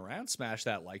sticking around, smash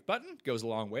that like button. It goes a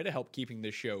long way to help keeping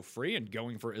this show free and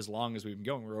going for as long as we've been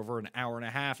going. We're over an hour and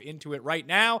a half into it right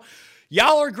now.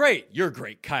 Y'all are great. You're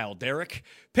great, Kyle Derrick.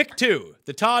 Pick 2.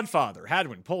 The Todd Father,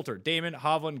 Hadwin, Poulter, Damon,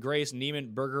 Hovland, Grace,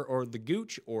 Neiman, Berger, or the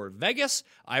Gooch, or Vegas.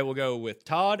 I will go with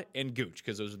Todd and Gooch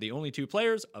because those are the only 2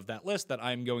 players of that list that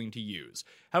I'm going to use.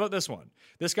 How about this one?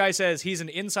 This guy says he's an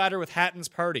insider with Hatton's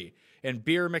Party and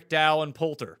Beer, McDowell, and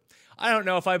Poulter. I don't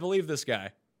know if I believe this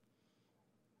guy.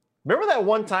 Remember that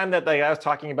one time that I was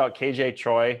talking about KJ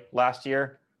Choi last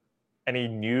year? And he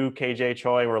knew KJ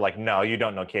Choi? We're like, no, you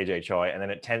don't know KJ Choi. And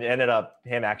then it ended up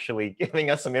him actually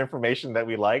giving us some information that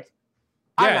we liked.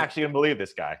 Yeah. I'm actually going to believe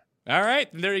this guy. All right.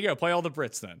 There you go. Play all the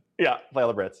Brits then. Yeah, play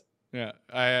all the Brits. Yeah,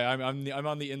 I'm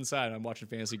on the inside. I'm watching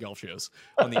fantasy golf shows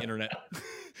on the internet.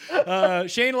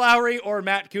 Shane Lowry or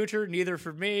Matt Kuchar, neither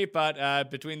for me, but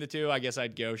between the two, I guess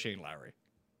I'd go Shane Lowry.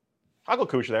 I'll go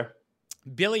Kuchar there.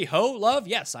 Billy Ho, love?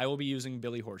 Yes, I will be using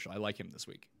Billy Horschel. I like him this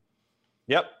week.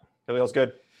 Yep, Billy Ho's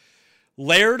good.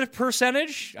 Laird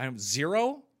percentage, I'm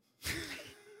 0.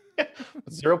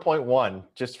 0.1,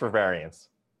 just for variance.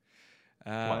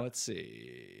 Let's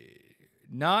see.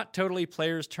 not totally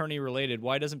players tourney related.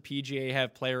 Why doesn't PGA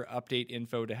have player update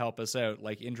info to help us out,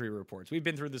 like injury reports? We've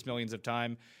been through this millions of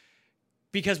times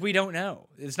because we don't know.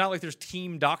 It's not like there's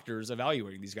team doctors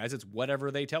evaluating these guys. It's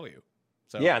whatever they tell you.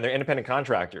 So Yeah, and they're independent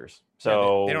contractors.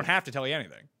 So they don't have to tell you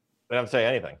anything. They don't say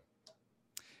anything.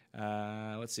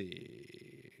 Let's see.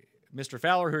 Mr.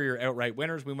 Fowler, who are your outright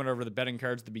winners? We went over the betting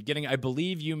cards at the beginning. I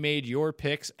believe you made your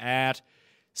picks at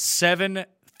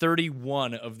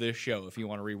 7:31 of this show, if you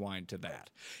want to rewind to that.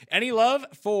 Any love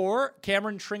for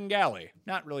Cameron Tringali?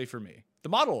 Not really for me. The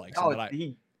model likes him.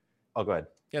 Go ahead.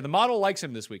 Yeah, the model likes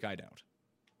him this week. I don't.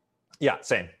 Yeah,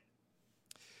 same.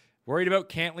 Worried about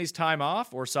Cantley's time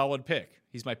off or solid pick?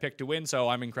 He's my pick to win, so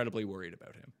I'm incredibly worried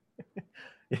about him.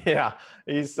 Yeah,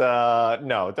 he's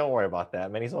no, don't worry about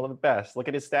that, man. He's one of the best. Look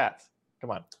at his stats.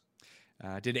 Come on.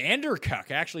 Did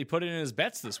Andercuck actually put it in his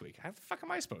bets this week? How the fuck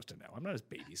am I supposed to know? I'm not his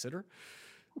babysitter.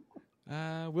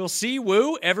 Will Si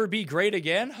Woo ever be great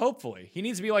again? Hopefully. He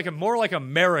needs to be more like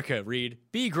America, Reed.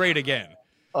 Be great again.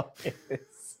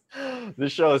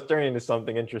 This show is turning into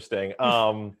something interesting.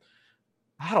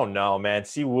 I don't know, man.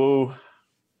 Si Woo.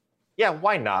 Yeah,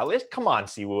 why not? Come on,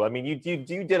 Si Woo. I mean, you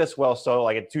did us well. So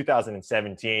like in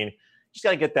 2017, you just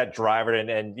got to get that driver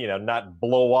and not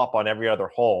blow up on every other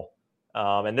hole.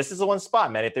 And this is the one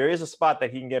spot, man. If there is a spot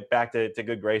that he can get back to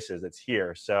good graces, it's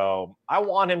here. So I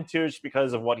want him to, just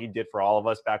because of what he did for all of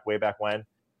us way back when.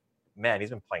 Man, he's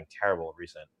been playing terrible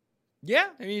recent. Yeah,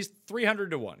 I mean, he's 300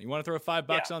 to 1. You want to throw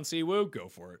 $5 on Si Woo? Go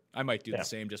for it. I might do the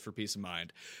same just for peace of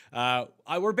mind.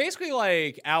 We're basically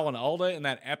like Alan Alda in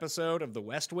that episode of The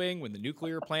West Wing when the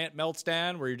nuclear plant melts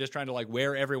down, where you're just trying to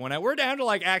wear everyone out. We're down to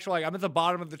I'm at the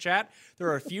bottom of the chat. There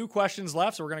are a few questions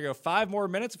left, so we're going to go 5 more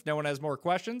minutes if no one has more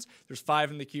questions. There's 5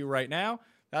 in the queue right now.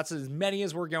 That's as many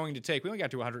as we're going to take. We only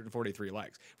got to 143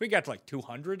 likes. If we got to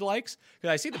 200 likes,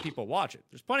 because I see the people watch it.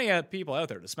 There's plenty of people out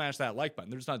there to smash that like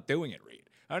button. They're just not doing it, Reed.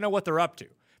 I don't know what they're up to.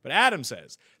 But Adam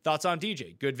says, thoughts on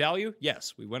DJ? Good value?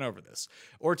 Yes, we went over this.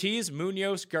 Ortiz,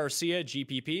 Munoz, Garcia,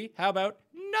 GPP. How about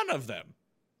none of them?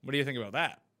 What do you think about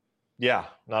that? Yeah,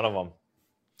 none of them.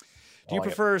 Do you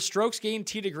prefer strokes gained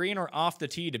tee to green or off the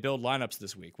tee to build lineups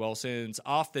this week? Well, since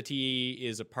off the tee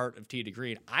is a part of tee to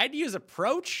green, I'd use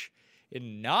approach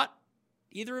and not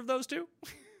either of those two.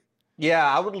 Yeah,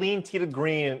 I would lean tee to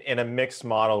green in a mixed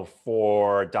model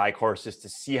for die courses to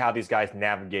see how these guys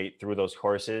navigate through those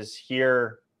courses.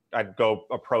 Here, I'd go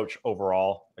approach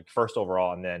overall, first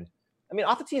overall, and then,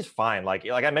 off the tee is fine. Like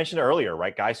I mentioned earlier,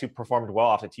 right? Guys who performed well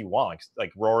off the tee won,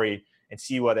 like Rory and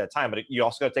Si Woo at that time. But you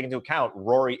also got to take into account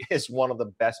Rory is one of the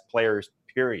best players,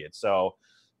 period. So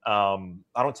I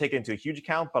don't take it into a huge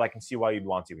account, but I can see why you'd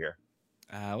want to here.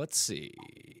 Let's see.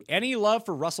 Any love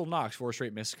for Russell Knox? 4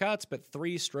 straight missed cuts, but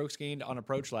 3 strokes gained on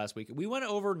approach last week. We went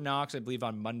over Knox, I believe,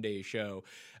 on Monday's show.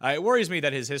 It worries me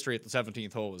that his history at the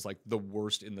 17th hole was the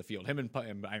worst in the field. I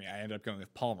ended up going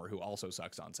with Palmer, who also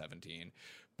sucks on 17.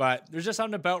 But there's just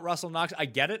something about Russell Knox. I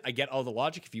get it. I get all the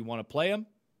logic. If you want to play him,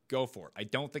 go for it. I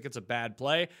don't think it's a bad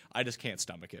play. I just can't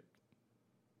stomach it.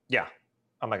 Yeah,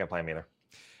 I'm not going to play him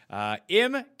either.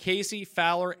 Im, Casey,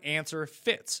 Fowler, answer,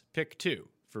 Fitz. Pick 2.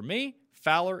 For me,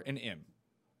 Fowler and Im.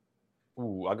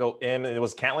 Ooh, I'll go Im. It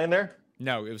was Cantlay in there?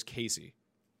 No, it was Casey.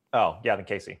 Oh, yeah, then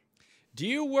Casey. Do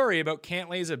you worry about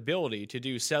Cantlay's ability to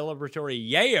do celebratory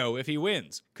yayo if he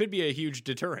wins? Could be a huge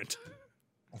deterrent.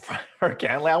 For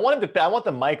Cantlay, I want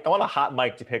a hot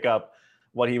mic to pick up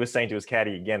what he was saying to his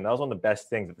caddy again. That was one of the best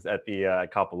things at the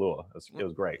Kapalua. It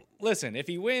was great. Listen, if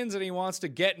he wins and he wants to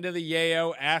get into the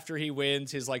yayo after he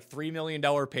wins, his $3 million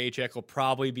paycheck will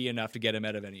probably be enough to get him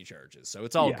out of any charges. So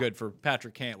it's all good for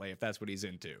Patrick Cantlay if that's what he's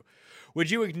into. Would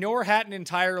you ignore Hatton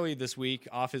entirely this week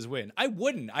off his win? I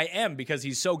wouldn't. I am, because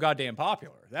he's so goddamn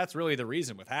popular. That's really the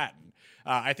reason with Hatton.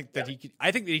 I think that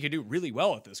he could do really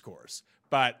well at this course.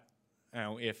 But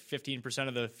if 15%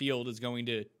 of the field is going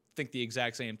to think the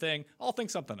exact same thing, I'll think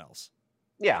something else.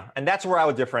 Yeah, and that's where I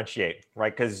would differentiate,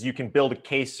 right? Because you can build a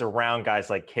case around guys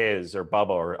like Kiz or Bubba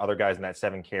or other guys in that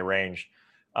 7K range,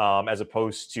 as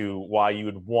opposed to why you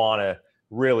would want to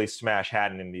really smash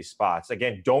Hatton in these spots.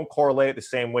 Again, don't correlate it the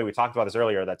same way. We talked about this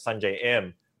earlier, that Sungjae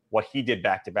Im, what he did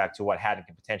back-to-back to what Hatton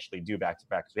can potentially do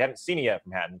back-to-back. Because we haven't seen it yet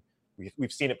from Hatton.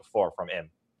 We've seen it before from Im.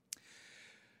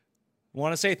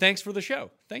 Want to say thanks for the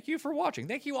show. Thank you for watching.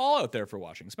 Thank you all out there for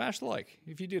watching. Smash the like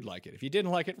if you did like it. If you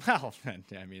didn't like it, well,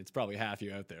 it's probably half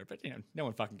you out there, but no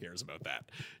one fucking cares about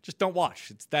that. Just don't watch.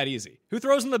 It's that easy. Who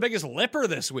throws in the biggest lipper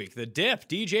this week? The Dip,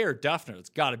 DJ, or Duffner? It's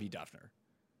got to be Duffner.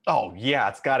 Oh yeah,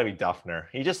 it's got to be Duffner.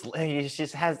 He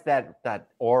just has that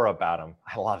aura about him.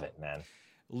 I love it, man.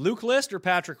 Luke List or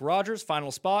Patrick Rogers,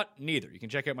 final spot? Neither. You can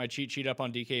check out my cheat sheet up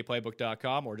on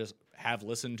DKPlaybook.com or just have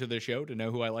listened to the show to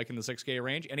know who I like in the 6K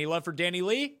range. Any love for Danny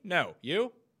Lee? No.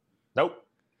 You? Nope.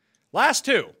 Last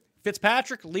two.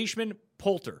 Fitzpatrick, Leishman,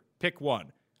 Poulter. Pick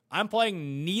one. I'm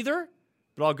playing neither,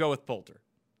 but I'll go with Poulter.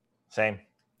 Same.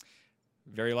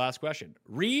 Very last question.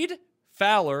 Reed,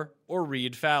 Fowler, or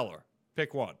Reed, Fowler?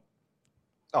 Pick one.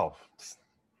 Oh,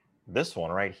 this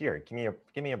one right here.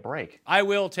 Give me a break. I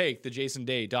will take the Jason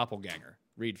Day doppelganger,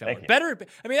 Reed Fowler. Thank you. Better.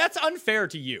 I mean, that's unfair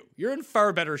to you. You're in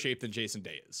far better shape than Jason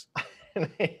Day is.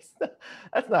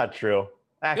 That's not true.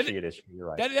 Actually, it is true. You're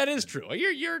right. That is true.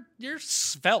 You're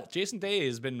svelte. Jason Day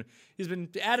he's been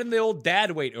adding the old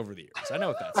dad weight over the years. I know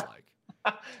what that's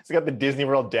like. He's got the Disney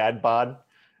World dad bod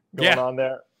going on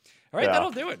there. All right, Yeah.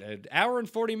 that'll do it. An hour and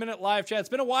 40-minute live chat. It's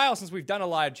been a while since we've done a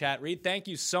live chat, Reed. Thank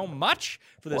you so much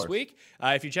for this week.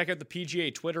 If you check out the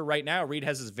PGA Twitter right now, Reed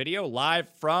has his video live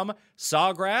from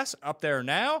Sawgrass up there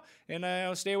now.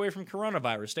 And stay away from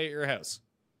coronavirus. Stay at your house.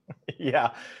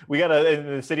 Yeah, we got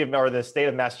in the state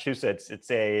of Massachusetts.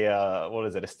 It's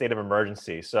a state of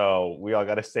emergency. So we all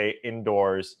got to stay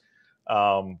indoors.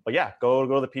 But yeah, go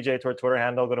to the PGA Tour Twitter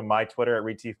handle. Go to my Twitter at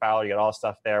Reed T. Fowler. You get all the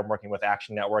stuff there. I'm working with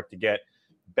Action Network to get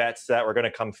bets that were going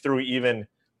to come through even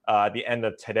at the end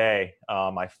of today.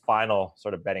 My final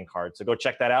sort of betting card. So go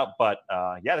check that out. But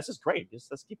yeah, this is great.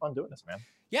 Let's keep on doing this, man.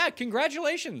 Yeah,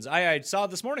 congratulations. I saw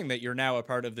this morning that you're now a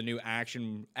part of the new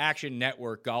Action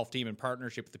Network golf team in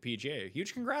partnership with the PGA.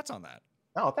 Huge congrats on that.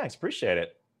 Oh, thanks. Appreciate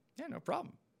it. Yeah, no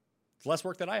problem. It's less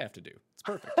work that I have to do. It's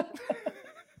perfect.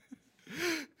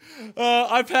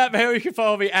 I'm Pat Mayo. You can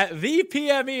follow me at the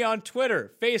PME on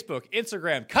Twitter, Facebook,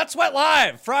 Instagram. Cut Sweat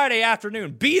Live Friday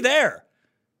afternoon. Be there.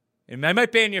 And I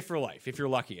might ban you for life if you're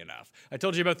lucky enough. I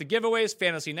told you about the giveaways.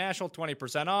 Fantasy National,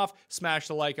 20% off. Smash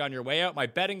the like on your way out. My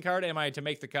betting card, Am I to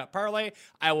Make the Cut parlay,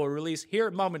 I will release here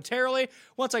momentarily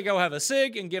once I go have a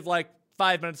cig and give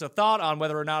 5 minutes of thought on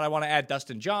whether or not I want to add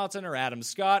Dustin Johnson or Adam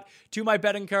Scott to my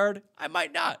betting card. I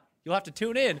might not. You'll have to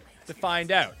tune in to find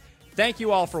out. Thank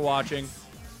you all for watching.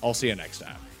 I'll see you next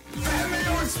time. Fan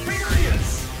Mayo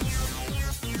Experience!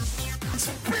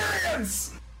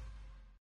 Experience!